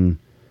there's been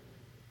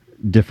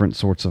different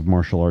sorts of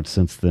martial arts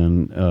since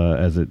then,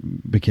 as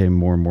it became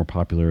more and more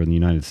popular in the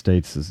United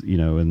States,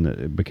 and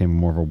it became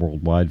more of a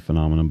worldwide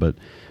phenomenon. But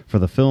for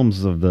the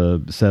films of the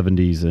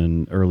 70s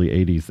and early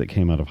 80s that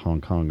came out of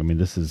Hong Kong, I mean,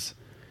 this is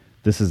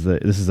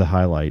a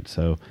highlight.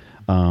 So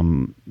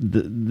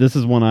this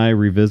is one I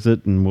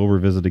revisit and will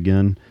revisit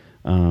again.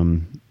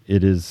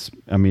 It is.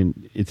 I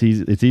mean, it's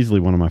easily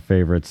one of my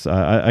favorites.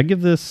 I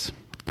give this.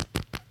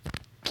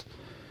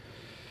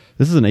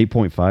 This is an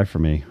 8.5 for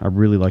me. I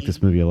really like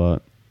this movie a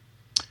lot.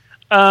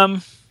 I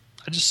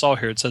just saw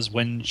here. It says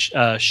when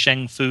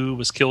Sheng Fu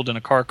was killed in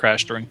a car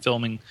crash during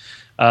filming,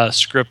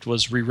 script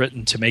was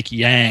rewritten to make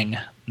Yang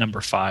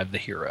number 5 the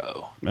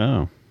hero.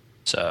 Oh,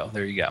 so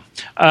there you go.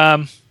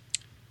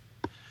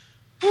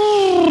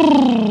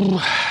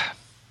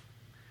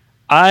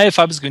 If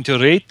I was going to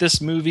rate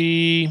this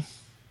movie,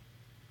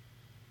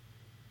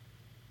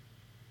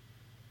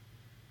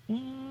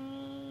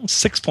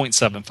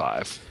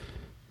 6.75.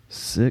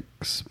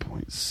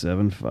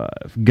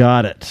 6.75.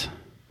 Got it.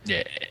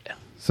 Yeah.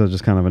 So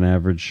just kind of an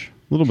average,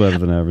 a little better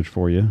than average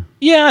for you.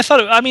 Yeah, I thought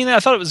it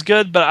was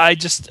good, but I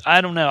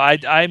don't know. I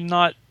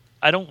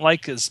don't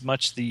like as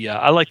much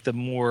I like the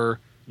more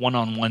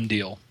one-on-one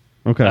deal.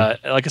 Okay.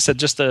 Like I said,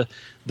 just the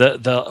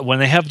when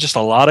they have just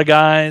a lot of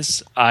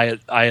guys, I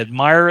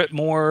admire it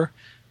more,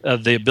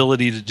 the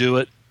ability to do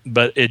it,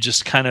 but it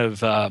just kind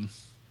of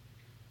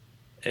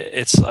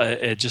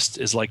it just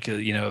is like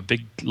a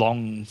big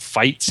long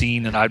fight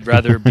scene, and I'd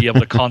rather be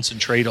able to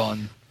concentrate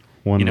on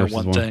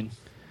one thing.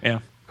 Yeah.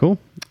 Cool.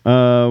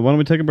 Why don't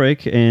we take a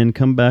break and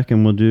come back,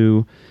 and we'll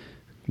do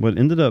what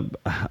ended up.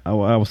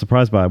 I was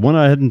surprised by one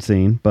I hadn't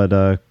seen,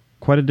 but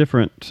quite a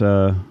different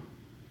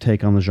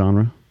take on the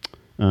genre.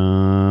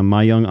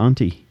 My Young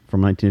Auntie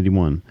from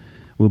 1981.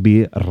 We'll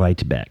be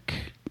right back.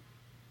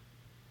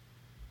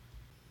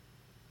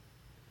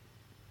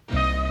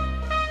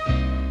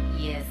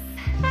 Yes.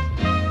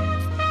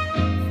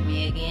 It's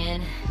me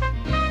again.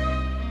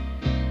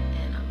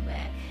 And I'm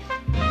back.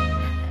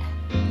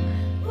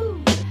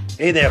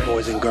 Hey there,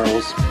 boys and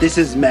girls. This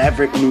is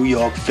Maverick New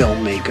York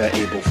filmmaker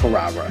Abel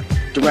Ferrara,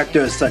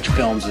 director of such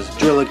films as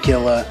Driller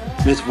Killer,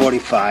 Miss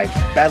 45,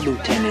 Bad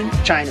Lieutenant,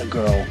 China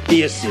Girl,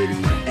 Deer City,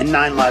 and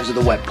 9 Lives of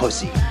the Wet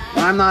Pussy.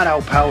 When I'm not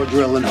out power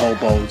drilling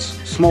hobos,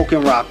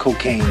 smoking rock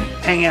cocaine,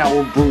 hanging out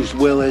with Bruce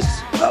Willis,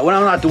 when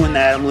I'm not doing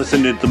that, I'm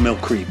listening to The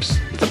Milk Creeps.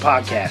 It's a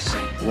podcast,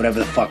 whatever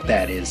the fuck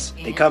that is.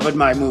 They covered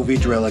my movie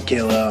Driller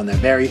Killer on their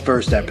very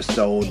first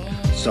episode,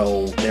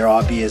 so they're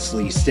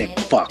obviously sick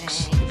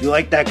fucks. If you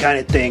like that kind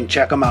of thing,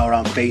 check them out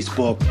on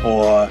Facebook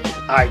or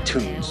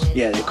iTunes.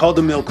 Yeah, they're called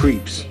The Milk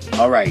Creeps.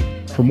 Alright.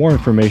 For more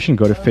information,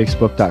 go to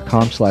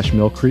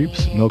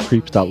facebook.com/milkcreeps,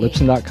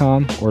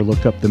 milkcreeps.libsyn.com, or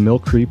look up The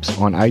Milk Creeps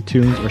on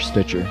iTunes or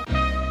Stitcher.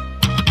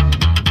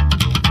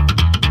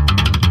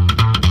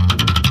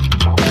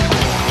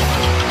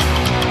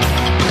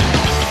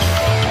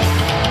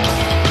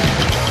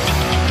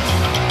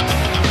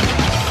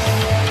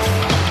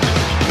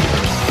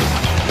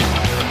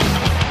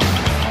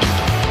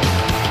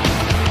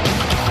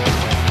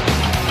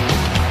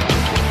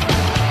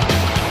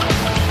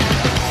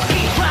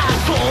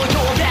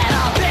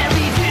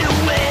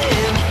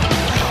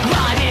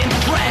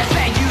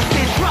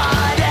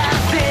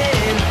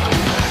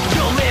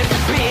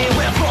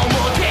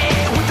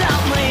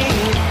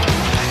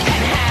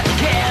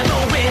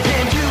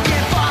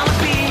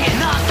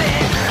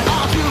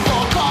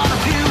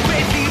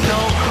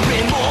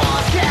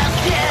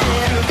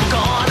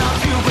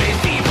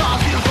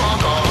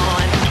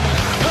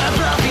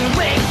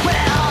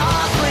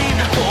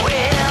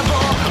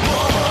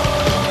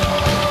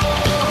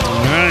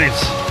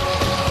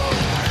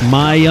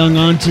 My Young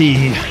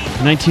Auntie,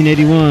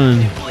 1981.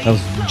 That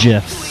was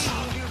Jeff's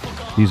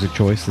music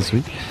choice this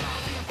week.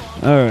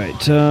 All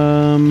right,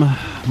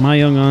 My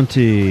Young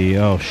Auntie.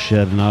 Oh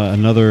shit!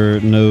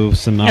 Another no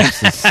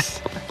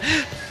synopsis.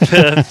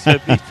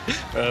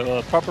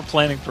 Proper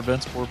planning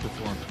prevents poor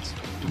performance.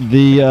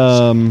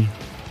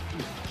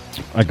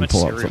 I can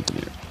pull out something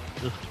here.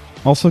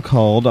 Also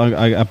called,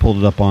 I pulled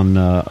it up on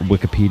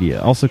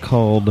Wikipedia. Also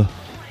called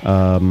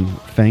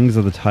Fangs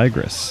of the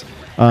Tigress.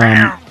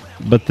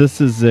 But this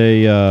is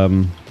it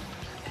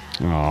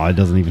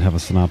doesn't even have a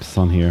synopsis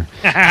on here.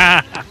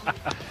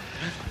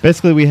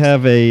 Basically, we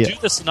have do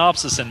the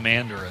synopsis in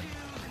Mandarin.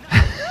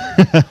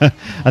 I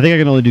think I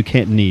can only do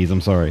Cantonese.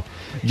 I'm sorry.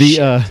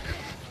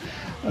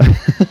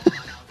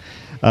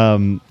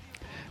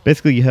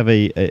 basically you have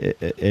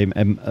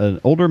an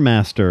older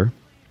master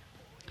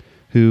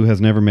who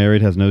has never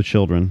married, has no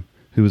children,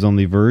 who is on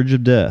the verge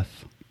of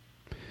death.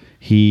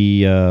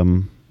 He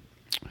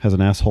has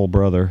an asshole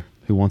brother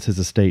who wants his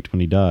estate when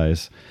he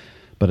dies,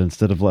 but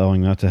instead of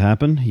allowing that to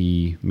happen,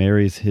 he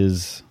marries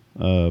his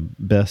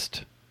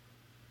best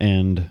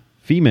and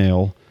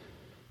female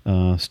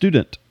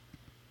student,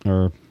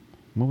 or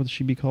what would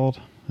she be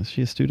called? Is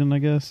she a student, I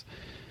guess?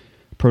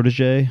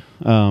 Protege.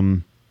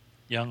 Young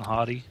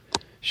hottie.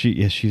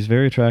 She's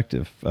very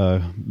attractive.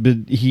 But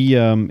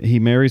he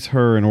marries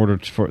her in order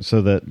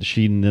so that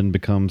she then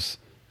becomes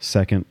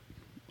second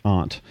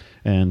aunt,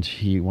 and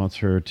he wants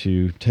her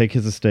to take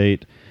his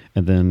estate,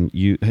 and then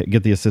you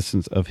get the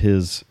assistance of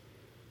his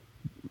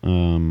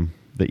the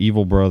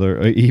evil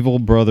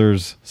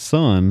brother's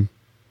son,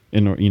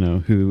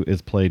 who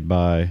is played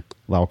by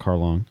Lau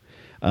Kar-long.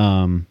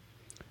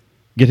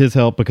 Get his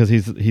help because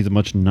he's a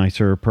much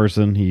nicer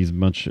person. He's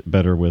much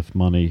better with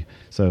money,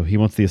 so he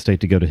wants the estate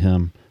to go to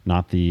him,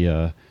 not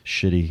the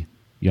shitty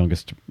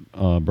youngest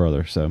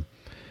brother. So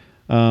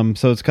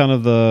it's kind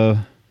of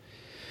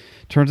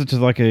turns into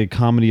like a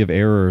comedy of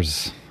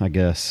errors, I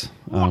guess,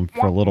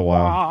 for a little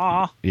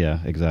while. Yeah,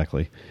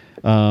 exactly.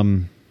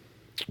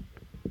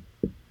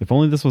 If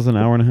only this was an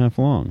hour and a half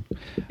long.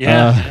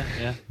 Yeah.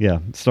 Yeah.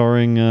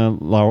 Starring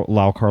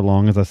Lau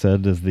Kar-long, as I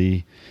said, as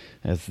the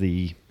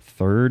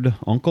third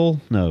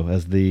uncle. No, I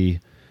don't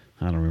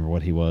remember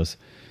what he was.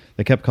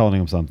 They kept calling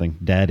him something.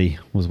 Daddy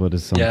was what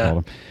his son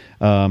called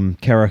him.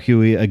 Kara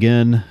Hui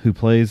again, who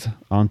plays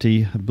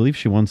Auntie. I believe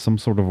she won some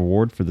sort of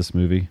award for this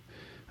movie,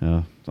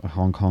 a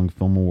Hong Kong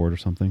Film Award or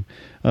something.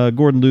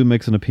 Gordon Liu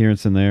makes an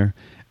appearance in there,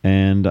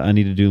 and I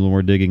need to do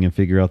more digging and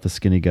figure out the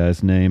skinny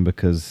guy's name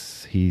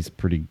because he's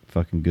pretty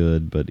fucking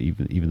good, but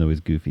even though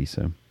he's goofy.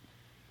 So,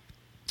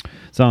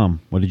 Sam,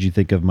 what did you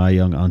think of My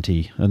Young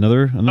Auntie?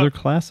 Another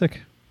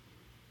classic?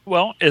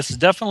 Well, it's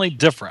definitely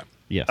different.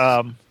 Yes.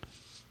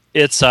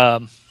 It's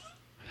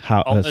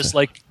almost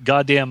like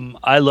goddamn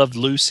I Loved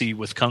Lucy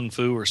with Kung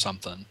Fu or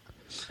something.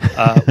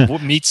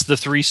 Meets the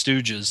Three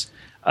Stooges.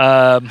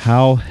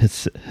 Hao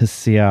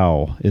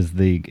Hsiao is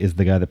the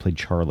guy that played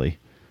Charlie.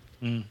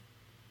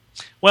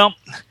 Well,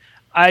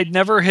 I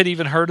never had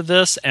even heard of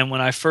this, and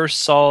when I first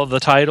saw the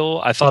title,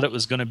 I thought it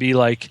was going to be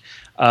like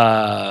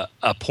a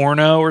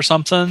porno or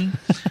something,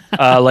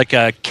 like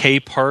a Kay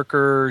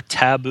Parker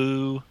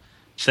Taboo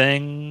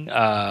thing.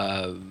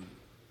 I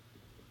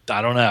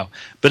don't know,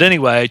 but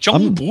anyway,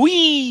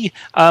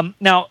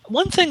 now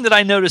one thing that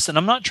I noticed, and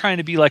I'm not trying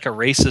to be like a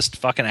racist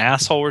fucking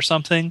asshole or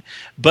something,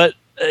 but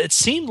it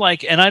seemed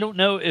like, and I don't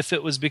know if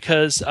it was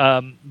because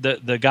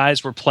the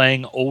guys were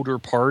playing older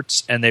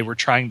parts and they were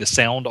trying to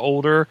sound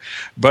older,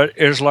 but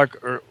it's like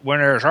when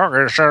they're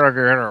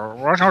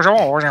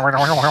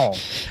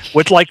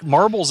with like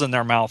marbles in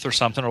their mouth or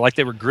something, or like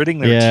they were gritting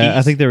their teeth. Yeah,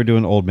 I think they were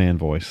doing old man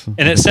voice,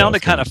 and it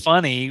sounded kind of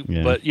funny.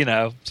 Yeah. But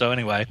so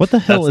anyway, what the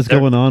hell is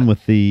going on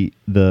with the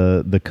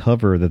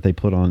cover that they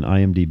put on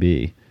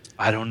IMDb?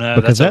 I don't know.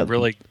 Because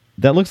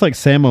that looks like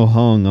Sammo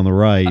Hung on the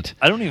right.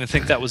 I don't even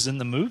think that was in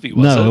the movie,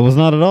 was it? No, it was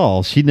not at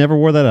all. She never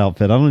wore that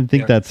outfit. I don't even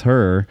think that's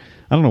her.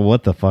 I don't know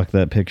what the fuck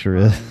that picture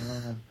is.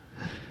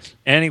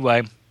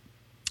 Anyway,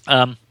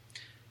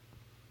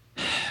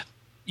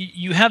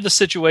 you have the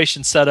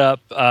situation set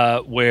up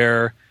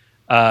where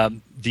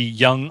the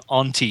young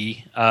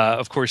auntie,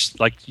 of course,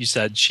 like you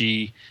said,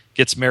 she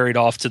gets married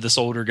off to this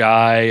older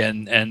guy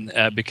and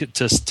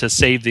to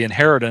save the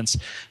inheritance.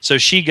 So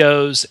she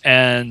goes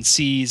and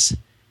sees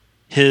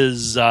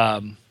his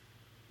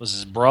was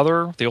his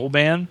brother, the old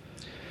man.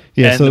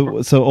 Yeah,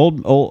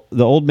 the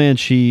old man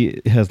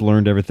she has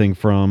learned everything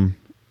from.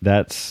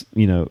 That's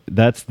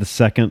the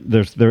second.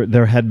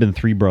 There had been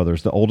three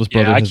brothers. The oldest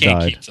brother has died. I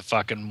can't keep the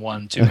fucking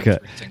 1, 2, and 3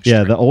 things.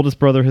 Yeah, the oldest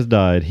brother has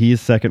died. He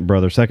is second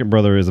brother. Second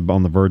brother is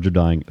on the verge of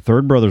dying.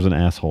 Third brother's an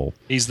asshole.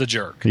 He's the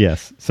jerk.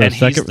 Yes. So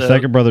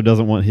second brother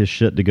doesn't want his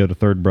shit to go to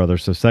third brother.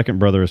 So second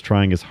brother is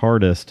trying his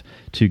hardest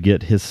to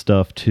get his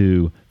stuff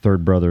to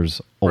third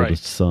brother's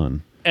oldest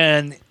son.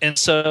 And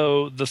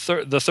so the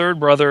third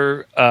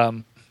brother,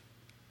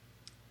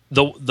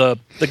 the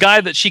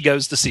guy that she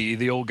goes to see,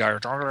 the old guy,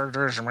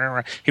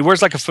 he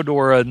wears like a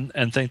fedora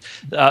and things.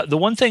 The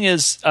one thing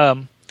is,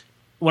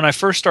 when I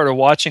first started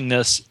watching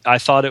this, I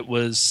thought it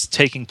was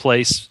taking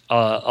place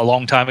a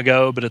long time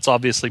ago, but it's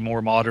obviously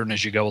more modern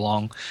as you go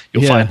along.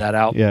 You'll find that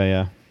out.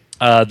 Yeah.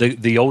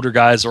 The older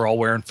guys are all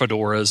wearing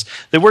fedoras.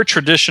 They wear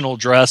traditional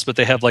dress, but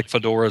they have like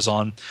fedoras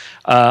on.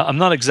 I'm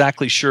not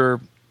exactly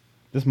sure.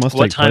 This must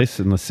take place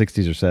in the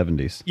 60s or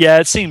 70s. Yeah,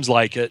 it seems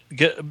like it.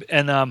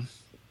 And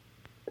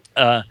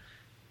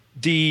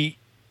the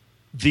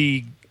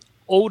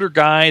older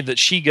guy that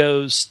she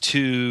goes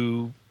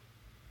to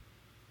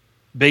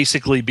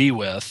basically be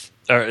with,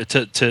 or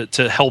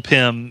to help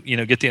him,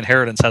 get the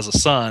inheritance, has a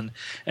son,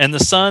 and the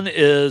son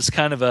is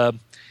kind of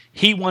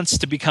he wants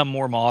to become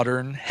more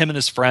modern. Him and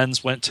his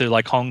friends went to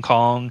like Hong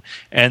Kong,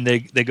 and they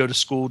go to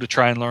school to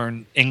try and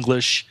learn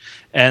English,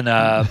 and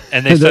they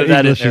throw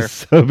that in there. Is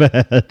so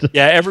bad.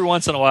 Yeah, every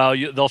once in a while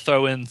they'll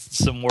throw in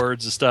some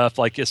words and stuff,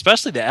 like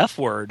especially the F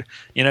word.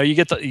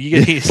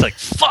 He's like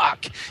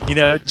fuck,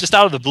 just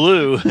out of the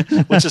blue,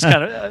 which is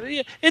kind of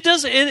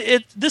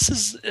this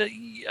is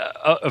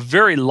a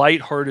very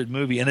lighthearted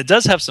movie, and it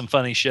does have some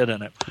funny shit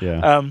in it.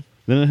 Yeah.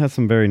 Then it has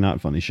some very not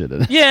funny shit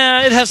in it.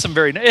 Yeah, it has some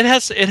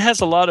it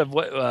has a lot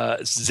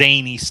of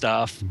zany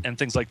stuff and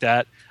things like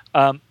that.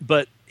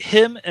 But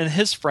him and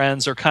his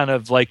friends are kind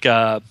of like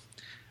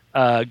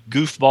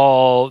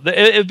goofball.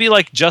 It'd be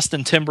like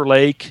Justin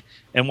Timberlake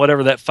and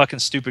whatever that fucking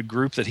stupid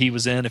group that he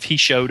was in, if he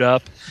showed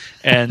up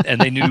and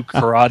they knew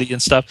karate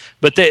and stuff.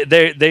 But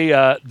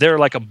they're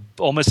like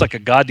almost like a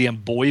goddamn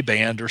boy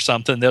band or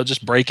something. They'll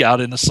just break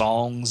out into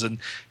songs and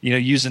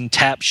using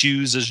tap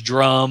shoes as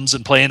drums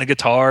and playing a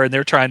guitar, and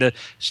they're trying to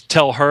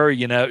tell her,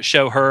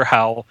 show her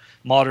how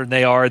modern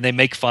they are, and they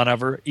make fun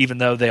of her even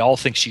though they all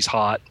think she's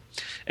hot.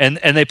 And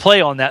they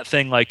play on that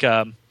thing like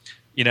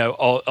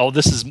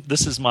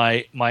this is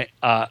my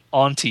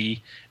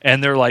auntie,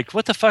 and they're like,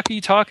 what the fuck are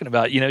you talking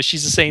about?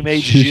 She's the same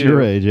age as you. She's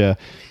your age, yeah.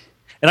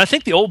 And I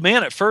think the old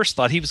man at first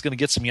thought he was going to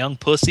get some young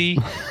pussy,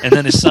 and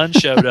then his son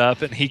showed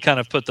up, and he kind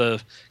of put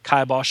the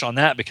kibosh on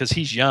that because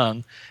he's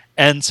young.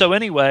 And so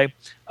anyway,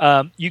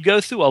 you go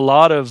through a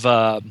lot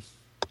of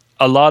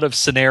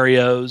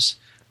scenarios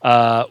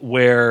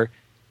where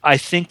I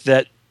think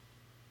that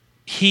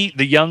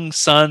the young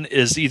son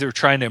is either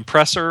trying to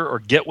impress her or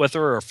get with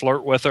her or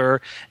flirt with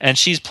her, and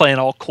she's playing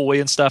all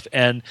coy and stuff.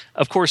 And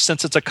of course,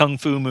 since it's a kung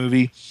fu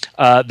movie,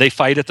 they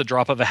fight at the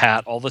drop of a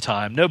hat all the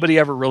time. Nobody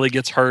ever really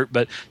gets hurt,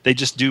 but they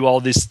just do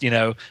all this,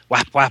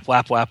 whap, whap,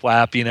 whap, whap,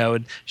 whap,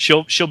 and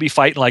she'll be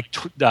fighting like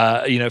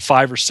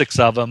 5 or 6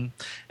 of them,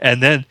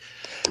 and then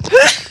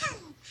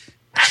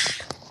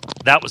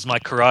that was my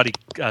karate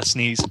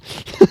sneeze,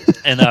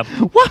 and so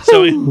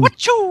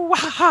wachoo,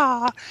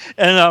 ha,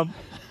 and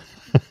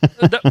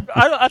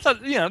I thought,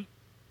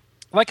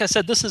 like I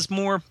said, this is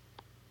more.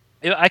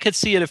 I could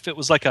see it if it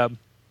was like a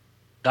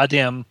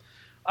goddamn.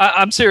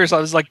 I'm serious. I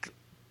was like,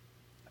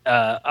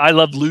 I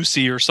Love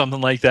Lucy or something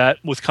like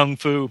that with kung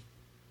fu,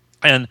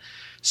 and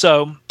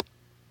so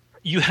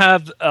you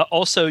have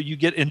also you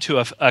get into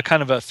a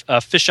kind of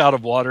a fish out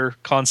of water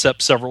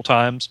concept several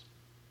times,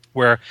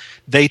 where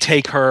they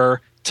take her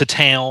to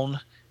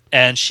town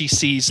and she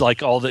sees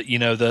like all the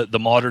the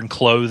modern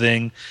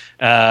clothing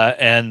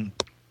and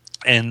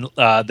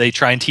they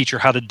try and teach her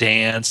how to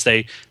dance.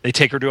 They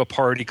take her to a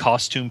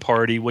costume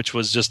party, which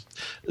was just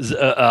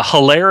a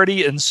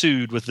hilarity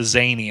ensued with the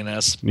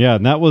zaniness. Yeah,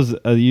 and that was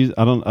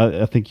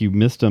I think you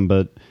missed him,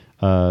 but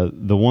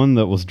the one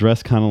that was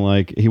dressed kind of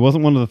like, he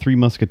wasn't one of the Three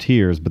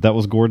Musketeers, but that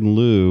was Gordon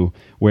Liu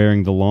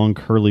wearing the long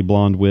curly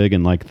blonde wig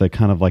and like the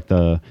kind of like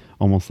the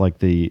almost like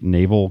the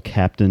naval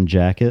captain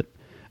jacket.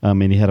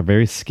 And he had a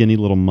very skinny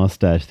little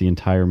mustache the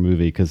entire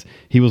movie because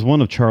he was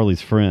one of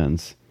Charlie's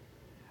friends.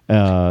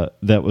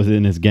 That was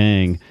in his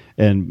gang,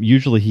 and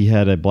usually he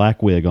had a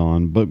black wig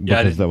on, but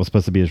because that was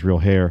supposed to be his real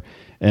hair.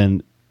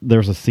 And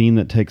there's a scene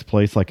that takes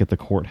place like at the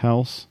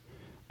courthouse.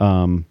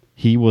 Gordon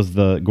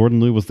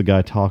Liu was the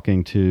guy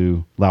talking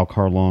to Lau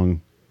Kar-Long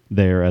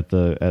there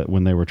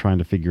when they were trying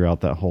to figure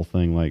out that whole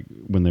thing, like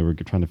when they were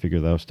trying to figure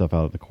that stuff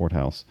out at the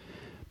courthouse.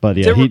 But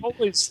yeah, there were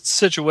always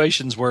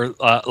situations where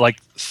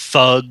like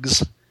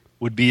thugs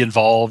would be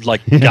involved,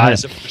 like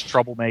guys that were just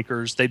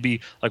troublemakers. They'd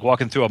be like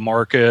walking through a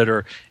market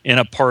or in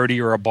a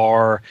party or a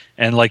bar,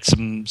 and like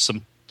some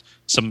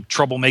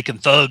troublemaking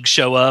thugs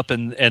show up,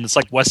 and it's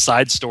like West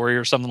Side Story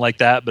or something like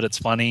that, but it's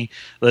funny.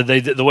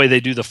 The way they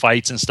do the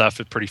fights and stuff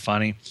is pretty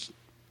funny.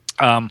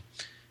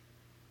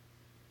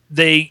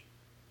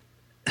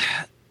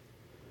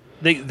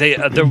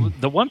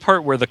 The one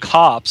part where the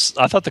cops,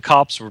 I thought the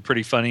cops were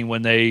pretty funny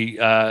when they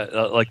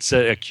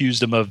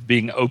accused them of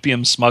being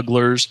opium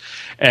smugglers,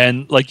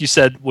 and like you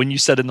said, when you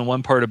said in the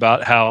one part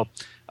about how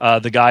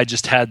the guy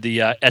just had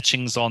the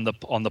etchings on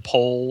the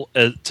pole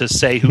to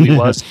say who he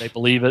was, and they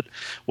believe it.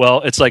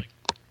 Well, it's like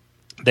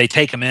they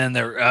take him in.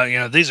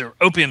 They're these are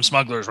opium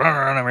smugglers,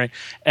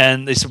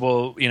 and they said,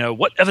 well,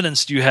 what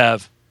evidence do you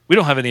have? We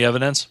don't have any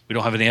evidence. We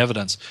don't have any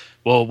evidence.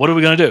 Well, what are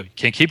we going to do?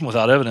 Can't keep him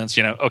without evidence,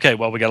 Okay,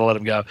 well, we got to let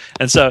him go.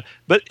 And so,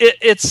 but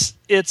it's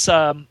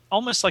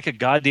almost like a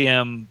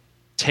goddamn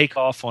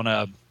takeoff on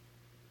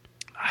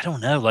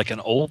like an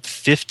old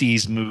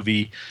 50s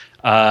movie.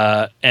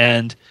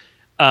 And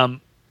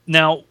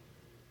now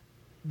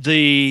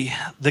the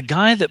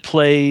guy that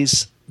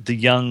plays the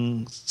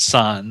young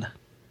son,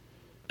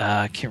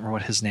 I can't remember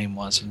what his name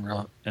was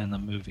in the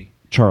movie.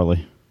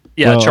 Charlie.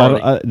 Yeah,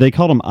 Charlie. They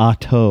called him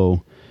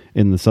Otto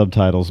in the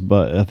subtitles,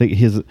 but I think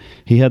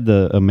he had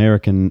the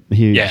American.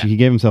 He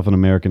gave himself an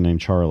American name,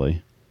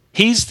 Charlie.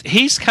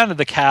 he's kind of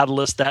the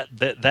catalyst,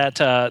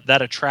 that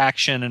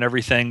attraction and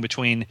everything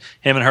between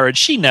him and her, and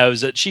she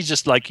knows it. She's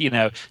just like,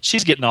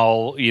 she's getting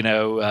all,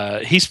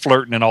 he's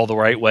flirting in all the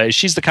right ways.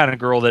 She's the kind of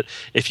girl that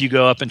if you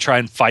go up and try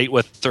and fight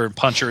with her and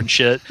punch her and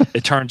shit,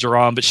 it turns her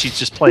on, but she's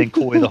just playing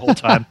coy the whole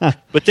time.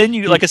 But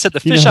then like I said, the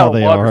fish out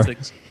of water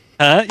things.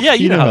 Yeah,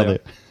 you know how they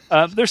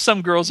are. There's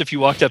some girls, if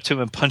you walked up to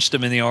them and punched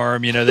them in the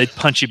arm, they'd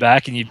punch you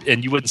back, and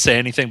you wouldn't say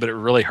anything, but it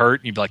really hurt,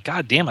 and you'd be like,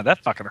 God damn it, that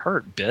fucking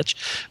hurt, bitch.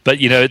 But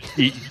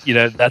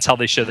that's how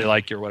they show they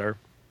like you or whatever.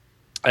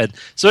 And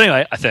so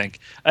anyway, I think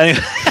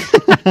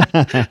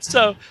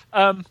so.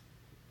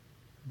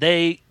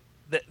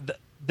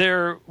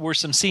 There were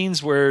some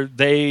scenes where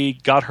they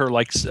got her,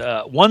 like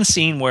one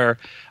scene where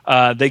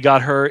they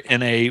got her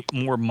in a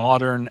more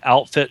modern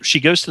outfit. She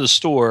goes to the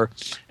store,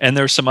 and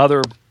there's some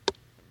other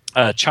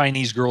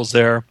Chinese girls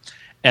there,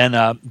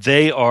 and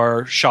they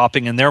are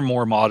shopping, and they're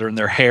more modern.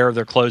 Their hair,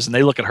 their clothes, and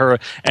they look at her,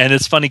 and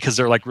it's funny because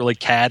they're like really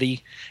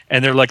catty,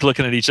 and they're like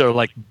looking at each other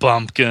like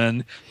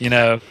bumpkin.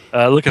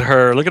 Look at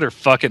her, look at her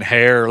fucking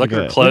hair, look at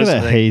her clothes. Look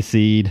at that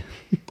hayseed.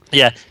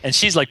 Yeah, and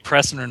she's like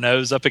pressing her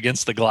nose up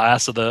against the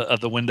glass of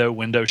the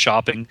window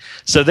shopping.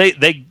 So they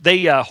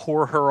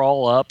whore her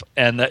all up,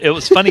 and it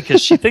was funny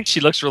because she thinks she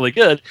looks really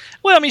good.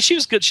 Well, I mean, she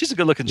was good. She's a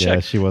good looking chick. Yeah,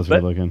 she was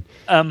good looking.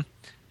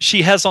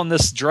 She has on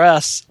this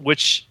dress,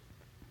 which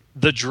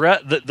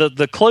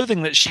the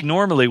clothing that she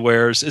normally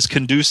wears is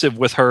conducive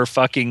with her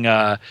fucking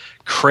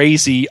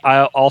crazy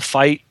I'll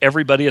fight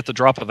everybody at the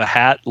drop of a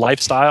hat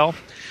lifestyle.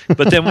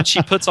 But then when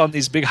she puts on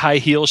these big high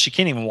heels, she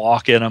can't even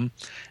walk in them.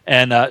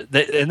 And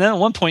then at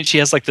one point she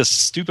has like this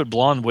stupid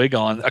blonde wig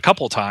on a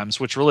couple of times,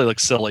 which really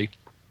looks silly.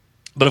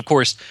 But of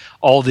course,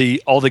 all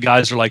the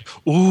guys are like,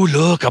 "Ooh,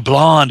 look, a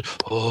blonde!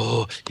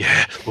 Oh,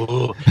 yeah,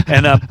 ooh!"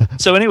 And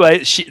so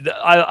anyway,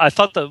 I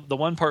thought the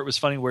one part was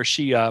funny where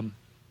she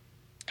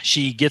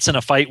gets in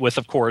a fight with,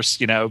 of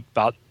course,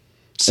 about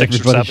 6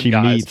 Everybody or 7 she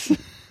guys, meets.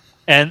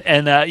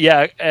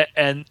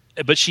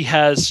 but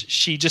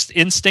she just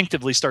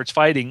instinctively starts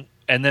fighting.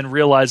 And then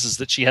realizes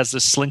that she has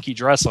this slinky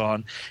dress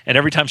on, and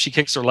every time she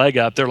kicks her leg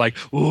up, they're like,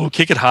 "Ooh,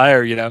 kick it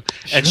higher,"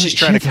 And she's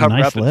trying to cover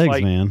nice up and legs,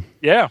 fight. Man.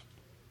 Yeah.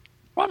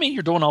 Well, I mean,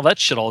 you're doing all that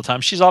shit all the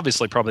time. She's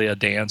obviously probably a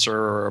dancer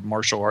or a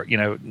martial art,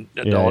 all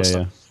that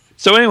stuff. Yeah.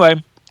 So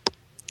anyway,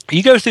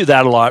 you go through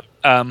that a lot,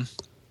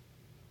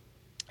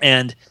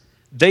 and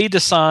they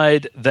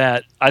decide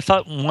that. I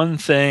thought one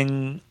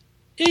thing.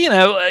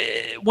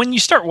 When you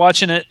start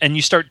watching it and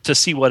you start to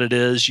see what it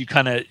is, you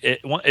kind of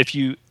if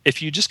you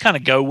just kind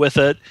of go with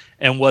it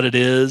and what it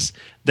is,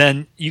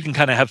 then you can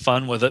kind of have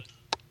fun with it.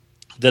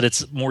 That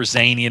it's more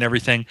zany and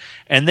everything.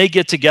 And they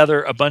get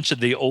together a bunch of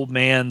the old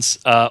man's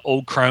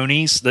old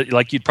cronies that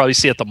like you'd probably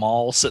see at the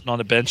mall, sitting on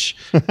a bench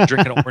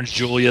drinking Orange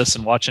Julius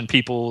and watching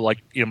people like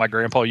my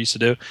grandpa used to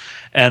do,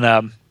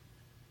 and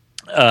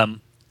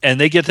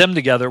they get them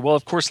together. Well,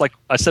 of course, like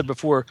I said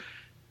before.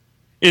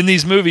 In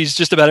these movies,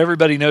 just about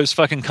everybody knows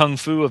fucking kung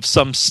fu of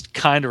some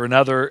kind or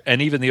another,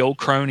 and even the old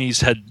cronies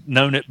had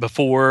known it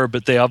before,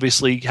 but they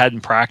obviously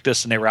hadn't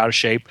practiced and they were out of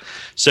shape.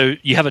 So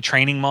you have a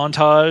training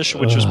montage,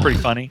 which was pretty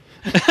funny.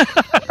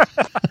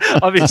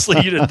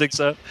 Obviously, you didn't think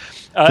so.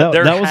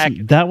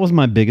 That was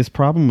my biggest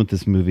problem with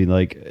this movie.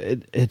 Like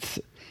it's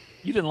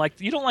you don't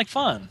like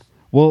fun.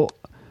 Well,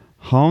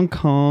 Hong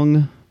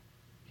Kong.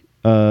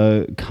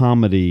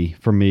 Comedy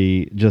for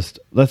me it's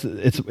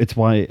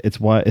my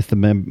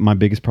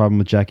biggest problem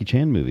with Jackie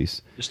Chan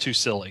movies. It's too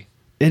silly.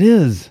 It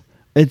is.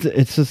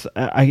 It's just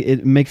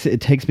it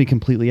takes me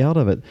completely out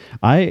of it.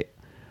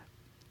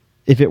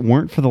 If it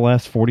weren't for the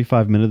last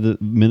 45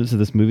 minutes of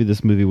this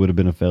movie would have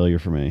been a failure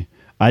for me.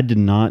 I did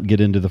not get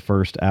into the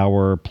first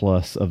hour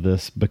plus of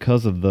this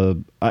because of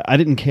I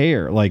didn't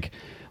care like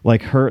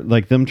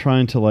them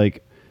trying to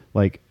like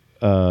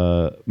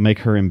make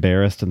her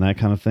embarrassed and that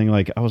kind of thing.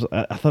 Like I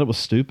thought it was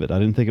stupid. I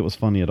didn't think it was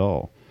funny at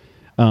all.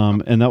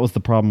 And that was the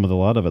problem with a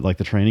lot of it. Like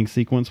the training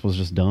sequence was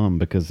just dumb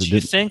because do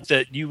you think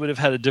that you would have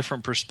had a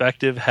different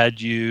perspective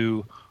had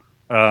you?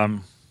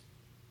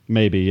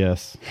 Maybe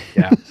yes.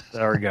 Yeah,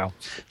 there we go.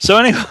 So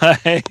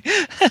anyway,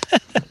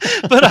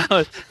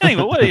 but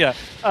anyway, what? Yeah,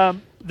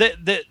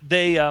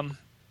 they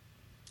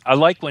I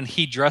like when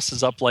he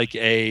dresses up like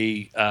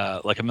a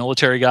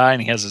military guy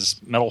and he has his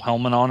metal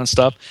helmet on and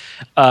stuff.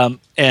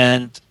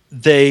 And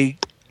they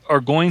are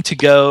going to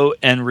go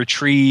and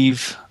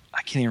retrieve.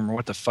 I can't even remember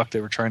what the fuck they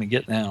were trying to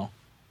get now.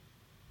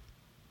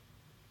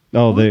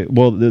 Oh,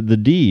 the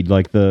deed,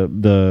 like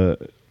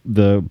the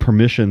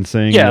permission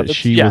saying that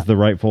she was the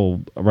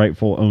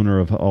rightful owner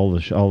of all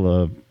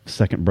the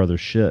second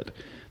brother's shit.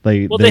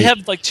 They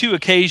have like 2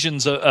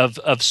 occasions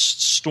of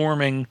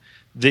storming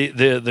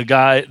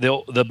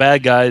the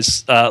bad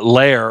guy's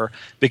lair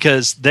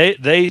because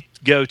they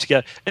go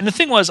together. And the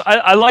thing was,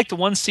 I liked the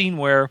one scene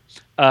where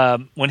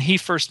when he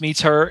first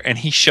meets her and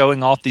he's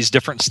showing off these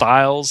different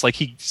styles, like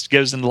he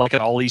goes into like an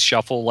ollie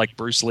shuffle like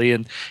Bruce Lee,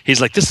 and he's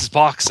like, "This is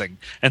boxing,"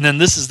 and then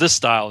this is this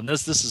style, and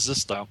this is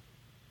this style.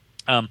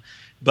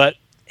 But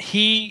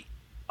he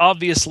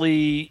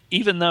obviously,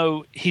 even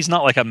though he's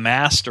not like a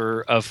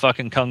master of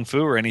fucking kung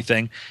fu or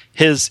anything,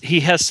 he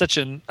has such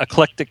an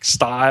eclectic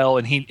style,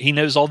 and he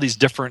knows all these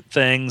different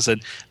things.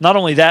 And not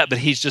only that, but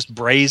he's just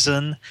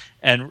brazen,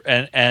 and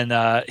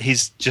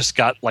he's just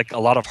got like a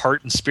lot of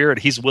heart and spirit.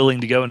 He's willing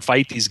to go and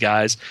fight these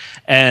guys.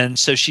 And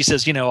so she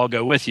says, I'll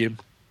go with you.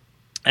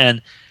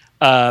 And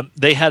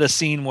they had a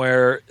scene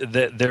where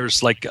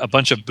there's like a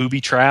bunch of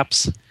booby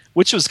traps,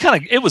 which was kind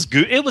of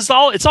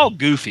it's all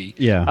goofy.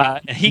 Yeah.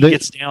 And he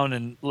gets down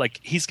and like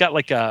he's got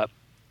like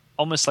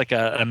almost like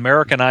an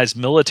Americanized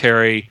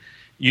military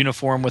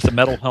uniform with a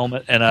metal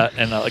helmet and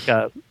like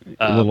a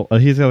little.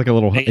 He's got like a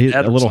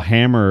little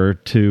hammer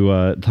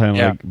to kind of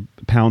like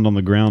pound on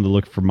the ground to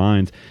look for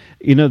mines.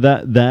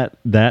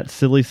 That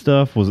silly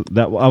stuff was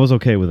that I was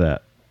okay with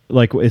that.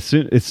 Like as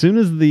soon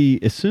as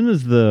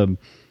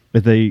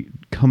if they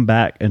come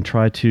back and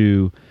try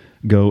to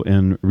go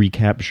and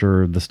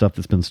recapture the stuff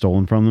that's been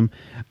stolen from them,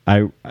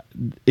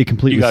 it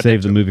completely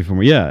saved the movie for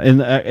me. Yeah,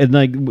 and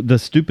like the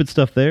stupid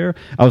stuff there,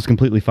 I was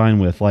completely fine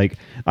with. Like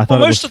I thought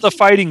most of the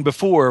fighting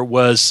before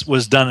was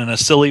done in a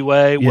silly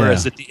way,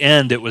 whereas at the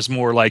end it was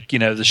more like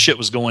the shit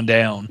was going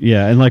down.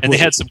 Yeah, and they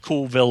had some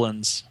cool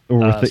villains. Or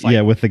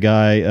with the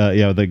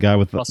guy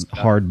with the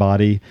hard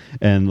body,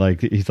 and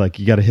like he's like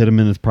you got to hit him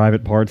in his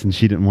private parts, and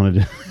she didn't want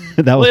to do.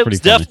 That was pretty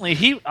funny.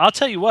 Definitely I'll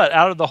tell you what,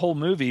 out of the whole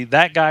movie,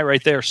 that guy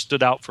right there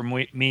stood out for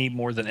me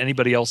more than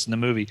anybody else in the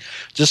movie.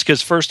 Just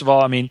because, first of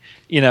all, I mean,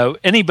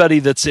 anybody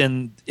that's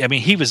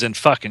he was in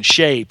fucking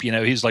shape.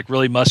 He's like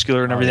really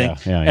muscular and everything,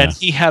 and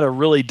he had a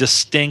really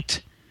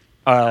distinct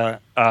set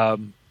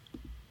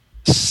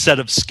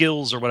of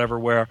skills or whatever.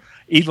 Where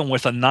even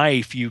with a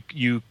knife, you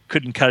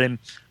couldn't cut him.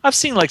 I've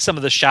seen like some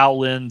of the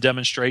Shaolin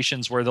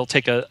demonstrations where they'll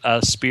take a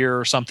spear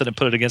or something and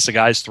put it against a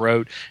guy's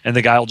throat, and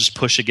the guy will just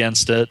push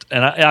against it.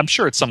 And I'm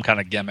sure it's some kind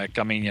of gimmick.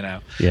 I mean,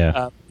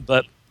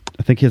 but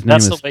I think his name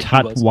is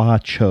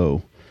Tatwa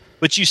Cho.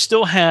 But you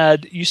still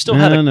had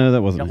no,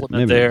 that wasn't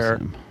element there.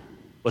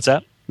 What's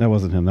that? That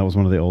wasn't him. That was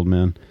one of the old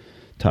men.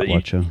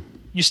 Tatwa Cho.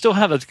 You still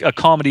have a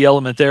comedy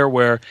element there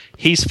where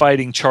he's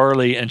fighting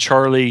Charlie, and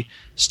Charlie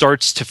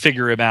starts to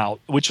figure him out,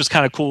 which was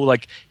kind of cool.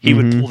 Like he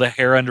would pull the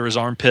hair under his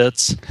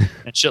armpits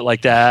and shit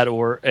like that,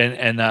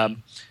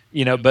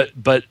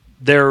 but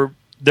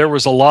there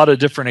was a lot of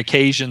different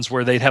occasions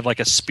where they'd have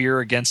like a spear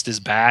against his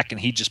back and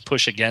he'd just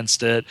push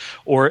against it,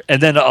 and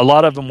then a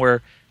lot of them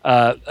where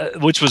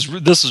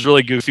this was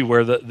really goofy,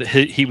 where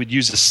he would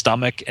use his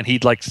stomach and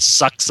he'd like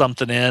suck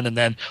something in and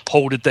then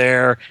hold it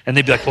there, and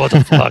they'd be like, "What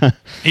the fuck?"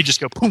 He'd just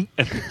go boom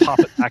and pop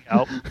it back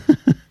out.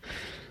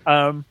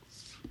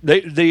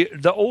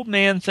 The old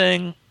man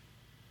thing,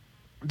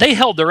 they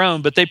held their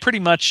own, but they pretty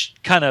much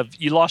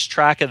you lost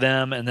track of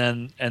them, and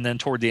then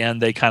toward the end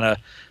they kind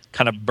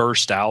of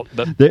burst out.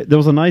 But there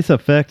was a nice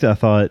effect, I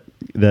thought,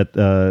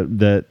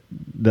 that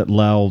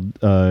Loud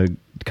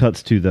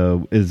cuts to,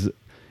 though, is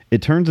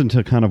it turns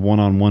into kind of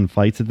one-on-one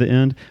fights at the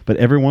end, but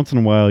every once in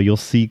a while you'll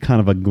see kind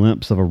of a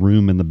glimpse of a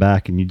room in the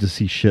back, and you just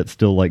see shit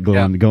still like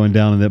going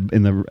down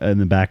in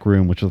the back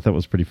room, which I thought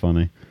was pretty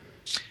funny.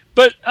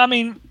 But I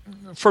mean,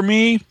 for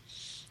me,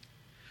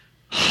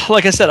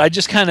 like I said, I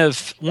just kind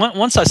of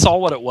once I saw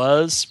what it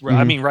was.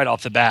 I mean, right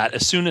off the bat,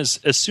 as soon as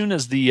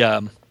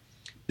the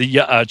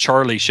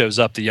Charlie shows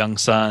up, the young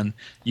son,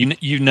 you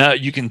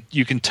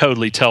can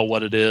totally tell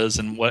what it is,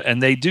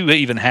 and they do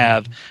even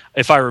have,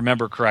 if I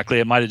remember correctly,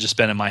 it might have just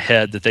been in my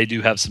head that they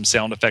do have some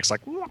sound effects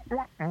like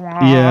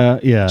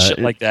shit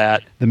like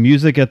that. The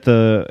music at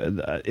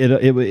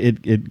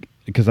it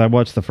because I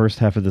watched the first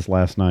half of this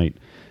last night.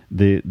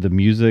 The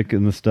music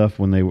and the stuff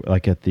when they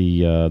like at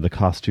the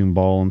costume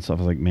ball and stuff,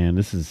 I was like, man,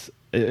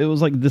 it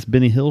was like this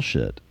Benny Hill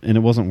shit, and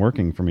it wasn't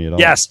working for me at all.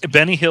 Yes,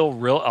 Benny Hill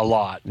a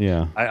lot.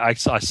 Yeah, I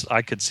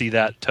could see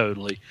that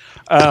totally.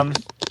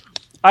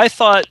 I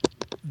thought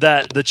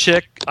that the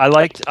chick, I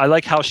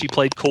like how she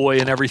played coy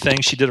and everything.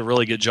 She did a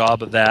really good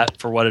job of that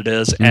for what it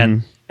is,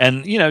 and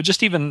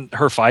just even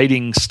her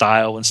fighting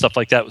style and stuff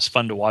like that was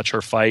fun to watch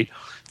her fight.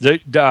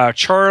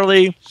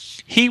 Charlie,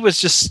 he was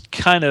just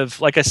kind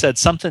of, like I said,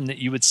 something that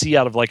you would see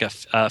out of like a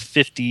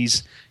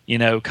 50s,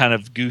 kind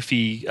of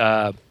goofy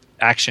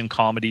action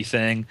comedy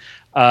thing.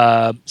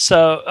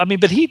 So I mean,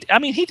 but he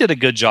did a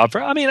good job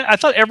I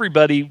thought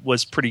everybody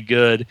was pretty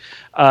good.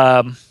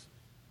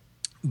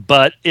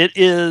 But it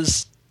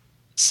is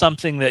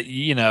something that,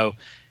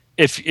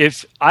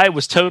 if I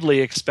was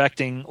totally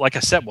expecting, like I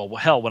said, well,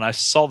 hell, when I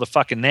saw the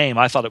fucking name,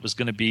 I thought it was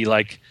going to be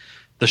like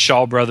the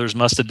Shaw Brothers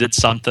must have did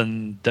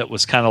something that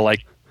was kind of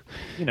like,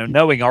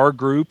 knowing our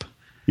group.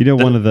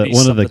 One of the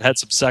that had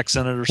some sex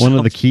in it or something.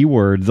 One of the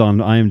keywords on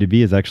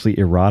IMDb is actually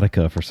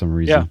erotica for some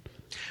reason. Yeah.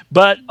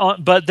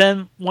 But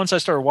then once I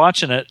started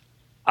watching it,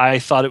 I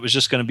thought it was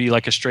just going to be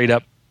like a straight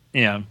up,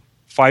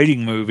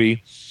 fighting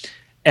movie.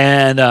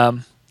 And,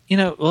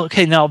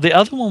 okay, now the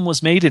other one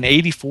was made in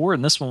 1984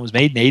 and this one was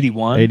made in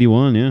 1981.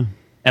 1981, yeah.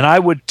 And I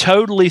would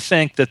totally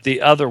think that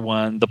the other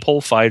one, the pole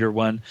fighter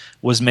one,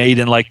 was made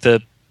in like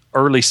the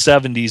early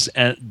 1970s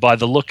and by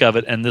the look of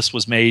it, and this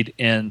was made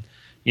in,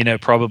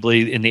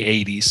 probably in the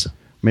 1980s.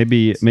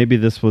 Maybe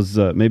this was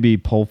maybe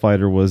Pole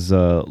Fighter was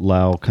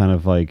Lau kind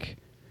of like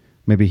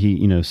maybe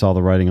he saw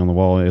the writing on the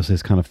wall. It was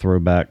his kind of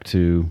throwback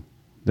to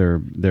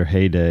their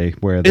heyday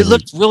where it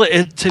looked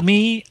really to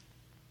me.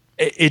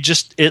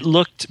 It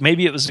looked,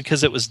 maybe it was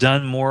because it was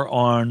done more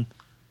on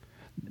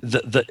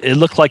it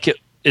looked like it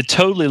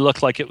totally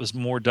looked like it was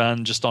more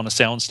done just on a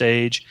sound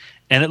stage,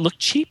 and it looked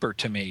cheaper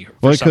to me.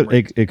 Well,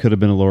 it could have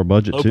been a lower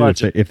budget too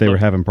budget. if they were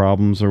having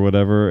problems or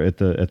whatever at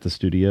the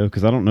studio,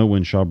 because I don't know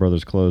when Shaw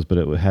Brothers closed, but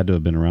it had to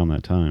have been around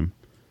that time.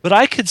 But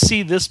I could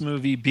see this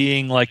movie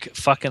being like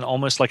fucking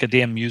almost like a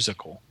damn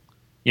musical.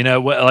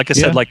 Like I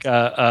said, like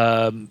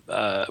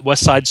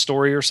West Side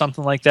Story or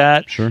something like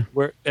that. Sure.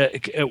 Where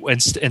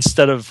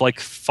instead of like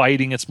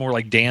fighting, it's more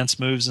like dance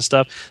moves and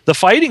stuff. The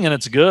fighting in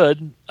it's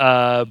good,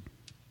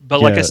 but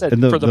like I said,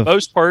 for the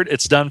most part,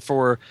 it's done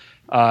for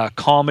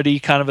comedy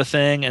kind of a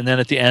thing, and then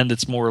at the end,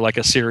 it's more like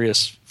a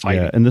serious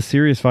fighting. Yeah, and the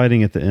serious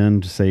fighting at the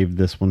end saved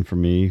this one for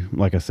me.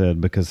 Like I said,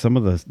 because some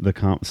of a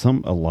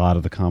lot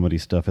of the comedy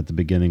stuff at the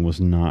beginning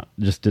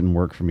just didn't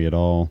work for me at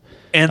all.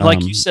 And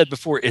like you said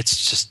before,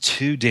 it's just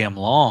too damn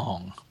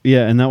long.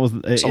 Yeah, and that was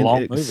a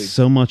long movie.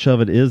 So much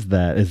of it is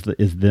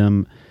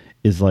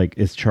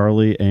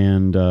Charlie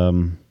and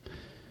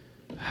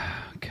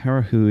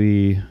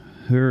Karahui.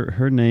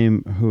 Her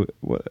name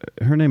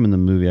in the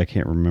movie I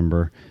can't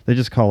remember. They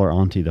just call her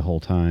Auntie the whole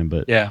time,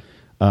 but yeah,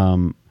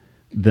 them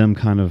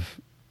kind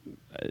of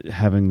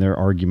having their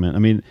argument. I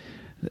mean,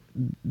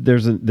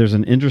 there's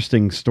an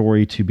interesting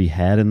story to be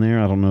had in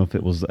there. I don't know if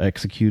it was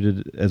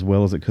executed as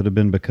well as it could have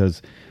been,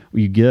 because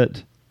you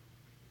get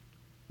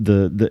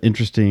the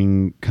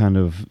interesting kind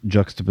of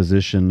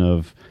juxtaposition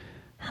of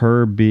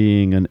her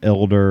being an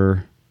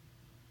elder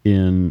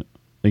in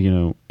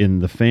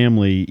the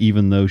family,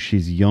 even though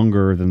she's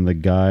younger than the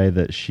guy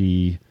that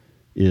she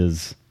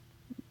is,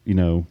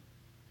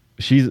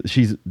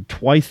 she's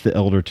twice the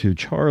elder to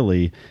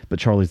Charlie, but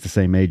Charlie's the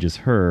same age as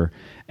her,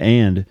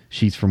 and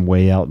she's from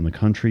way out in the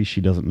country.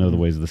 She doesn't know the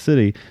ways of the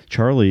city.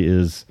 Charlie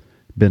is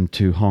been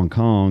to Hong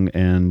Kong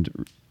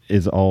and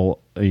is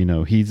all,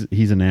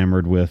 he's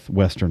enamored with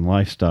Western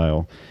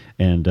lifestyle.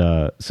 And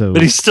so,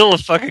 but he's still a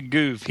fucking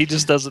goof. He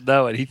just doesn't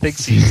know it. He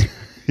thinks he's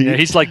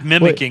he's like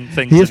mimicking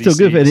things. He is still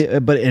good,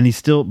 and he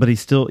still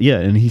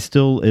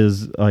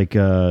is like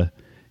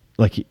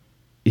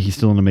he's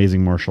still an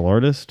amazing martial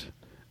artist,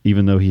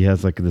 even though he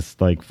has like this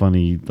like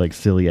funny like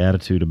silly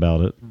attitude about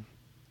it.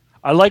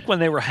 I like when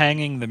they were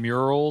hanging the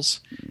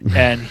murals,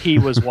 and he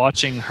was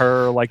watching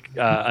her like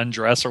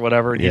undress or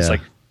whatever, and he's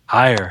like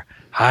higher.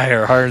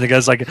 And the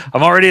guy's like,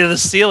 I'm already to the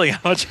ceiling.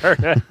 How much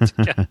higher?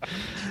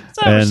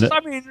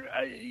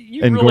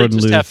 You really Gordon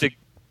just Liu's, have to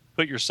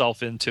put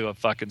yourself into a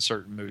fucking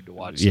certain mood to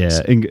watch this.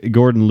 Yeah, and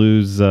Gordon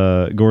Liu's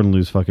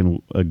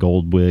fucking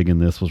gold wig in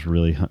this was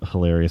really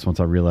hilarious once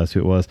I realized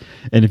who it was.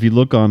 And if you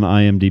look on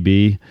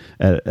IMDb,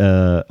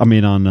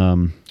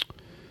 on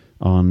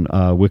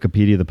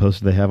Wikipedia, the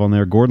poster they have on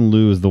there, Gordon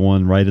Liu is the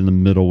one right in the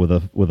middle with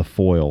a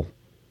foil.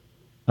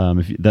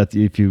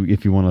 If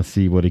you want to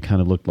see what he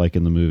kind of looked like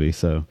in the movie.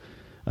 So,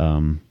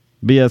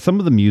 but yeah, some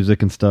of the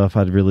music and stuff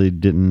I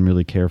didn't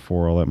really care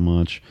for all that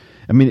much.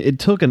 I mean, it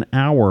took an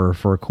hour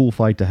for a cool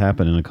fight to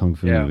happen in a kung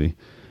fu movie.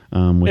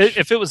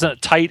 If it was a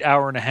tight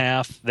hour and a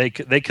half, they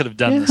could have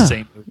done the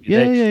same movie.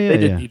 They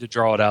didn't need to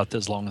draw it out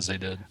as long as they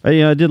did.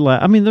 Yeah, I did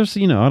laugh. I mean, there's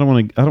I don't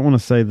want to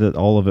say that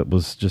all of it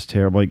was just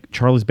terrible. Like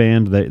Charlie's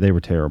Band, they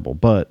were terrible,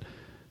 but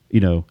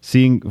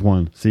seeing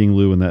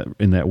Liu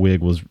in that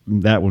wig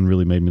that one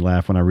really made me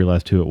laugh when I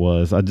realized who it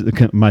was.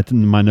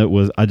 My note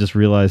was I just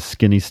realized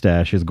Skinny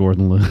Stash is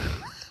Gordon Liu,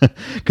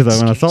 because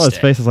when I saw his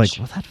face, I was like,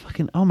 well, that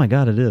fucking, oh my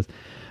god, it is.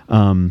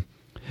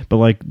 But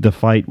like the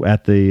fight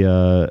at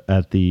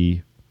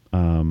the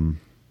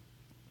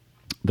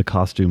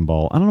costume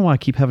ball. I don't know why I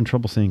keep having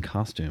trouble saying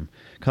costume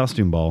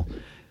ball.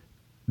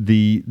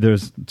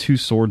 There's two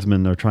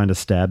swordsmen that are trying to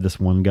stab this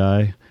one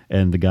guy,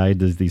 and the guy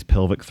does these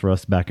pelvic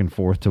thrusts back and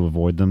forth to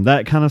avoid them.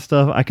 That kind of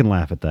stuff, I can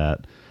laugh at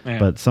that. Man.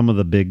 But some of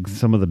the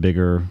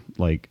bigger,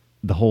 like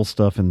the whole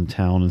stuff in the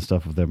town and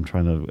stuff of them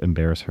trying to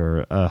embarrass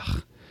her.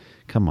 Ugh,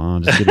 come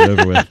on, just get it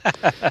over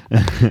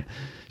with.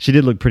 She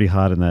did look pretty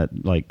hot in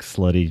that like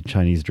slutty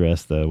Chinese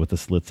dress though, with the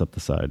slits up the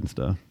side and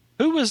stuff.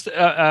 Who was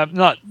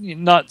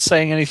not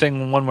saying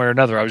anything one way or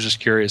another? I was just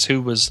curious.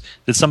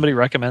 Did somebody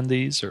recommend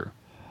these or?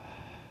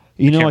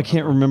 I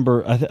can't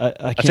remember.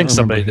 I think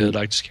somebody did.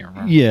 I just can't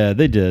remember. Yeah,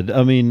 they did.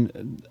 I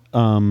mean,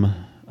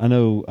 I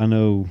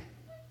know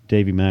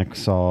Davey Mack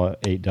saw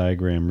 8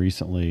 Diagram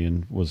recently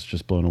and was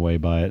just blown away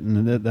by it.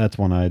 And that's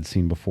one I had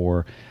seen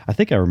before. I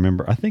think I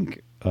remember. I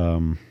think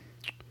I'd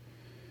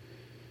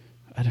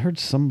heard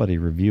somebody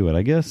review it.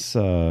 I guess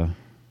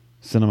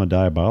Cinema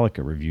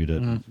Diabolica reviewed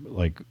it.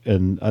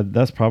 And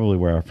that's probably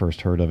where I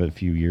first heard of it a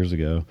few years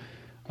ago.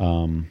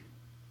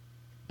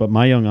 But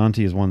My Young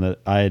Auntie is one that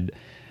I'd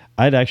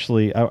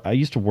actually I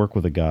used to work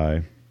with a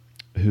guy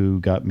who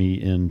got me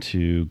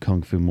into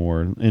Kung Fu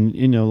more.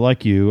 And,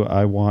 like you,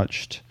 I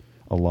watched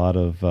a lot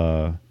of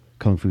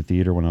Kung Fu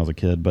theater when I was a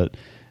kid, but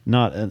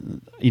not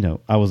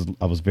I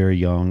was very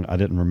young. I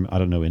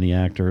don't know any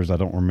actors. I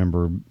don't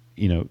remember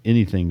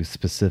anything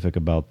specific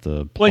about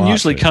the plot. Well, and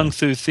usually Kung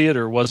Fu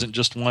theater wasn't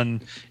just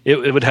one.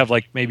 It would have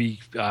like maybe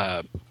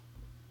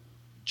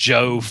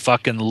Joe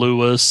fucking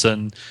Lewis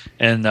and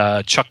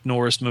Chuck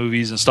Norris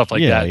movies and stuff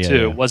like that too.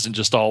 Yeah. It wasn't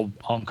just all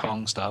Hong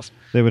Kong stuff.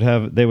 They would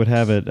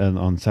have it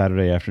on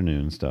Saturday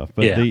afternoon and stuff.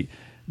 But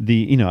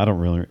the I don't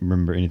really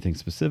remember anything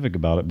specific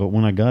about it. But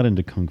when I got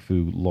into Kung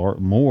Fu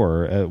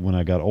more, when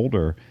I got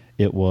older,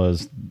 it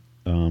was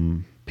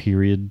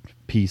period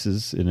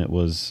pieces, and it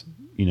was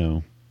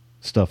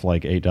stuff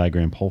like 8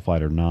 Diagram Pole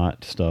Fighter,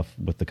 not stuff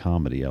with the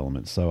comedy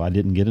elements. So I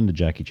didn't get into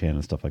Jackie Chan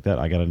and stuff like that.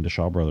 I got into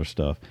Shaw Brothers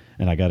stuff,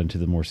 and I got into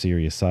the more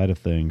serious side of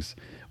things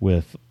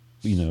with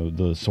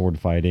the sword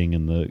fighting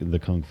and the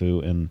Kung Fu,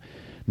 and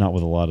not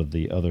with a lot of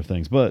the other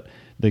things. But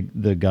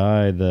the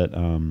guy that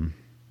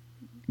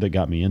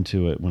got me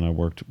into it when I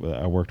worked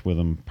with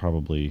him,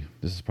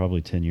 this is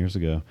probably 10 years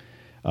ago.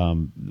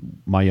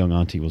 My young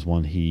auntie was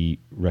one he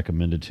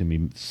recommended to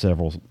me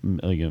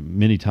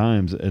many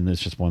times, and it's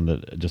just one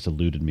that just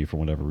eluded me for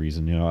whatever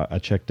reason. I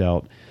checked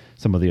out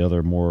some of the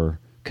other more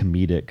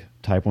comedic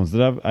type ones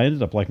that I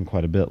ended up liking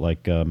quite a bit,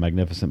 like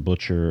Magnificent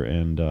Butcher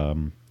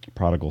and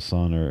Prodigal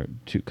Son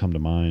come to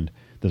mind.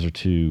 Those are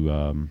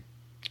two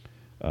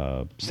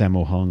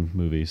Sammo Hung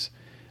movies.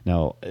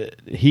 Now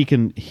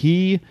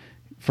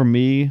for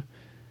me,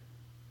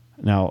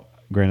 now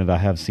granted I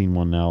have seen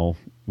one now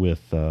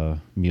with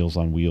Meals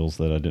on Wheels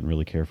that I didn't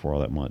really care for all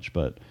that much,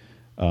 but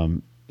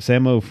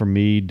Sammo for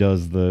me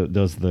does the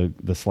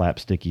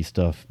slapsticky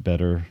stuff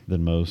better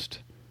than most.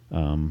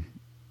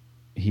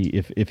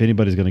 If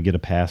anybody's going to get a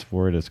pass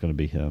for it, it's going to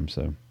be him.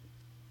 So,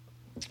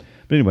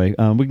 but anyway,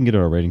 we can get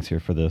our ratings here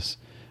for this.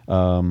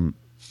 Okay,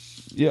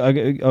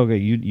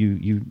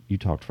 you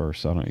talked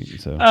first. I don't.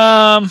 So.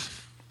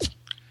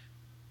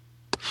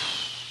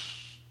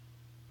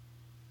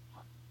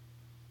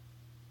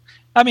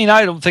 I mean,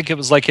 I don't think it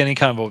was like any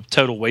kind of a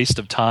total waste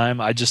of time.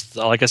 I just,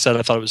 like I said,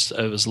 I thought it was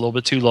a little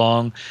bit too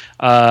long.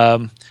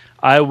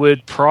 I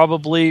would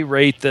probably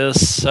rate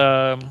this.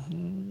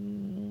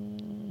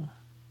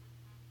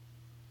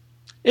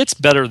 It's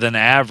better than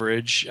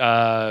average.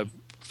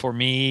 For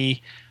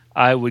me,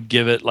 I would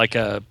give it like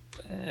a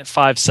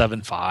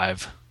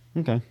 5.75.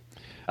 Okay.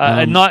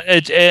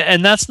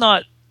 And that's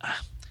not,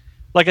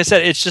 like I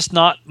said, it's just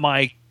not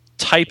my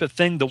type of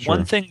thing. The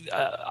one thing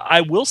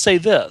I will say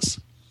this.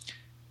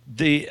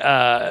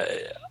 I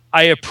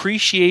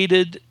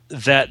appreciated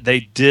that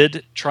they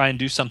did try and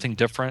do something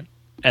different,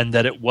 and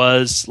that it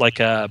was like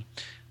a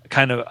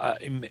kind of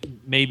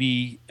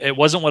maybe it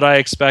wasn't what I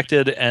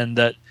expected, and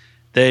that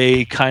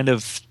they kind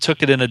of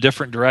took it in a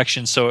different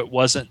direction. So it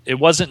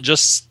wasn't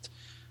just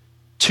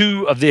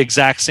two of the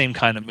exact same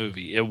kind of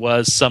movie. It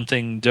was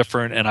something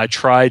different, and I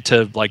tried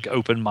to like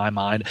open my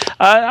mind.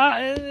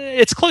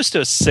 It's close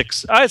to a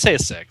 6. I'd say a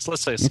 6.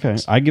 Let's say a 6. Okay,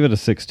 I give it a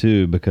 6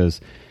 too,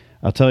 because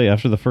I'll tell you,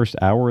 after the first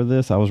hour of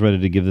this, I was ready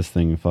to give this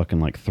thing fucking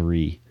like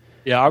 3.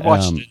 Yeah, I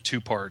watched it in 2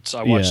 parts.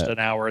 I watched an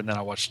hour, and then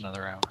I watched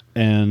another hour.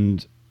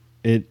 And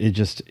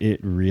it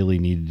really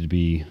needed to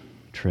be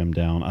trimmed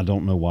down. I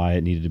don't know why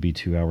it needed to be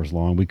 2 hours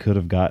long. We could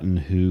have gotten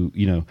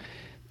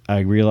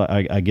I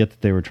get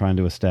that they were trying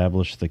to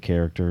establish the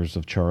characters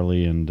of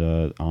Charlie and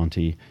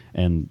Auntie,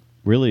 and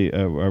really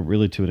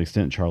to an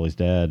extent, Charlie's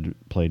dad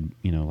played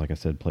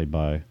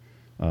by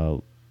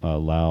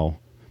Lau,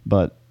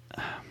 but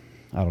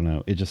I don't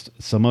know. It just,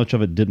 so much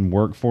of it didn't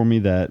work for me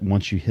that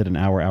once you hit an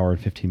hour and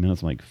 15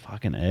 minutes, I'm like,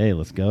 fucking A,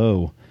 let's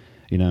go.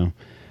 So,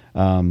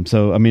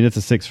 I mean, it's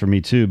a 6 for me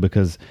too,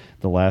 because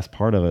the last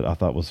part of it I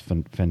thought was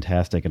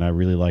fantastic. And I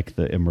really like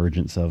the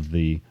emergence of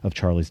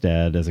Charlie's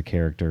dad as a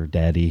character,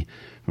 Daddy,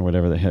 or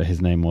whatever his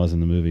name was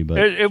in the movie. But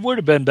it would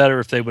have been better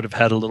if they would have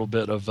had a little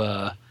bit of,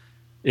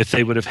 if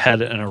they would have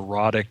had an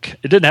erotic,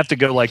 it didn't have to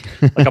go like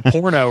a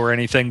porno or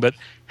anything, but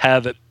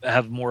have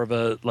more of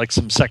a, like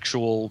some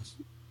sexual,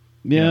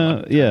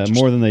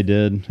 more than they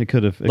did. It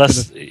could have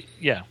less. It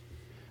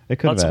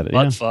could have added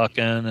butt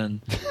fucking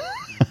and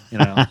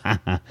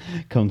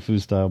kung fu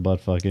style butt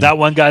fucking. That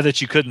one guy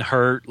that you couldn't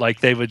hurt, like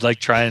they would like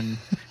try and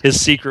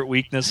his secret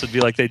weakness would be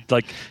like they'd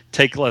like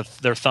take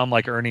their thumb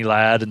like Ernie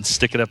Ladd and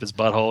stick it up his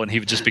butthole, and he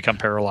would just become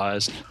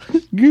paralyzed.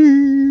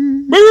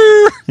 You'd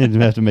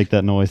have to make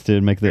that noise too.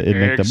 It'd make the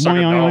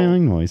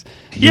boing noise.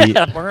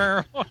 Yeah.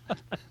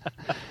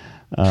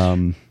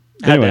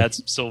 Had to add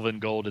some silver and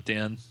gold at the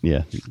end.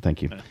 Yeah,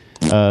 thank you.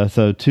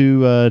 So two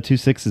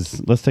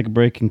 6s. Let's take a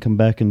break and come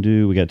back and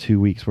we got 2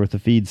 weeks worth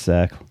of feed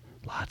sack.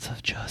 Lots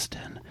of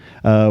Justin.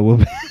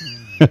 We'll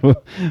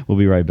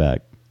be right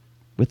back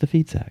with the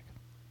feed sack.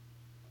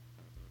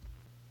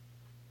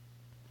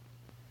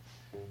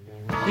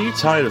 Are you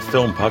tired of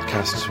film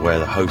podcasts where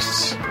the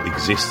hosts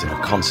exist in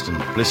a constant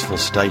blissful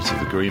state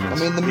of agreement? I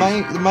mean,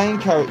 the main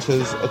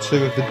characters are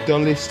 2 of the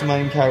dullest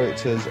main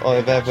characters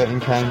I've ever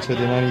encountered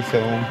in any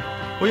film.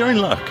 Well, you're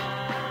in luck.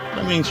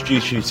 Let me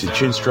introduce you to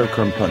Chinstroker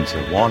and Punter.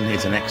 One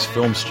is an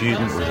ex-film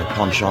student with a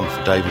penchant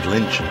for David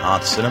Lynch and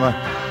art cinema.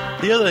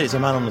 The other is a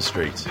man on the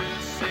street.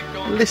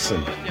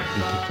 Listen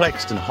in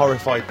perplexed and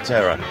horrified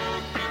terror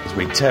as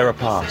we tear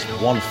apart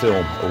one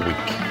film a week.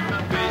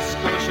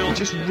 It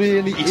just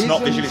really It's isn't.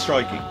 not visually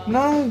striking.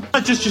 No.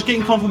 Just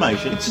getting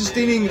confirmation. It's just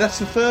in that's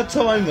the third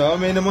time though. I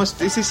mean,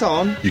 is this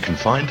on? You can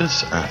find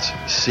us at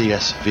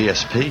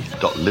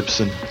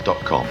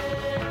csvsp.libsyn.com.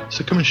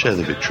 So come and share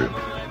the victory.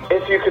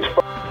 If you could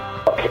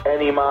fuck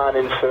any man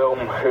in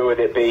film, who would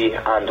it be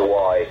and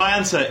why? My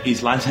answer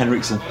is Lance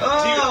Henriksen.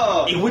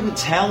 Oh! He wouldn't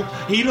tell.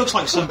 He looks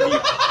like somebody.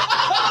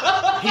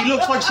 He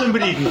looks like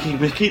somebody who can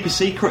keep a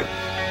secret.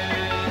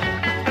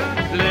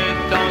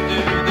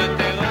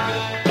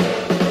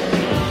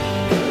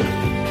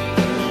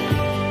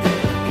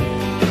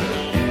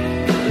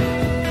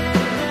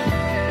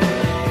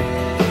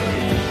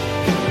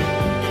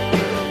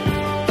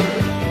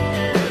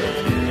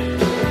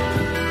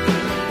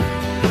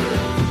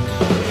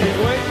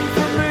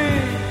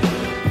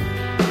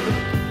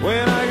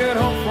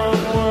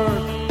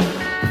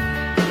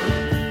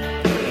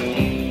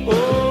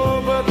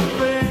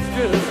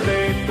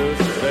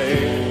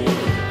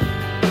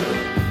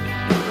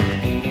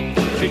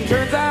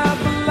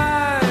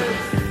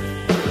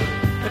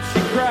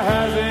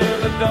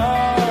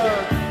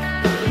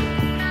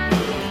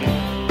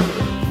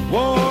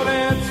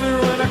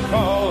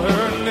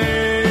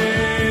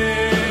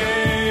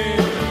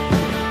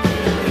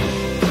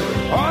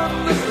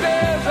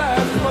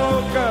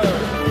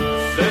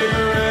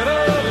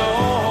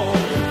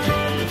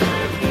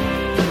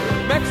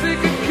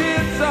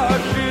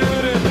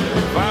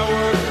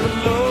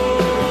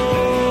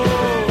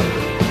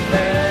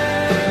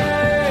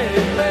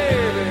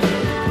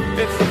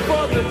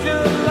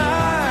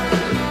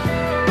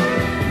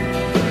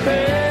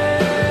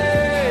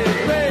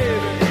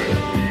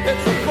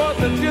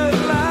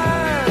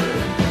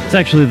 It's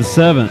actually the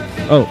 7th.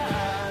 Oh,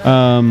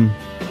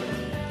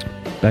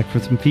 back for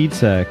some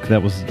feedback.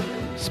 That was,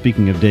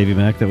 speaking of Davy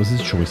Mack, that was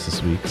his choice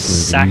this week.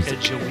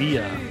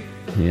 Sacagawea.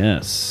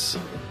 Yes.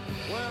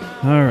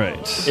 All right.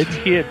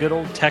 Isn't he a good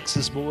old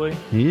Texas boy?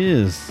 He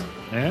is.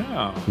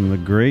 Yeah. From the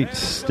great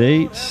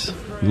state,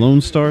 Lone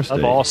Star State.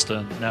 Of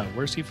Austin. No,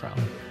 where's he from?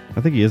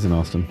 I think he is in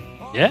Austin.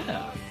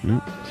 Yeah.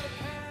 Yep.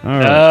 All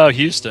right. Oh,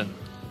 Houston.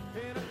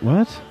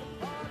 What?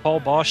 Paul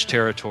Bosch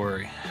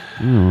territory.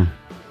 Oh.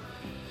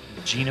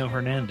 Gino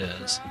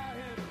Hernandez.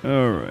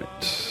 All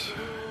right.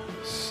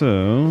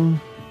 So,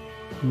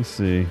 let me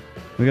see.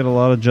 We got a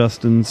lot of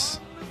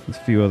Justins. A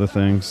few other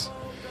things.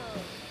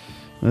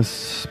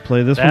 Let's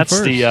play this one first.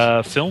 That's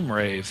the film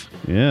rave.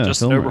 Yeah.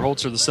 Justin film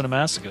Oberholzer, the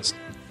Cinemasochist.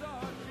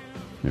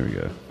 There we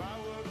go.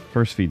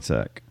 First feed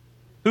sack.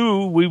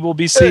 Who we will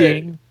be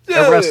seeing.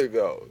 There you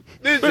go.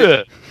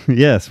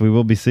 Yes, we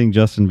will be seeing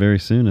Justin very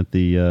soon at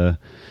the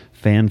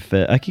Fan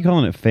Fest. I keep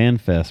calling it Fan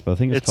Fest, but I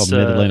think it's called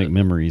Mid-Atlantic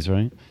Memories,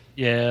 right?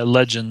 Yeah,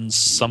 Legends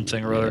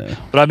something or other.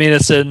 But I mean,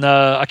 it's in,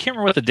 I can't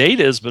remember what the date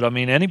is, but I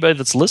mean, anybody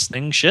that's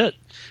listening, shit.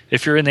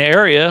 If you're in the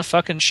area,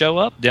 fucking show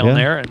up down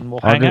there and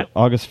we'll hang out.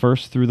 August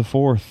 1st through the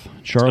 4th,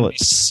 Charlotte.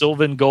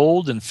 Sylvan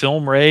Gold and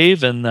Film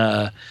Rave and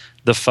the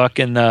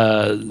fucking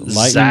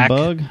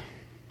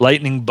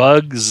Lightning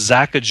Bug,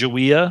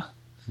 Sacagawea.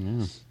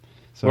 Yeah.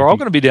 So we're all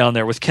going to be down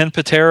there with Ken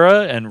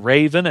Patera and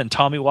Raven and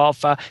Tommy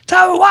Wildfire.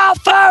 Tommy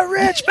Wildfire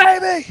Rich,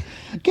 baby!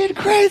 Getting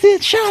crazy in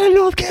Charlotte,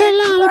 North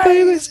Carolina,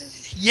 baby!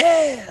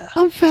 Yeah!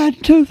 I'm fat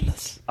and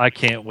toothless. I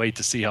can't wait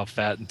to see how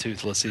fat and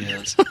toothless he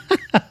is.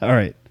 All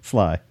right,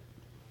 Sly.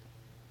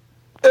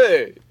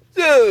 Hey,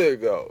 there you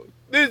go.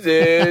 This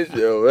is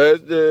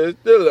Sylvester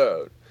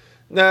Stallone.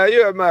 Now,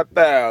 you're my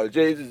pal,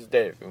 Jason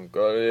Statham,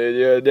 calling in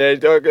the other day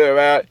talking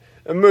about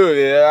a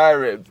movie that I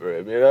read for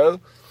him, you know?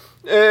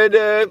 And,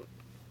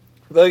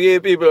 fucking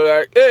people are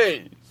like,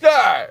 hey,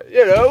 star,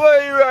 you know, why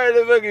are you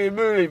writing a fucking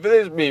movie for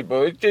this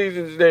people? It's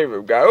Jason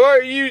Statham guy. Why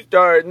are you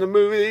starring in the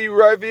movie that you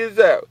write for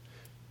yourself?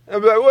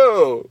 I'm like,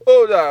 whoa,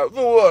 hold on,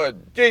 for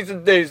what?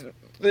 Jason Statham,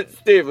 this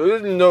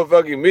is no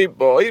fucking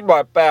meatball. He's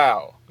my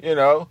pal, you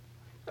know?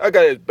 I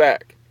got his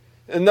back.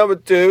 And number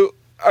two,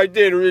 I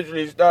did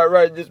originally start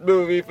writing this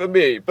movie for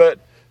me, but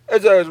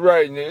as I was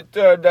writing it, it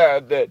turned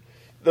out that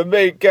the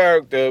main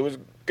character was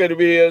going to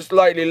be a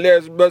slightly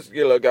less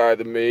muscular guy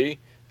than me,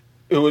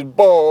 who was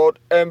bald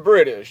and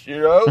British, you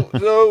know?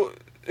 So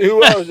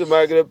who else am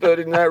I going to put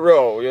in that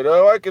role, you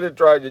know? I could have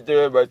tried to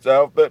do it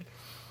myself, but,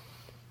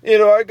 you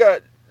know, I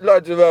got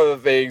lots of other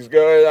things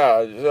going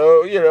on.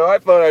 So, you know, I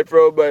thought I'd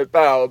throw my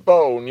pal a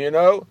bone, you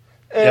know?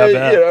 And, you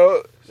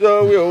know,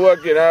 so we were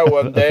working out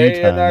one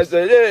day, and I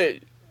said, hey,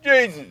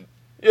 Jason,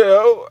 you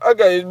know, I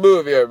got this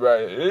movie I'm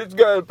writing. It's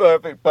got a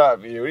perfect part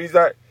for you. And he's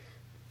like,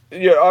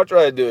 yeah, I'll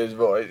try to do his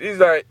voice. He's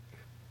like,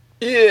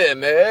 yeah,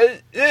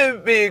 man,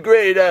 it'd be a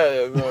great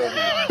movie.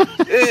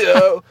 You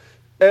know,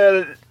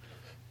 and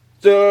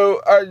so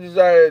I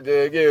decided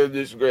to give him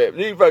the script.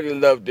 He fucking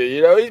loved it,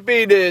 you know. He's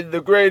been in the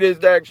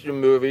greatest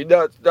action movie,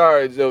 not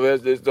starring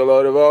Sylvester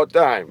Stallone of all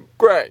time,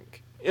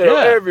 Crank. You know,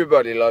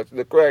 everybody likes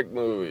the Crank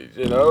movies,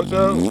 you know,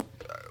 so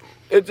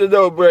it's a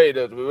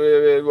no-brainer to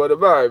be in one of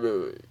my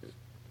movies.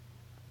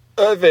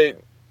 I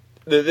think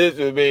that this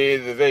would be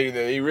the thing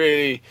that he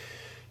really,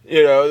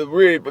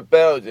 really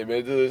propels him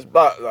into the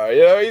spotlight.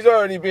 He's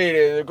already been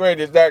in the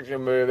greatest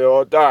action movie of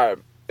all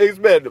time,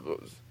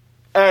 Expendables.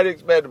 And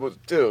Expendables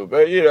 2,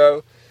 but,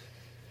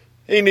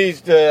 he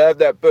needs to have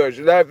that push.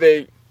 And I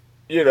think,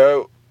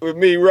 with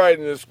me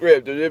writing the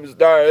script and him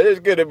starring, it's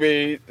going to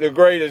be the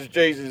greatest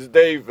Jason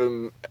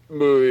Statham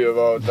movie of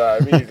all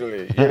time,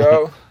 easily,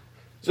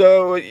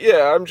 So,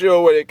 yeah, I'm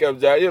sure when it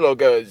comes out, you'll all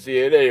go and see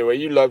it anyway.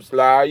 You love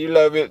Sly, you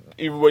love it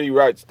even when he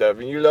writes stuff,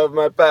 and you love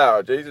my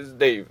pal, Jason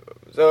Statham.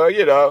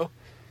 So,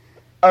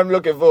 I'm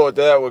looking forward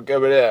to that one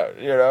coming out.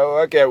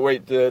 I can't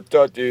wait to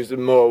talk to you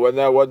some more when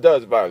that one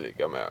does finally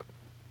come out.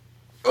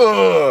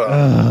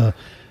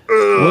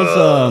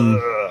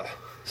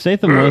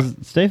 Statham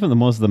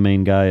was the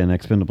main guy in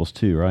Expendables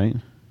 2, right?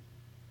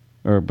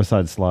 Or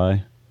besides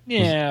Sly?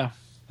 Yeah.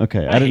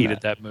 Okay, I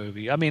hated that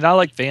movie. I mean, I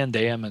like Van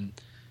Damme and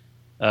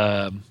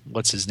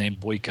what's his name,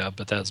 Boyka,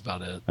 but that's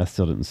about it. I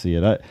still didn't see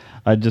it.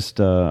 I just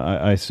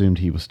I assumed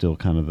he was still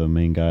kind of the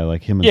main guy,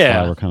 like him and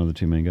Sly were kind of the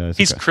two main guys.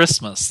 He's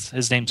Christmas.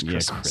 His name's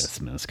Christmas. Yeah,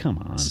 Christmas. Come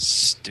on.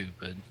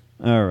 Stupid.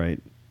 All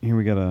right, here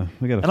we got a.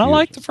 And I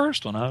like the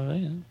first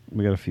one.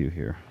 We got a few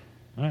here.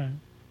 All right.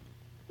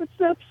 What's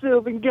up,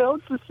 Sylvan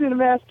Goats? The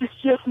Cinemaster's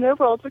just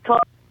never else a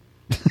call.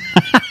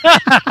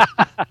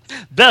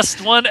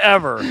 Best one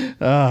ever.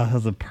 That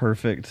was a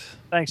perfect.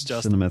 Thanks,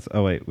 Justin.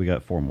 Oh wait, we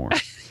got 4 more.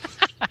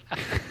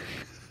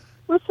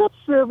 What's up,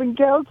 Sylvan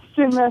Goats?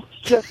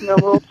 Cinemaster's just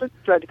never else. I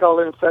tried to call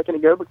in a second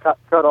ago, but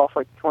cut off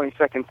like 20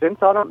 seconds in,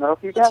 so I don't know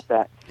if you got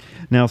that.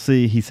 Now,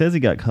 see, he says he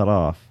got cut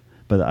off,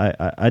 but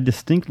I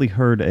distinctly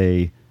heard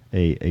a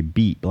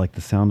beat, like the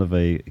sound of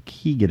a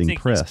key getting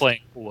pressed. He's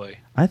playing boy.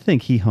 I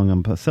think he hung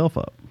himself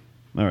up.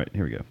 All right,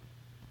 here we go.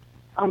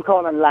 I'm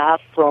calling live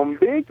from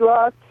Big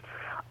Lots.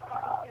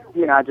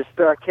 I just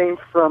came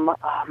from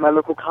my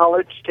local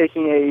college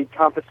taking a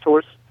compass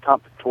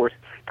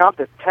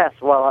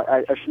test while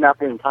I should not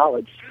be in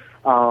college.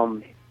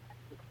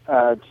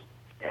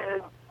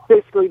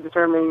 Basically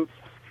determining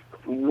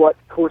what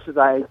courses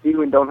I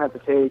do and don't have to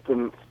take,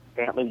 and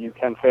apparently you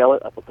can fail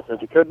it. I thought they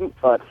said you couldn't,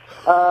 but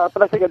I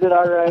think I did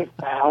all right.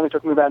 It only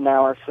took me about an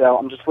hour, so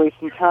I'm just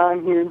wasting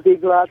time here in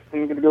Big Lots,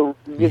 and I'm going to go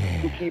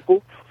visit some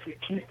people, some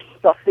cheap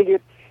stuff to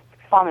get.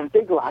 If I'm in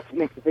Big Lots, it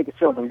makes the biggest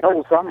silver and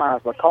gold, so I might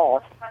as well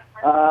call.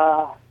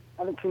 I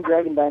haven't seen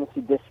Dragon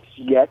Dynasty discs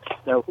yet,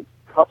 so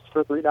cups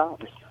for $3.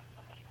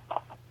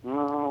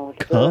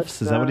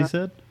 Cuffs? Is that what he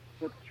said?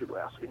 What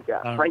else we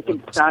got?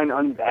 Frankenstein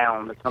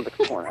Unbound. That's on the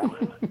corner.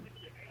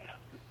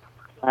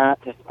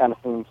 Just kind of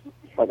seems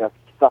like a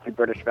stuffy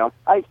British film.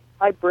 Hi,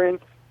 Bryn.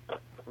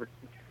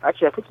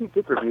 Actually, I think he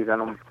did reviews on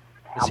them.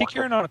 Is he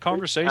carrying on a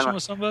conversation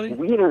with somebody?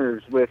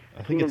 Wieners with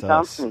Keenan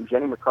Thompson and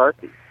Jenny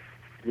McCarthy.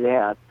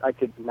 Yeah, I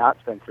could not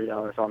spend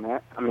 $3 on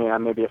that. I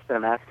mean, maybe a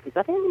cinematic. Is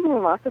that Andy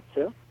Milonakis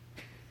too?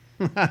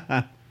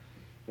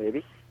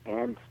 Maybe.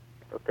 And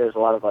there's a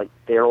lot of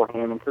Daryl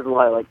Hammond. There's a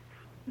lot of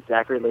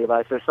Zachary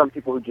Levi. So there's some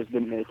people who just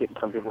didn't make it, and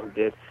some people who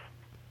did.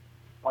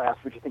 I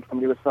asked, would you think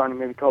somebody was starting a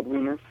movie called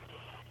Wieners?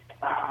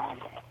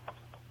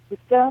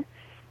 Yeah,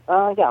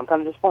 I'm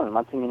kind of disappointed. I'm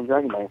not seeing any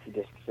Dragon Dynasty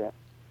discs yet.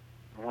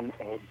 On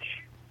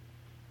Edge.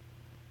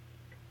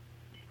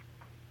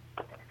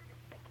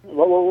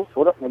 Whoa,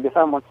 hold up. Maybe I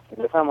found one.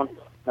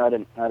 No, I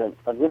didn't. I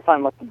did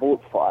find the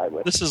Bullets Fly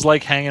with. This is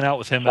like hanging out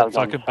with him at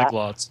fucking Big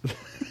Lots.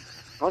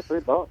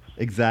 $3.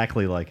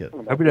 Exactly like it. I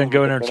hope he doesn't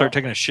go in there and start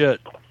taking a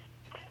shit.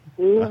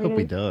 I hope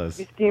he does.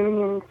 I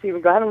haven't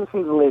listened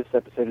to the latest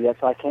episode yet,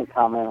 so I can't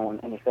comment on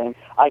anything.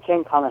 I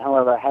can comment,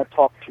 however, I have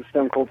talked to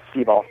Stone Cold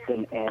Steve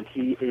Austin, and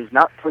he is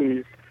not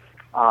pleased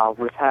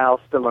with how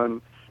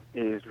Stallone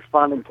is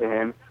responding to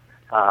him.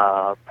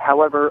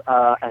 However,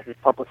 as his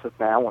publicist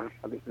now, or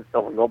at least his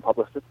Silver Gold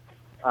publicist,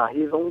 he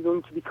is only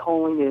going to be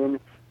calling in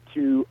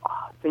to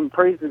sing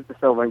praises to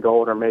Silver and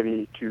Gold, or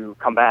maybe to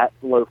combat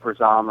Loafer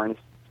Zom or any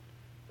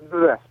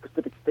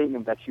specific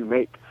statement that you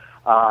make.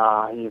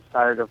 He is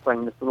tired of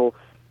playing this little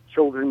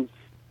children's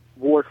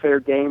warfare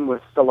game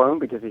with Stallone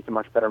because he's a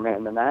much better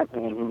man than that,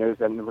 and he knows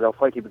that in the real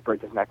fight he would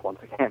break his neck once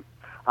again.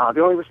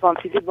 The only response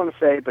he did want to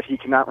say, but he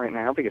cannot right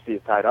now because he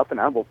is tied up, and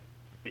I will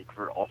speak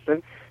for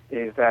Austin,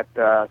 is that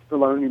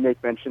Stallone, you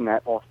make mention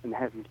that Austin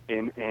hasn't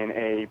been in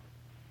a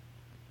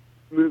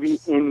movie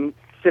in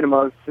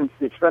cinemas since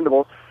The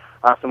Expendables.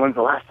 So when's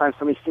the last time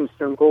somebody's seen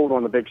Stone Cold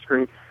on the big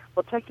screen?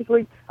 Well,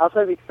 technically,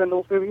 outside of the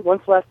Expendables movie,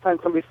 when's the last time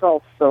somebody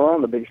saw Stallone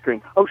on the big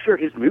screen? Oh, sure,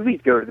 his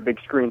movies go to the big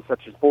screen,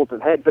 such as Bullets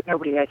Ahead, but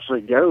nobody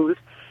actually goes.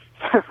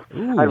 I'd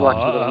watch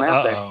a little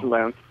map there,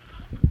 Stallone.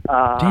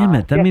 Damn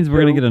it, that means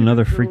we're going to get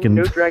another freaking...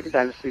 No Dragon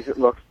Dynasties, it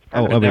looks.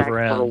 It never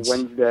ends.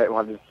 Wednesday,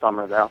 well, this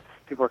summer, though.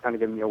 People are kind of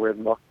giving me a weird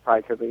look,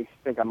 probably because they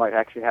think I might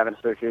actually have an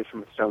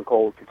association with Stone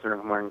Cold, considering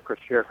I'm wearing a Chris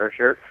Jericho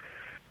shirt.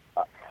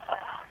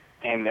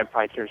 And they're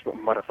probably curious what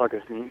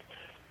motherfuckers means.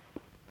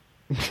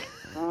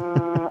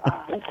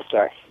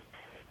 Sorry.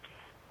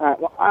 Alright,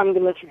 well, I'm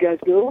going to let you guys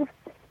go.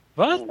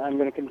 What? And I'm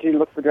going to continue to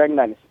look for Dragon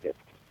Dynasty discs.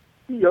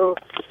 Yo.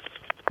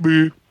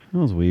 That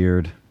was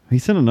weird. He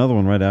sent another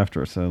one right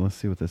after, so let's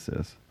see what this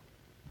is.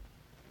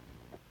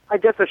 I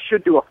guess I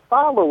should do a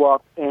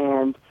follow-up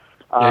and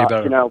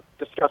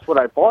discuss what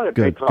I bought at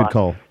Big Lots. Good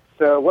call.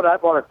 So what I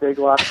bought at Big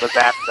Lots was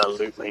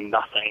absolutely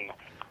nothing.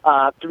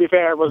 To be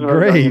fair, I wasn't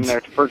really going in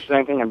there to purchase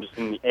anything. I'm just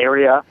in the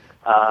area.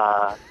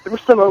 There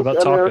was some there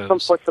were some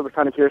folks that were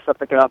kind of curious about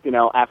picking up,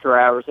 after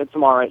hours. Had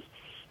some alright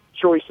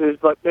choices,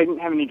 but they didn't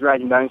have any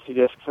Dragon Dynasty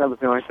discs. That was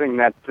the only thing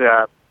that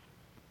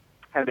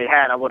had they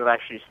had, I would have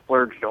actually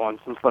splurged on,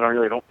 since I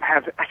really don't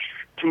have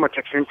too much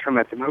extra income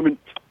at the moment.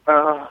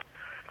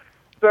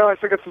 So I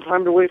still got some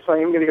time to waste, so I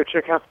am going to go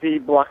check out the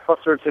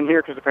Blockbuster that's in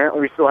here, because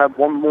apparently we still have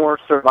one more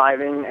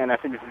surviving, and I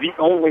think it's the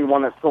only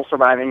one that's still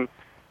surviving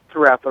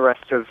throughout the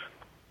rest of,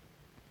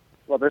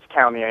 this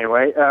county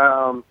anyway.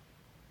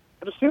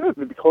 I'd assume it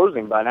would be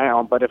closing by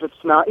now, but if it's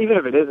not, even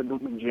if it is, it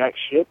don't mean jack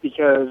shit,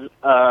 because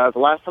the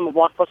last time the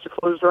Blockbuster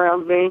closed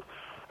around me,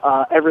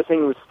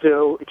 everything was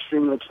still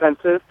extremely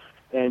expensive,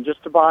 and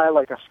just to buy,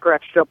 a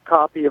scratched-up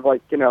copy of, a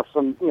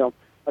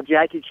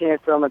Jackie Chan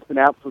film that's been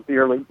out since the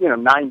early,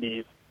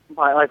 90s,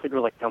 I think it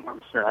was No More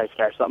Mr. Nice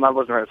Guy or something. I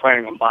wasn't really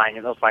planning on buying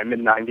it. That was by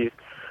mid-90s.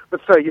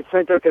 But so you'd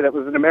think, okay, that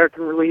was an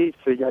American release,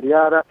 so yada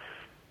yada,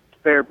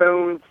 bare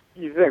bones.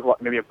 You think,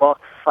 maybe $1,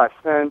 5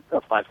 cents,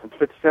 5 cents,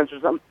 50 cents or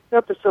something.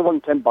 Nope, they're still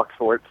wanting $10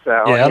 for it. So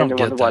I don't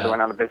get why they that.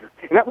 went out of business.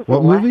 And that was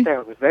What the last movie? day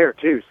it was there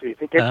too. So you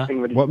think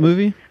everything would. What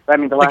movie? I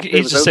mean, the last day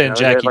He's was just saying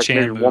open, Jackie like Chan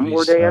maybe movies. one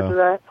more day after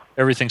that.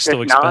 Everything's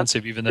still If not,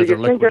 expensive, even though so they're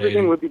you'd think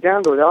everything liquidating. would be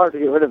down to $1 to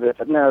get rid of it,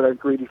 but no, they're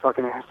greedy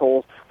fucking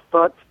assholes.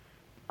 But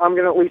I'm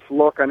going to at least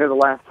look. I know the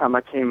last time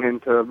I came in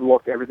to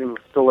look, everything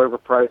was still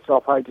overpriced, so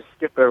I'll probably just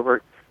skip over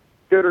it.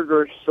 Go to the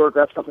grocery store,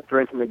 grab something to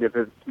drink, and then give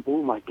it.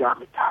 Oh my God,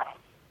 I'm dying.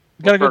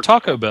 You gotta go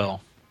Taco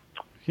Bell.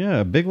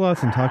 Yeah, Big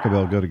Lots and Taco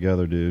Bell go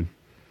together, dude.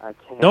 I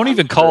can't. Don't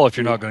even call if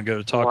you're not going to go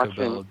to Taco Watching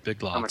Bell at Big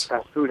how much Lots.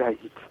 fast food I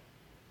eat.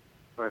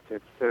 But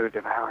it's so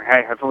devouring.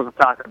 Hey, if it was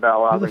a Taco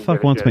Bell, Who the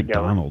fuck wants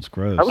McDonald's?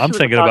 Gross. I wish I'm it was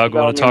thinking a about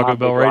going to Taco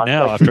Bell right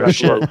now after I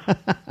shit.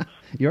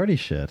 You already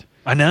shit.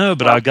 I know,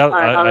 but I've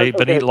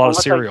been eating a lot of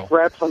cereal.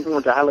 Grab something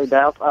which I highly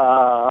doubt.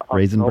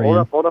 Raisin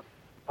Bran. Hold up.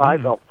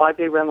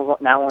 5-day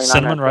round now only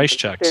Cinnamon 99 rice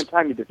cents. At checks. the same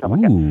time you did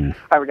something like that. Ooh. All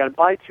right, we got to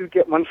buy 2,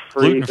 get 1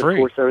 free. Gluten-free. Of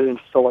course, everything's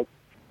still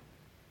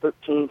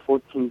 $13,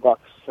 $14.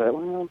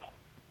 So,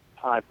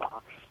 $5.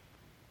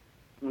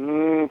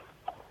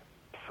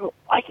 So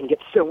I can get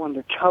so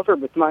undercover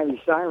with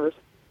Miley Cyrus.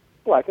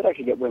 Well, I could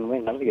actually get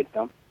win-win. That was a good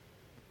dump.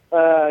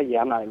 Yeah,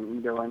 I'm not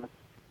even going. That's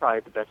probably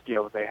the best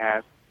deal that they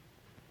have.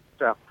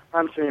 So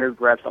I'm sitting here to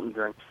grab something to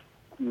drink.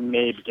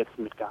 Maybe get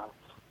some McDonald's.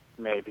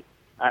 Maybe.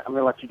 I'm going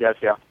to let you guys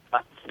go.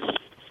 Bye.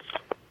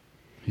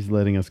 He's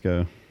letting us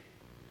go.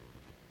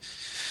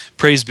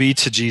 Praise be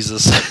to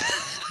Jesus.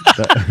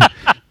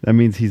 That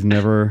means he's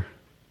never.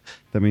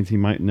 That means he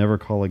might never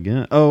call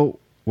again. Oh,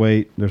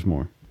 wait, there's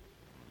more.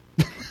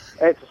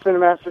 Hey, it's the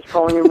Cinemaster's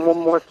calling in one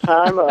more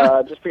time,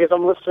 just because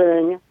I'm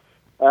listening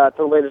to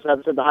the latest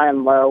episode, The High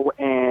and Low,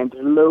 and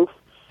Loaf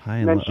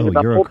mentioned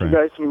about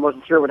Poltergeist, and he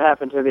wasn't sure what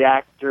happened to the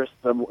actress,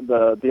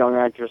 the young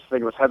actress. I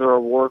think it was Heather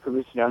O'Rourke, who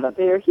was, that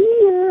they're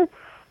here.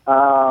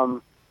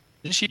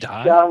 Did she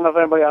die? I don't know if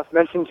anybody else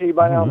mentioned to you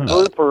by now in the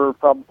group, or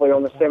probably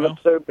on the same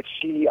episode, but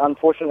she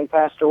unfortunately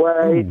passed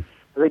away.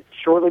 I think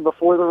shortly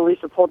before the release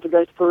of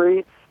Poltergeist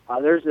 3.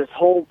 There's this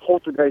whole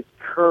Poltergeist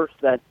curse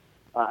that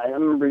I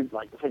remember,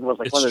 I think it was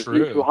one of those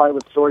YouTube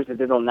Hollywood stories they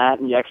did on that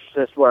and The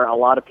Exorcist, where a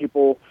lot of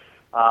people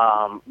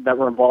that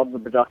were involved in the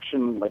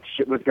production,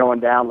 shit was going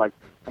down.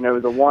 I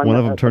know the one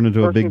of them turned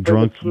into a big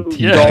drunk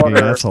teenage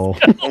asshole.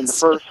 In the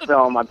first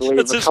film, I believe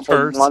a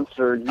couple of months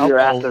or a year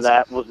after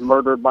that, was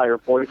murdered by her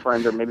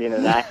boyfriend, or maybe in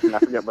an accident. I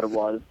forget what it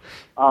was.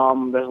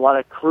 There's a lot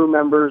of crew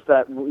members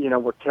that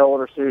were killed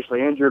or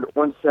seriously injured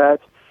on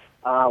set.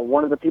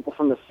 One of the people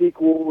from the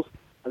sequels,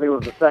 I think it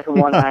was the second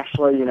one,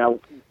 actually,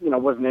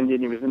 was an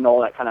Indian. He was into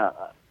all that kind of,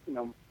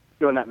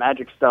 doing that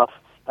magic stuff.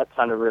 That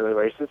sounded really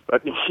racist,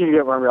 but you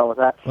get where I'm going with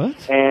that.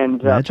 What?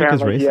 And Magic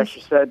apparently is he racist?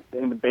 actually said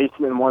in the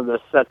basement, in one of the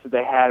sets that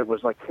they had, it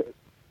was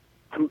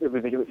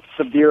it was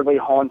severely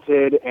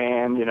haunted,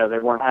 and they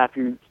weren't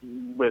happy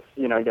with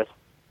I guess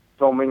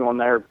filming on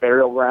their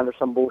burial ground or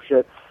some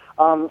bullshit.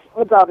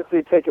 It's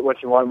obviously take it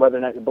what you want, whether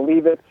or not you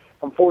believe it.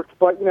 Unfortunately,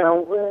 but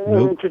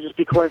it could just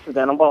be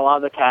coincidental. But a lot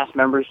of the cast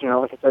members,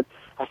 like I said,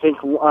 I think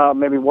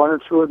maybe 1 or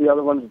 2 of the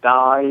other ones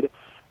died.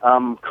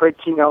 Craig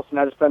T. Nelson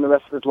had to spend the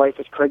rest of his life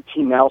as Craig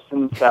T.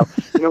 Nelson, so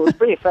it was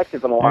pretty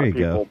effective on a lot of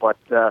people. But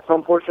so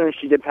unfortunately,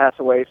 she did pass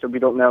away. So we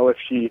don't know if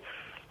she,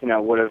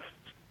 would have,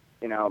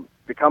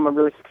 become a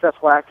really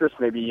successful actress.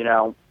 Maybe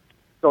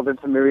still did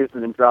some movies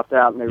and then dropped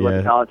out. Maybe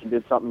went to college and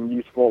did something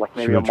useful, like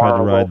maybe She tried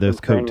to ride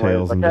those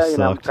coattails and just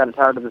I'm sucked. kind of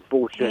tired of this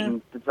bullshit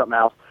and did something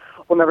else.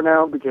 We'll never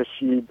know because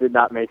she did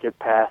not make it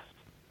past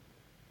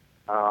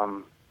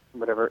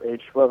whatever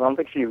age she was. I don't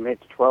think she made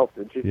it to 12,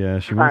 did she? Yeah,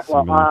 she All right, must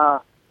have been.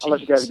 I'll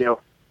let you guys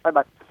go.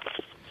 Bye-bye.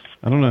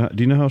 I don't know.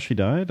 Do you know how she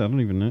died? I don't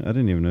even know. I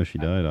didn't even know she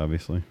died,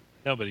 obviously.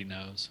 Nobody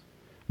knows.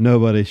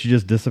 Nobody. She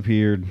just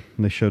disappeared.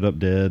 And they showed up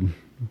dead.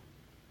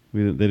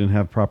 They didn't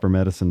have proper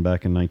medicine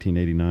back in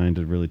 1989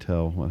 to really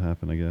tell what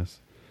happened, I guess.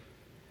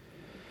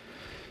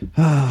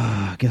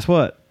 Guess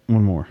what?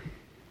 One more.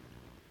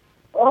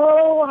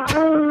 Oh,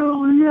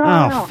 hell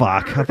Oh,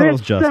 fuck. I thought it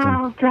was Justin.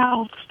 Stone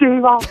Cold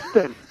Steve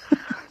Austin.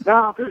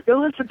 Now, you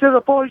listen to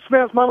the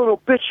voicemails my little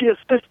bitchy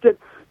assistant,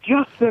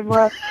 Justin,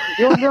 left.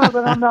 You'll know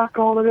that I'm not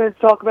calling in to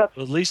talk about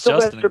Well, at least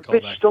Sylvester Justin didn't call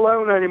bitch back.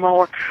 Stallone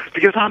anymore,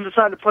 because I'm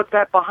deciding to put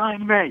that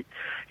behind me.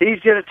 He's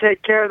going to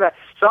take care of that.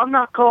 So I'm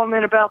not calling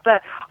in about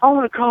that. I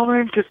want to call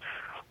in because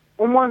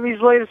on one of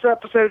these latest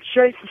episodes,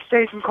 Jason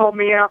Statham called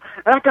me out,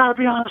 and I got to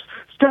be honest,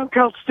 Stone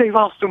Cold Steve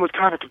Austin was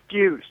kind of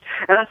confused.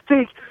 And I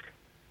think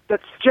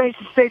that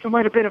Jason Statham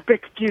might have been a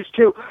bit confused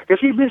too,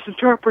 because he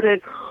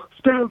misinterpreted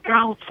Stone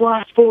Cold's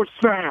last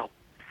voicemail.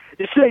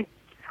 You see,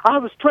 I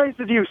was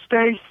praising you,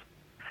 Stace.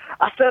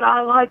 I said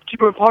I liked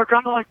you and Parker.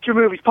 I liked your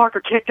movies. Parker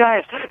kicked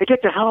ass. He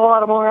kicked a hell of a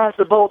lot more ass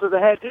than Bull to the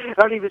Head.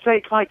 I'd even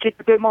say he might kicked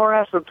a bit more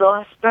ass than The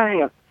Last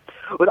Stand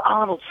with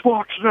Arnold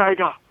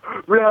Schwarzenegger.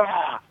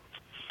 Yeah.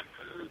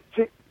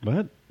 See,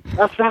 What?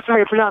 that's how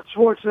you pronounce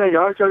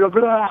Schwarzenegger. So you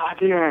go, blah, at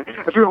the end.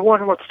 If you were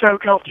wondering what Stone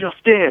Cold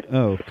just did.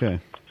 Oh, okay.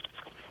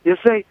 You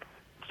see,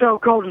 Stone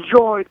Cold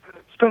enjoyed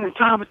spending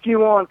time with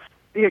you on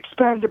The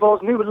Expendables,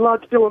 and he would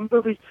love to do a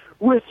movie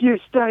with you,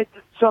 State,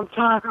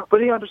 sometime,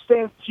 but he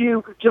understands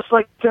you, just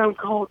like Stone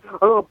Cold, are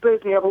a little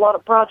busy, have a lot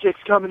of projects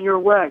coming your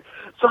way.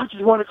 So I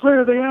just want to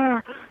clear the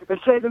air and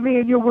say that me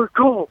and you were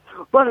cool.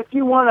 But if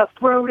you want to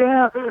throw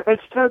down and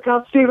Stone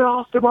Cold Steve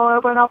Austin will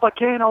open up a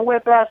can of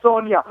whip ass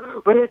on you,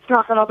 but it's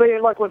not going to be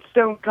like when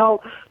Stone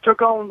Cold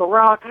took on The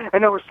Rock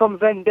and there was some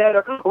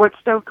vendetta when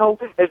Stone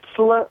Cold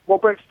will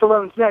break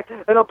Stallone's neck.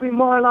 It'll be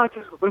more like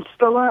when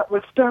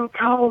Stone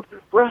Cold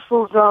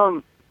wrestles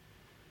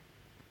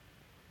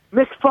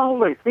Mick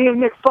Foley. Me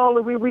and Mick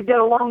Foley, we get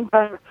along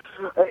better.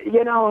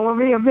 And when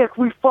me and Mick,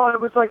 we fought,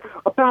 it was like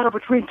a battle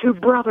between two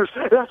brothers.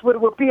 That's what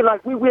it would be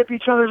like. We whip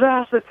each other's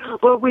asses,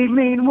 but we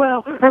mean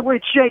well, and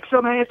we'd shake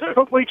some hands,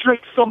 and we'd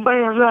drink some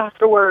beers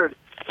afterward.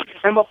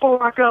 And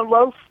before I go,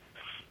 Loaf,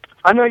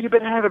 I know you've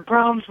been having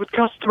problems with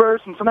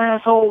customers and some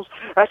assholes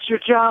at your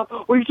job.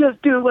 Well, you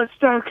just do what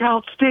Stone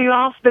Cold Steve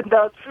Austin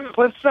does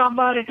when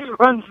somebody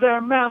runs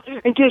their mouth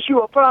and gives you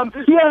a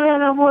problem. Yeah,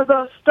 and I'm with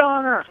a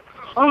stunner.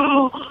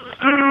 Oh,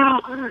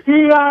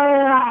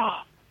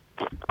 yeah.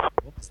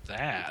 What's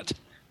that?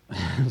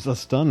 It's a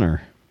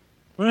stunner.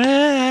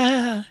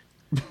 Was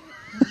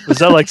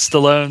that like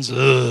Stallone's?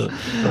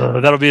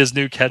 That'll be his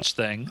new catch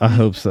thing. I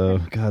hope so.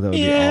 God, that would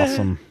be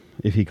awesome.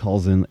 If he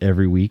calls in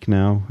every week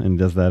now and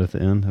does that at the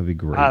end, that'd be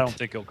great. I don't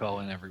think he'll call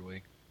in every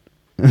week.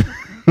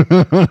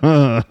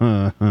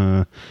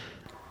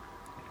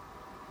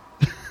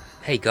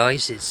 Hey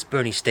guys, it's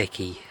Bernie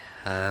Sticky.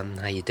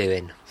 How you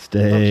doing?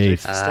 Stay.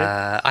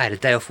 I had a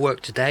day off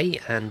work today,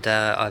 and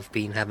I've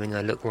been having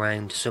a look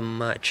around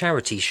some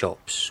charity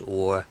shops,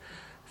 or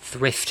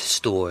thrift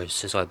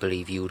stores, as I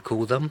believe you would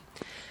call them.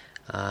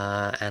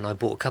 And I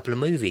bought a couple of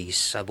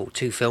movies. I bought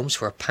 2 films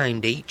for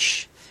 £1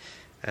 each,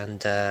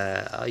 and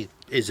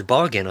it's a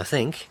bargain, I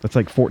think. That's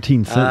like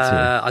 14 cents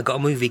here. I got a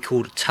movie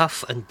called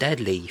Tough and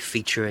Deadly,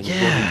 featuring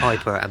Roddy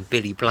Piper and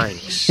Billy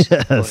Blanks.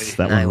 Yes,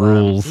 that one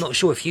rules. I'm not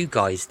sure if you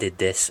guys did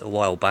this a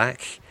while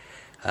back.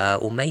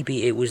 Or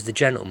maybe it was The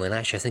Gentleman.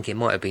 Actually, I think it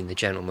might have been The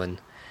Gentleman.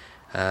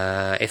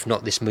 If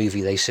not this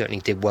movie, they certainly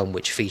did one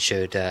which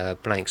featured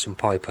Blanks and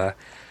Piper.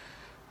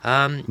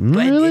 But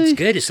it's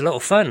good. It's a lot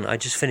of fun. I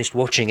just finished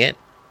watching it.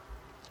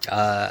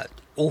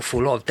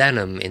 Awful lot of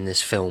denim in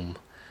this film.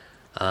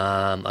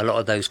 A lot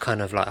of those kind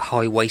of like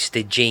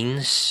high-waisted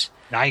jeans.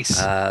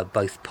 Nice.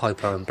 Both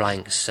Piper and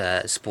Blanks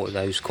sport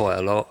those quite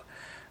a lot.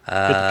 Good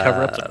to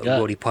cover up the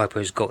gut. Roddy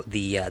Piper's got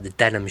the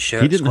denim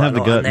shirt. He didn't have the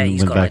gut when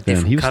He's got back like then.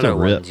 different He was colour still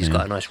ripped, ones. He's man.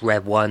 got a nice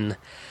red one,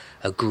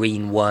 a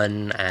green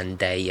one,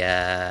 and a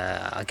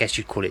I guess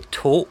you'd call it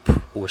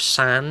taupe or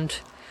sand.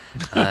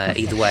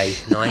 Either way,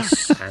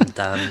 nice.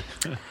 And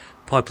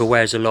Piper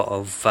wears a lot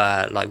of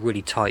like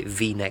really tight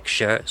V-neck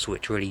shirts,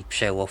 which really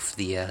show off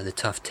the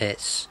tough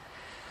tits.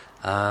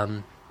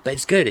 But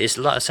it's good. It's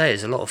like I say,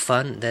 it's a lot of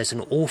fun. There's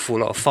an awful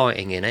lot of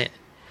fighting in it,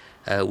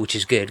 which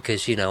is good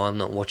because I'm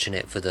not watching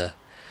it for the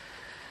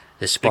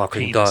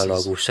sparkling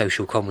dialogue or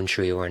social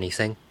commentary or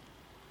anything.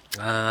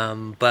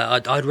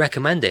 But I'd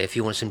recommend it if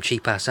you want some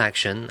cheap-ass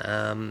action.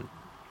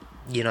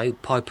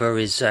 Piper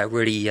is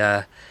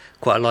really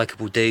quite a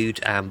likeable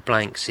dude, and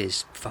Blanks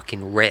is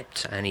fucking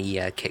ripped, and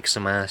he kicks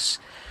some ass.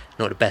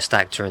 Not the best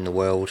actor in the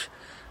world,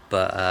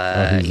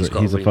 but he's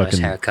got a really nice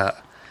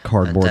haircut.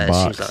 Cardboard and,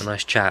 box. Seems like a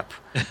nice chap.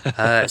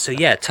 So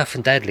yeah, Tough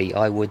and Deadly,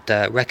 I would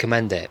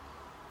recommend it.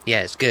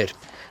 Yeah, it's good.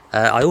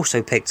 I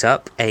also picked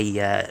up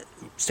a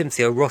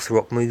Cynthia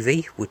Rothrock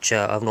movie, which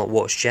I've not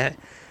watched yet,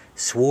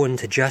 Sworn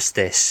to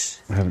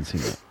Justice. I haven't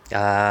seen it.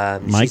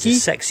 Mikey? She's a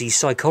sexy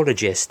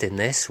psychologist in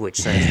this,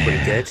 which sounds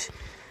pretty good.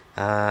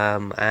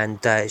 And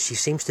she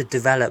seems to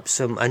develop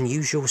some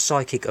unusual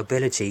psychic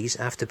abilities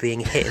after being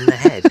hit in the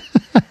head.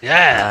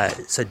 Yeah.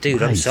 So,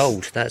 dude, I'm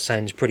sold. That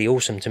sounds pretty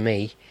awesome to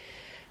me.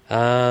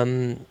 Yeah,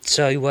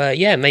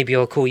 maybe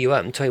I'll call you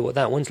up and tell you what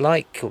that one's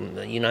like.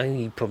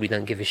 You probably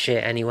don't give a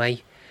shit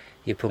anyway.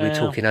 You're probably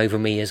talking over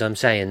me as I'm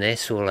saying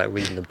this, or like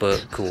reading the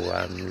book,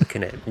 or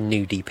looking at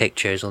nudie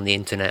pictures on the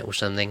internet or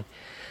something.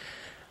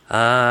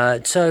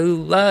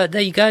 So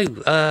there you go.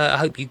 I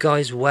hope you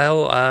guys are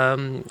well.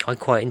 I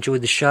quite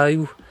enjoyed the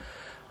show.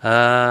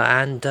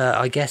 And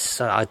I guess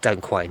I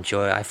don't quite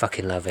enjoy it. I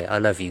fucking love it. I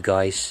love you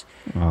guys.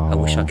 I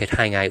wish I could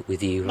hang out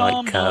with you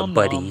like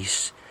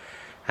buddies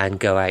and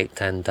go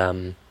out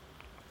and,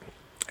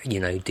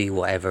 do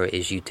whatever it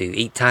is you do.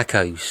 Eat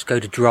tacos. Go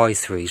to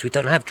drive-thrus. We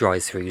don't have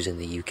drive-thrus in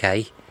the UK.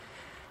 We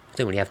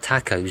don't really have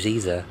tacos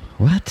either.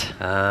 What?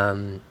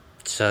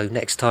 So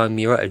next time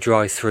you're at a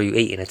drive-thru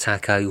eating a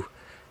taco,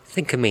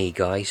 think of me,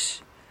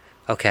 guys.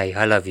 Okay,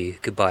 I love you.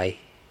 Goodbye.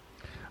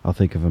 I'll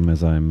think of him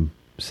as I'm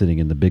sitting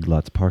in the Big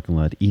Lots parking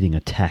lot eating a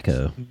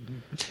taco.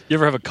 You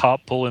ever have a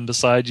cop pull in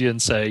beside you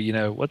and say,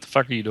 what the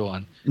fuck are you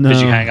doing?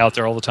 Because you hang out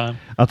there all the time?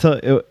 I'll tell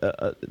you,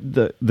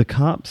 the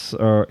cops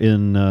are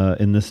in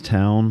this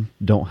town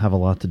don't have a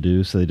lot to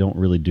do, so they don't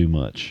really do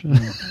much.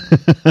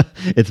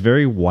 It's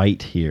very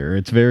white here.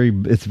 It's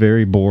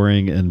very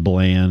boring and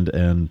bland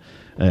and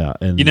yeah.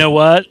 And you know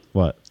what?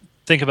 What?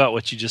 Think about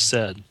what you just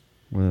said.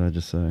 What did I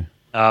just say?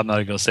 I'm not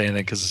even going to say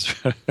anything because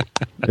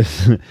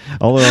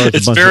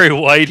it's very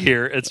white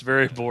here. It's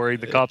very boring.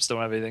 The cops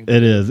don't have anything.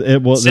 It is.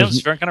 It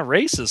sounds kind of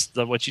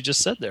racist. What you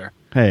just said there.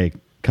 Hey,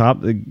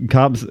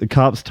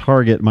 cops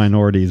target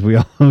minorities. We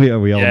all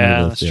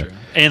know this. That's true.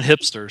 And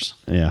hipsters.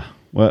 Yeah.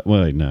 Well,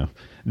 no.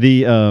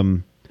 The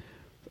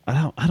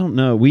I don't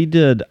know.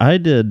 I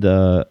did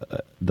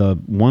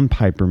the one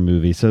Piper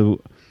movie. So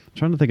I'm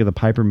trying to think of the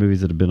Piper movies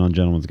that have been on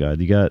Gentleman's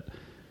Guide. You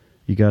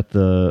got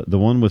the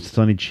one with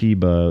Sonny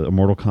Chiba,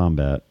 Mortal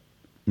Kombat,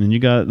 and then you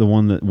got the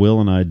one that Will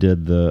and I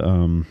did,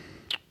 the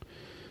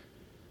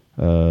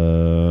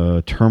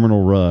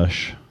Terminal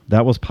Rush.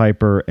 That was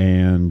Piper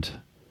and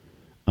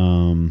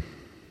Don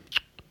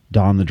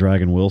the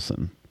Dragon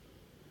Wilson.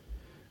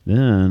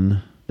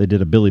 Then they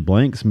did a Billy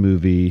Blanks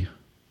movie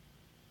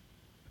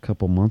a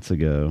couple months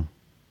ago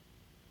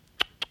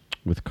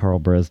with Carl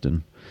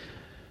Bresden.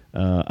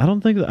 I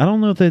don't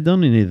know if they've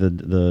done any of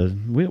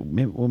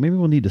maybe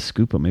we'll need to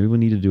scoop them. Maybe we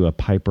need to do a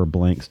Piper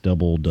Blanks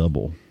double.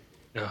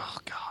 Oh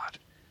God.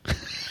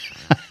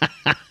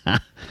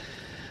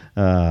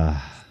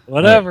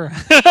 Whatever.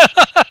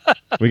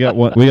 We got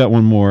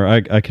one more.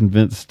 I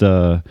convinced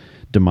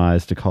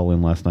Demise to call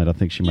in last night. I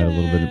think she might have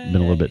been a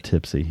little bit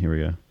tipsy. Here we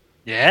go.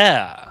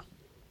 Yeah.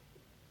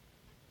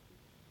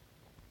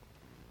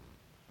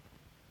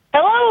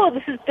 Hello,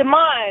 this is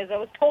Demise. I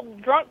was told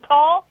to drunk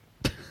call.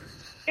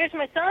 Here's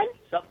my son.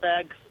 Sup,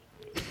 Bags?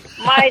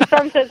 My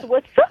son says,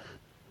 what's up,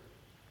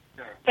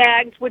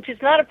 Bags, which is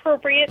not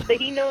appropriate, but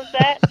he knows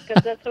that,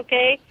 because that's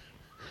okay.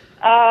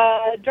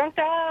 Drunk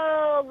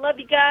Dial, love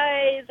you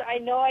guys. I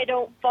know I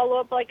don't follow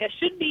up like I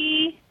should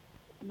be,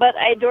 but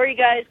I adore you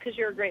guys because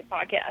you're a great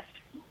podcast.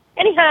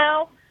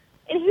 Anyhow,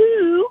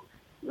 anywho,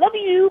 love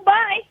you,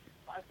 bye.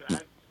 Bye,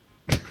 Bags.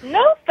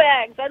 No,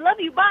 Bags, I love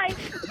you, bye.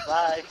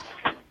 Bye.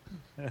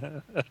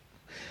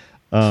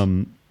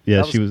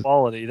 Yeah, she was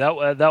quality.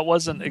 That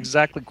wasn't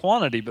exactly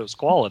quantity, but it was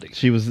quality.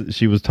 She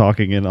was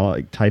talking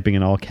typing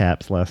in all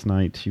caps last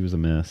night. She was a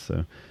mess,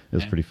 so it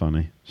was pretty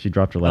funny. She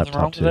dropped her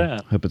laptop too.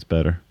 Hope it's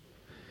better.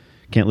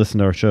 Can't listen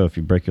to our show if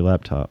you break your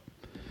laptop.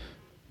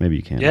 Maybe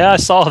you can. Yeah, I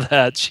saw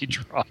that. She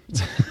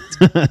dropped.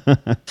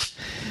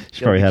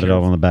 She probably had it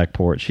all on the back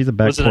porch. She's a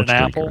back porch drinker,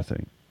 Apple? I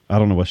think. I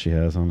don't know what she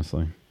has,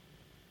 honestly.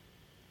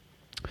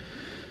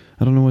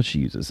 I don't know what she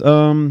uses.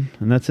 And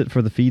that's it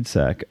for the feed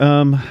sack.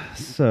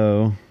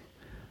 So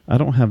I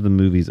don't have the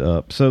movies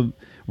up. So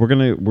we're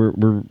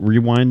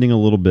rewinding a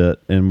little bit,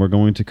 and we're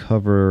going to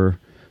cover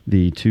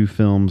the two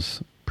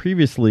films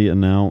previously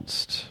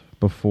announced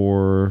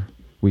before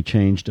we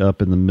changed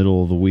up in the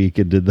middle of the week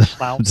and did the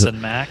Klaus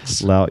and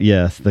Max.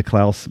 Yes, the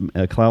Klaus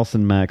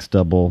and Max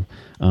double.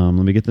 Let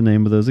me get the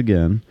name of those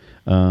again,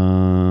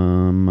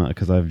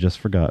 because I've just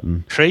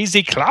forgotten.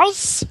 Crazy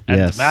Klaus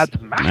and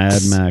Mad Max.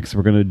 Mad Max.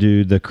 We're going to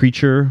do The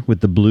Creature with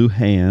the Blue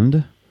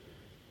Hand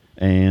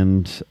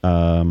and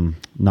the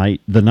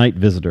Night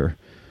Visitor.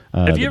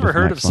 Have you ever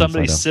heard Max of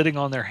somebody von Sydow. sitting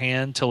on their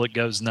hand till it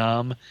goes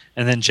numb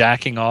and then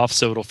jacking off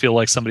so it'll feel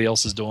like somebody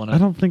else is doing it? I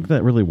don't think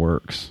that really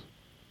works.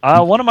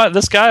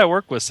 This guy I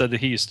work with said that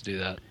he used to do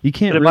that. You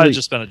can't. But it might have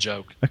just been a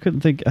joke. I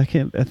think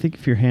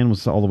if your hand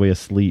was all the way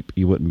asleep,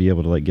 you wouldn't be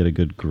able to get a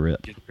good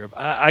grip.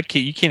 I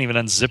can't. You can't even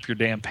unzip your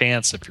damn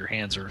pants if your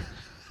hands are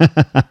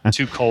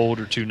too cold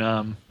or too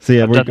numb. So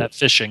yeah, I've done that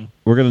fishing.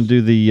 We're going to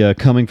do the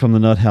Coming from the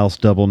Nut House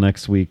double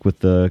next week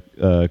with the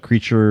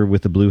Creature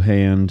with the Blue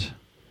Hand,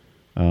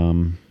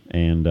 and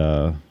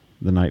the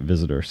Night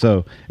Visitor.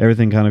 So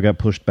everything kind of got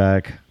pushed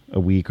back a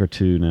week or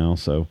two now.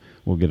 So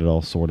we'll get it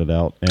all sorted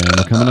out. And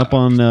we're coming up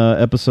on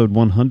episode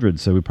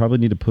 100, so we probably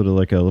need to put a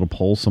little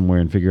poll somewhere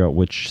and figure out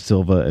which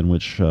Silva and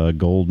which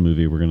Gold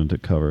movie we're going to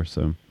cover.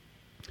 So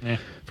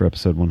for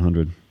episode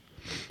 100.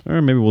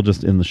 Or maybe we'll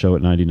just end the show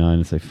at 99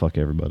 and say fuck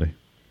everybody.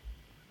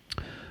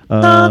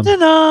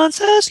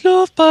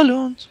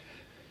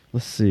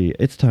 Let's see.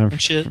 It's time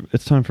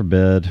for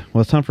bed.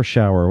 Well, it's time for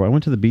shower. I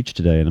went to the beach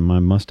today, and my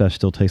mustache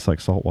still tastes like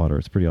salt water.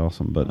 It's pretty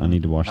awesome, but I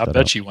need to wash that I up.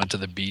 bet you went to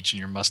the beach and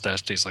your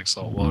mustache tastes like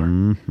salt water.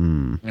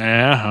 Mm-hmm.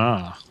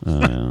 Uh-huh.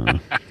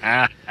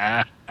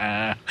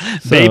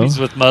 Babies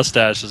with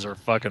mustaches are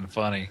fucking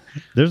funny.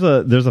 There's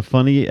a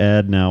funny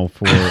ad now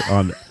for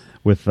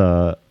with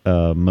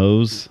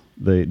Moe's.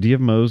 Do you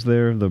have Moe's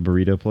there, the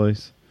burrito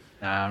place?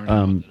 Nah, I don't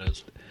know what that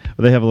is.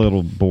 They have a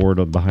little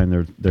board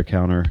behind their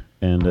counter,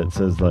 and it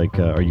says like,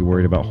 "Are you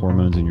worried about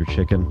hormones in your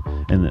chicken?"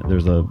 And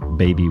there's a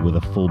baby with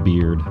a full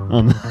beard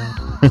on.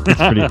 It's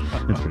pretty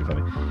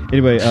funny.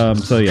 Anyway,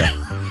 so yeah,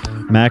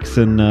 Max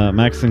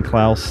and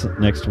Klaus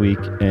next week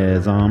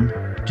as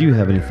Do you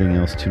have anything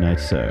else tonight,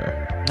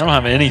 sir? I don't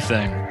have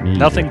anything. Me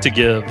Nothing either. to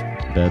give.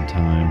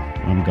 Bedtime.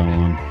 I'm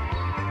gone.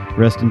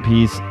 Rest in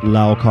peace,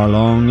 Lau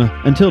Karlong.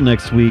 Until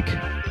next week,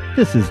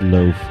 this is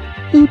Loaf.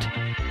 Oot.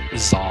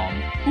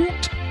 Zong.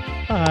 Oot.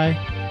 Bye.